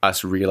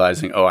us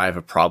realizing, oh, I have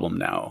a problem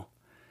now.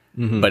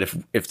 Mm-hmm. But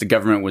if the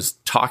government was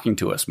talking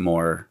to us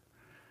more,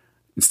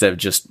 instead of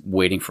just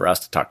waiting for us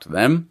to talk to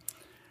them,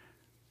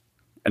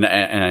 and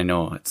I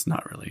know it's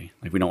not really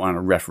like we don't want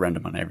a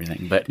referendum on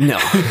everything, but no,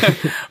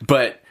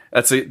 but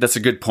that's a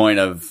good point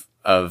of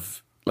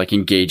like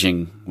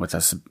engaging with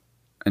us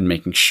and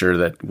making sure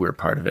that we're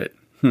part of it.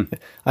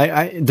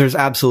 There's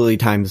absolutely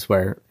times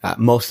where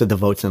most of the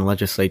votes in the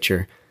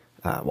legislature,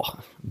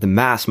 the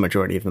mass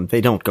majority of them,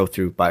 they don't go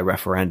through by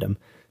referendum.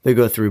 They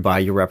go through by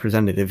your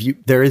representative.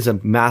 There is a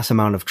mass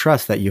amount of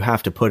trust that you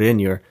have to put in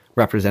your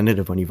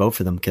representative when you vote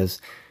for them,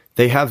 because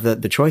they have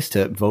the choice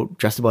to vote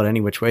just about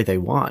any which way they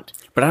want.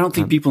 But I don't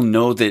think people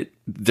know that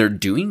they're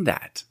doing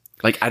that.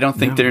 Like, I don't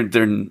think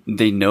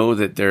they know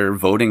that they're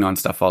voting on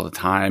stuff all the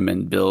time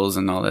and bills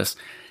and all this.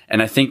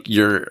 And I think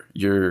your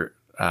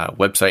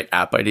website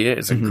app idea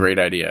is a great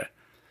idea.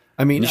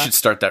 I mean, you should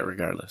start that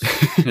regardless.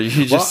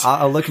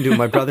 I'll look into it.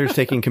 My brother's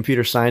taking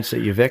computer science at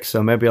UVic,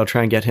 so maybe I'll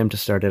try and get him to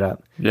start it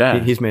up. Yeah.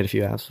 He's made a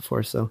few apps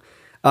before. So,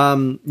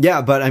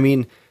 but I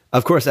mean,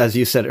 of course, as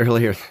you said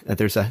earlier,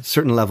 there's a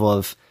certain level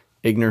of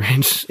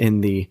ignorance in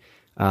the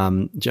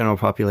general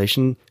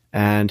population.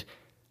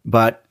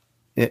 But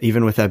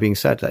even with that being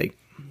said, like,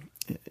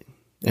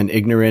 an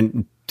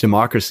ignorant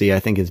democracy, I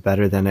think, is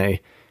better than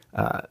a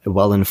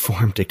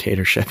well-informed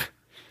dictatorship.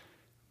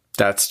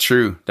 That's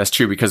true. That's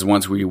true, because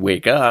once we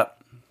wake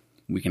up,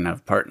 we can have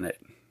a part in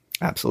it.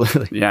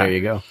 Absolutely. Yeah. There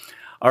you go.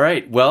 All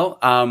right. Well,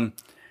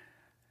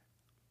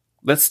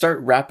 let's start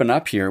wrapping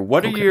up here.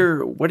 What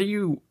do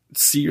you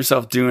see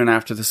yourself doing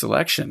after this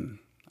election?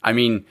 I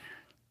mean,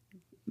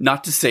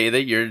 not to say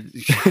that you're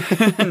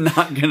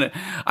not gonna.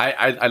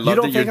 I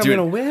love that you're doing.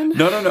 I'm gonna win?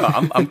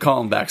 No. I'm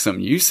calling back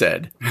something you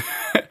said.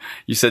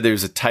 You said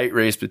there's a tight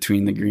race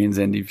between the Greens,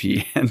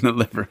 NDP, and the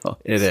Liberals.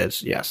 It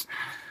is, yes.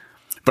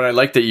 But I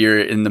like that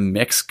you're in the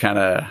mix, kind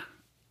of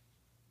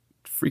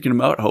freaking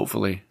them out.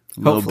 Hopefully, a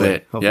little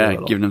bit. Yeah,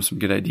 giving them some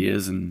good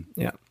ideas and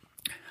yeah.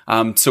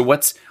 So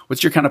what's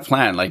your kind of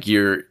plan? Like,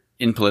 you're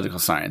in political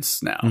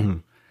science now.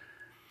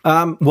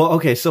 Mm-hmm. Well,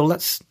 okay. So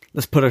let's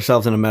put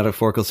ourselves in a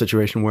metaphorical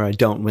situation where I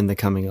don't win the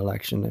coming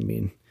election. I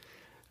mean,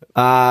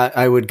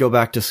 I would go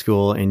back to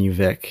school in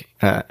UVic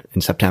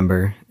in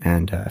September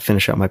and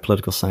finish up my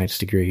political science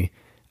degree.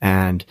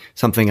 And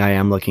something I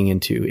am looking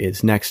into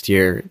is next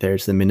year,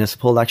 there's the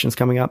municipal elections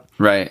coming up.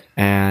 Right.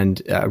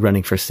 And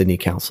running for Sydney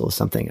Council is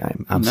something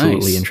I'm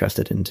absolutely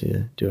interested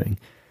into doing.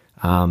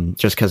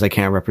 Just because I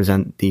can't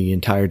represent the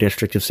entire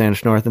district of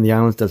Sandwich North and the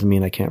Islands doesn't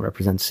mean I can't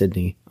represent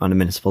Sydney on a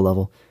municipal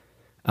level.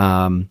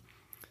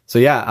 So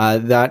yeah,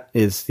 that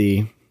is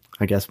the,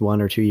 I guess,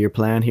 1 or 2 year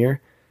plan here.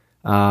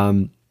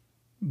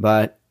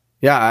 But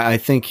yeah, I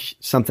think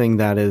something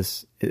that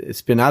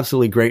it's been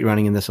absolutely great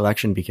running in this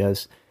election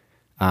because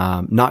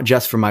not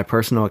just from my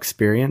personal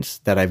experience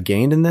that I've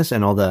gained in this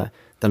and all the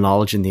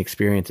knowledge and the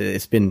experience,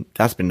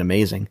 that's been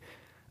amazing.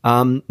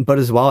 But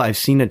as well, I've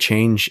seen a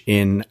change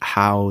in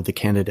how the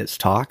candidates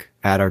talk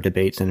at our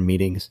debates and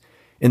meetings.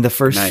 In the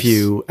first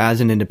few,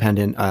 as an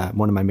independent,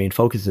 one of my main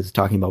focuses is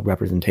talking about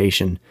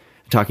representation,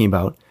 talking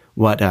about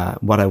what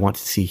I want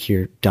to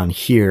see done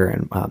here,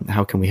 and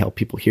how can we help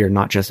people here,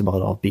 not just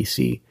about all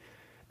BC.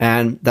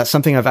 And that's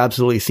something I've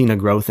absolutely seen a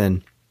growth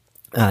in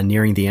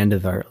nearing the end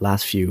of our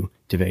last few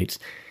debates.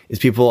 Is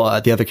people,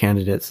 the other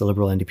candidates, the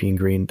Liberal, NDP, and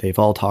Green, they've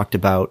all talked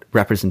about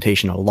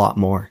representation a lot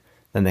more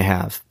than they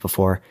have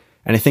before.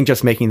 And I think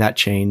just making that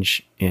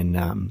change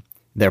in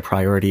their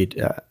priority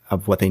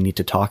of what they need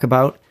to talk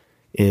about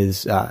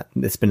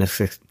it's been a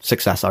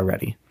success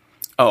already.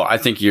 Oh, I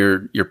think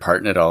your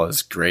part in it all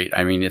is great.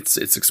 I mean, it's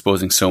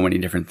exposing so many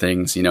different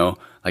things,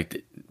 like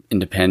the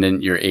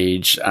independent, your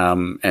age,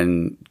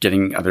 and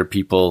getting other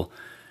people,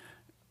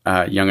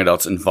 young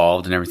adults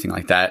involved and everything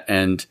like that.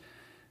 And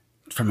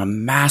from a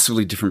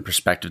massively different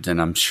perspective than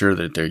I'm sure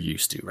that they're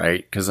used to,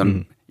 right? Because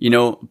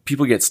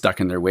people get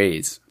stuck in their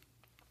ways.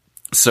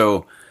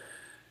 So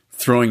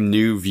throwing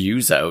new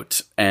views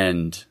out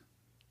and,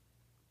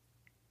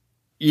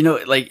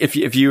 like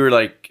if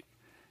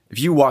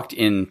you walked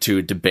into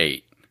a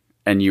debate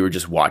and you were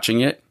just watching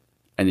it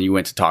and then you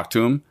went to talk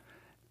to them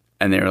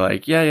and they were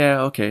like,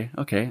 yeah, okay,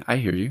 I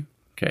hear you.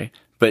 Okay.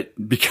 But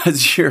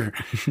because you're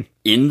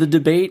in the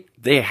debate,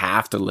 they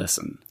have to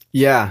listen.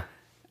 Yeah.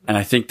 And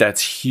I think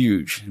that's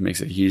huge. It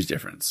makes a huge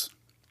difference.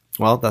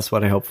 Well, that's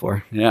what I hope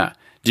for. Yeah.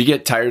 Do you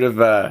get tired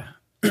of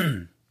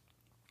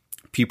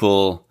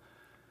people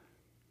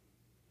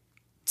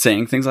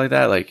saying things like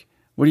that? Like,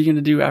 what are you going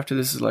to do after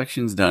this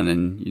election's done?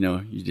 And,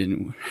 you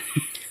didn't...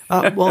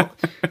 well,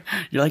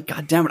 you're like,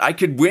 God damn it, I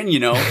could win,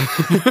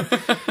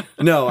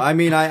 No, I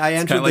mean, I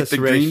entered like this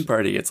the race. Green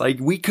Party. It's like,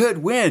 we could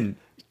win.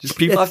 Just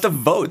people have to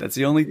vote. That's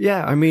the only...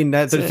 Yeah, I mean,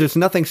 there's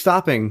nothing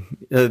stopping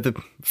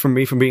from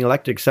me from being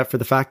elected except for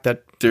the fact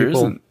that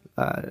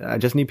I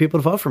just need people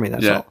to vote for me,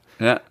 that's all.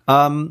 Yeah.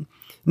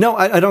 No,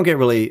 I don't get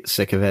really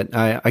sick of it.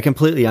 I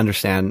completely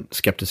understand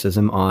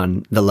skepticism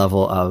on the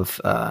level of...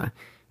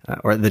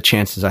 or the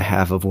chances I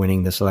have of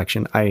winning this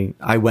election.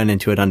 I went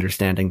into it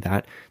understanding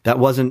that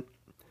wasn't...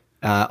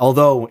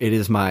 although it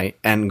is my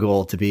end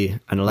goal to be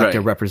an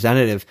elected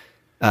representative,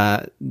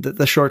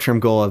 the short-term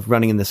goal of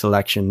running in this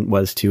election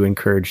was to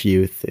encourage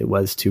youth. It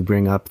was to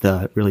bring up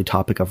the really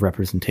topic of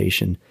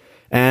representation.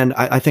 And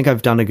I think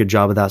I've done a good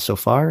job of that so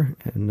far.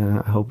 And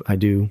I hope I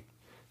do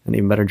an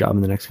even better job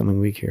in the next coming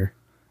week here.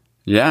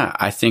 Yeah,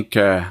 I think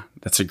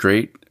that's a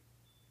great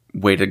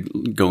way to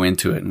go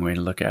into it and way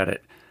to look at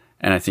it.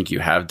 And I think you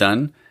have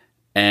done.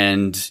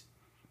 And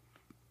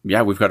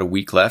yeah, we've got a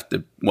week left.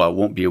 Well, it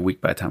won't be a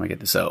week by the time I get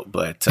this out,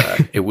 but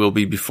it will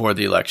be before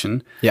the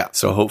election. Yeah.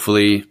 So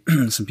hopefully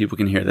some people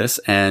can hear this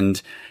and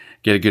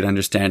get a good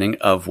understanding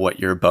of what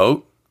you're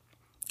about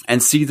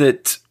and see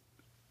that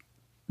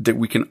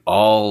we can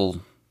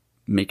all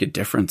make a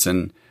difference.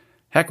 And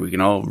heck, we can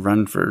all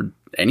run for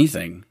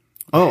anything.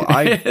 Oh,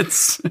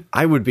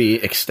 I would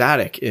be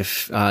ecstatic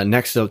if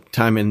next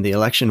time in the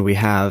election we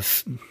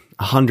have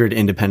 100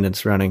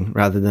 independents running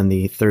rather than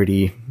the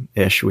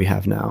 30-ish we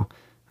have now.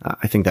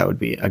 I think that would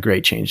be a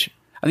great change.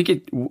 I think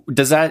do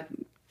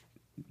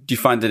you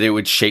find that it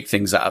would shake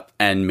things up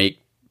and make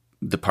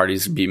the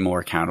parties be more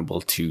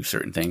accountable to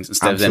certain things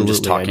instead of them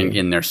just talking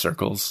in their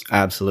circles?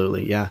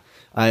 Absolutely. Yeah.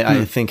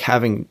 I think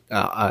having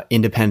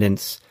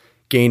independents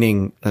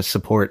gaining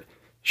support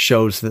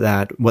shows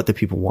that what the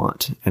people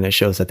want, and it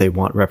shows that they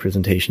want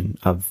representation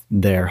of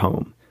their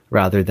home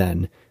rather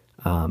than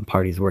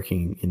parties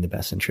working in the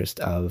best interest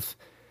of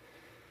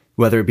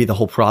whether it be the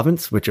whole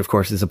province, which of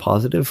course is a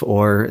positive,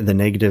 or the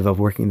negative of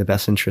working in the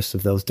best interest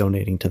of those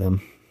donating to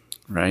them.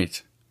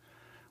 Right.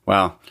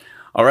 Wow.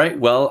 All right.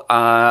 Well,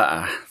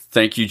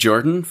 thank you,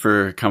 Jordan,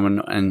 for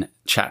coming and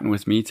chatting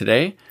with me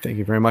today. Thank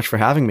you very much for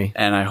having me.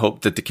 And I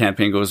hope that the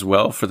campaign goes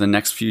well for the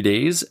next few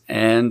days.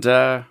 And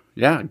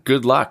yeah,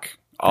 good luck.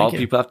 All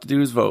people have to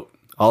do is vote.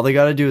 All they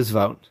got to do is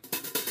vote.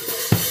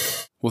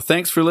 Well,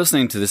 thanks for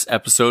listening to this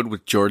episode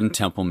with Jordan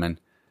Templeman.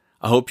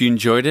 I hope you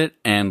enjoyed it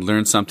and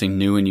learned something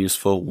new and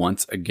useful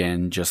once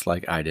again, just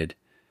like I did.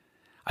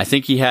 I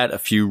think he had a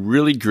few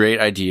really great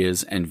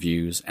ideas and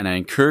views, and I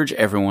encourage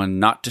everyone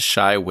not to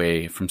shy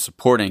away from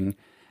supporting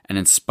an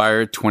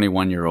inspired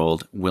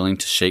 21-year-old willing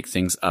to shake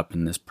things up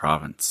in this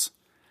province.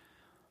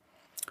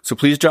 So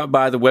please drop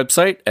by the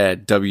website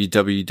at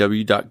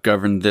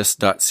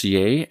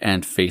www.governthis.ca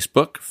and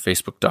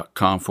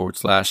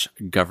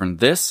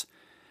facebook.com/governthis,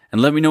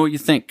 and let me know what you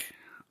think.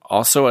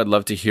 Also, I'd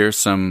love to hear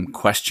some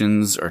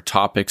questions or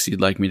topics you'd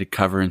like me to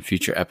cover in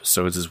future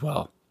episodes as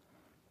well.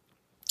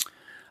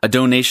 A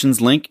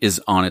donations link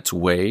is on its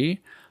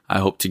way. I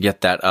hope to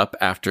get that up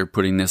after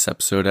putting this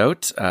episode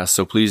out,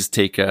 so please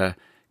keep an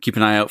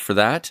eye out for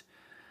that.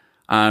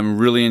 I'm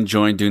really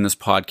enjoying doing this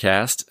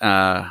podcast.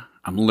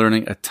 I'm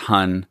learning a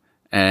ton,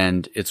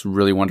 and it's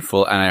really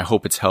wonderful, and I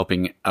hope it's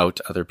helping out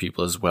other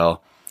people as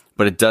well.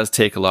 But it does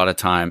take a lot of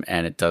time,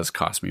 and it does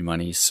cost me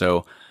money,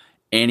 so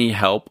any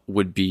help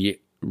would be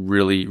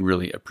really,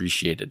 really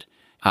appreciated.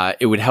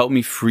 It would help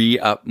me free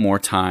up more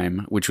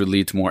time, which would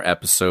lead to more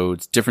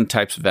episodes, different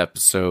types of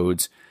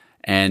episodes,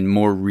 and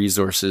more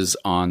resources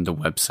on the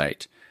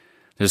website.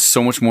 There's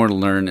so much more to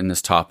learn in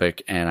this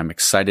topic, and I'm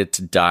excited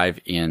to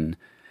dive in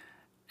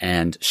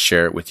and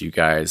share it with you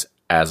guys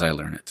as I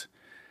learn it.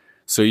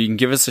 So you can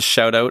give us a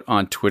shout out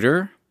on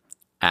Twitter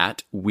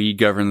at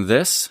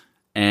WeGovernThis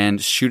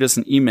and shoot us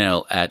an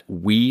email at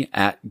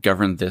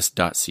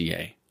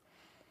we@governthis.ca.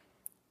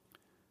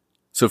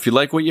 So if you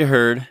like what you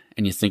heard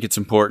and you think it's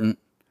important,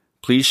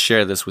 please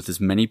share this with as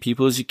many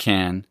people as you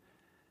can,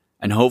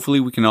 and hopefully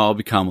we can all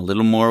become a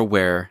little more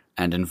aware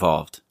and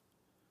involved.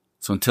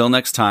 So until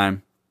next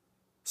time,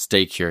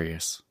 stay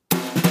curious.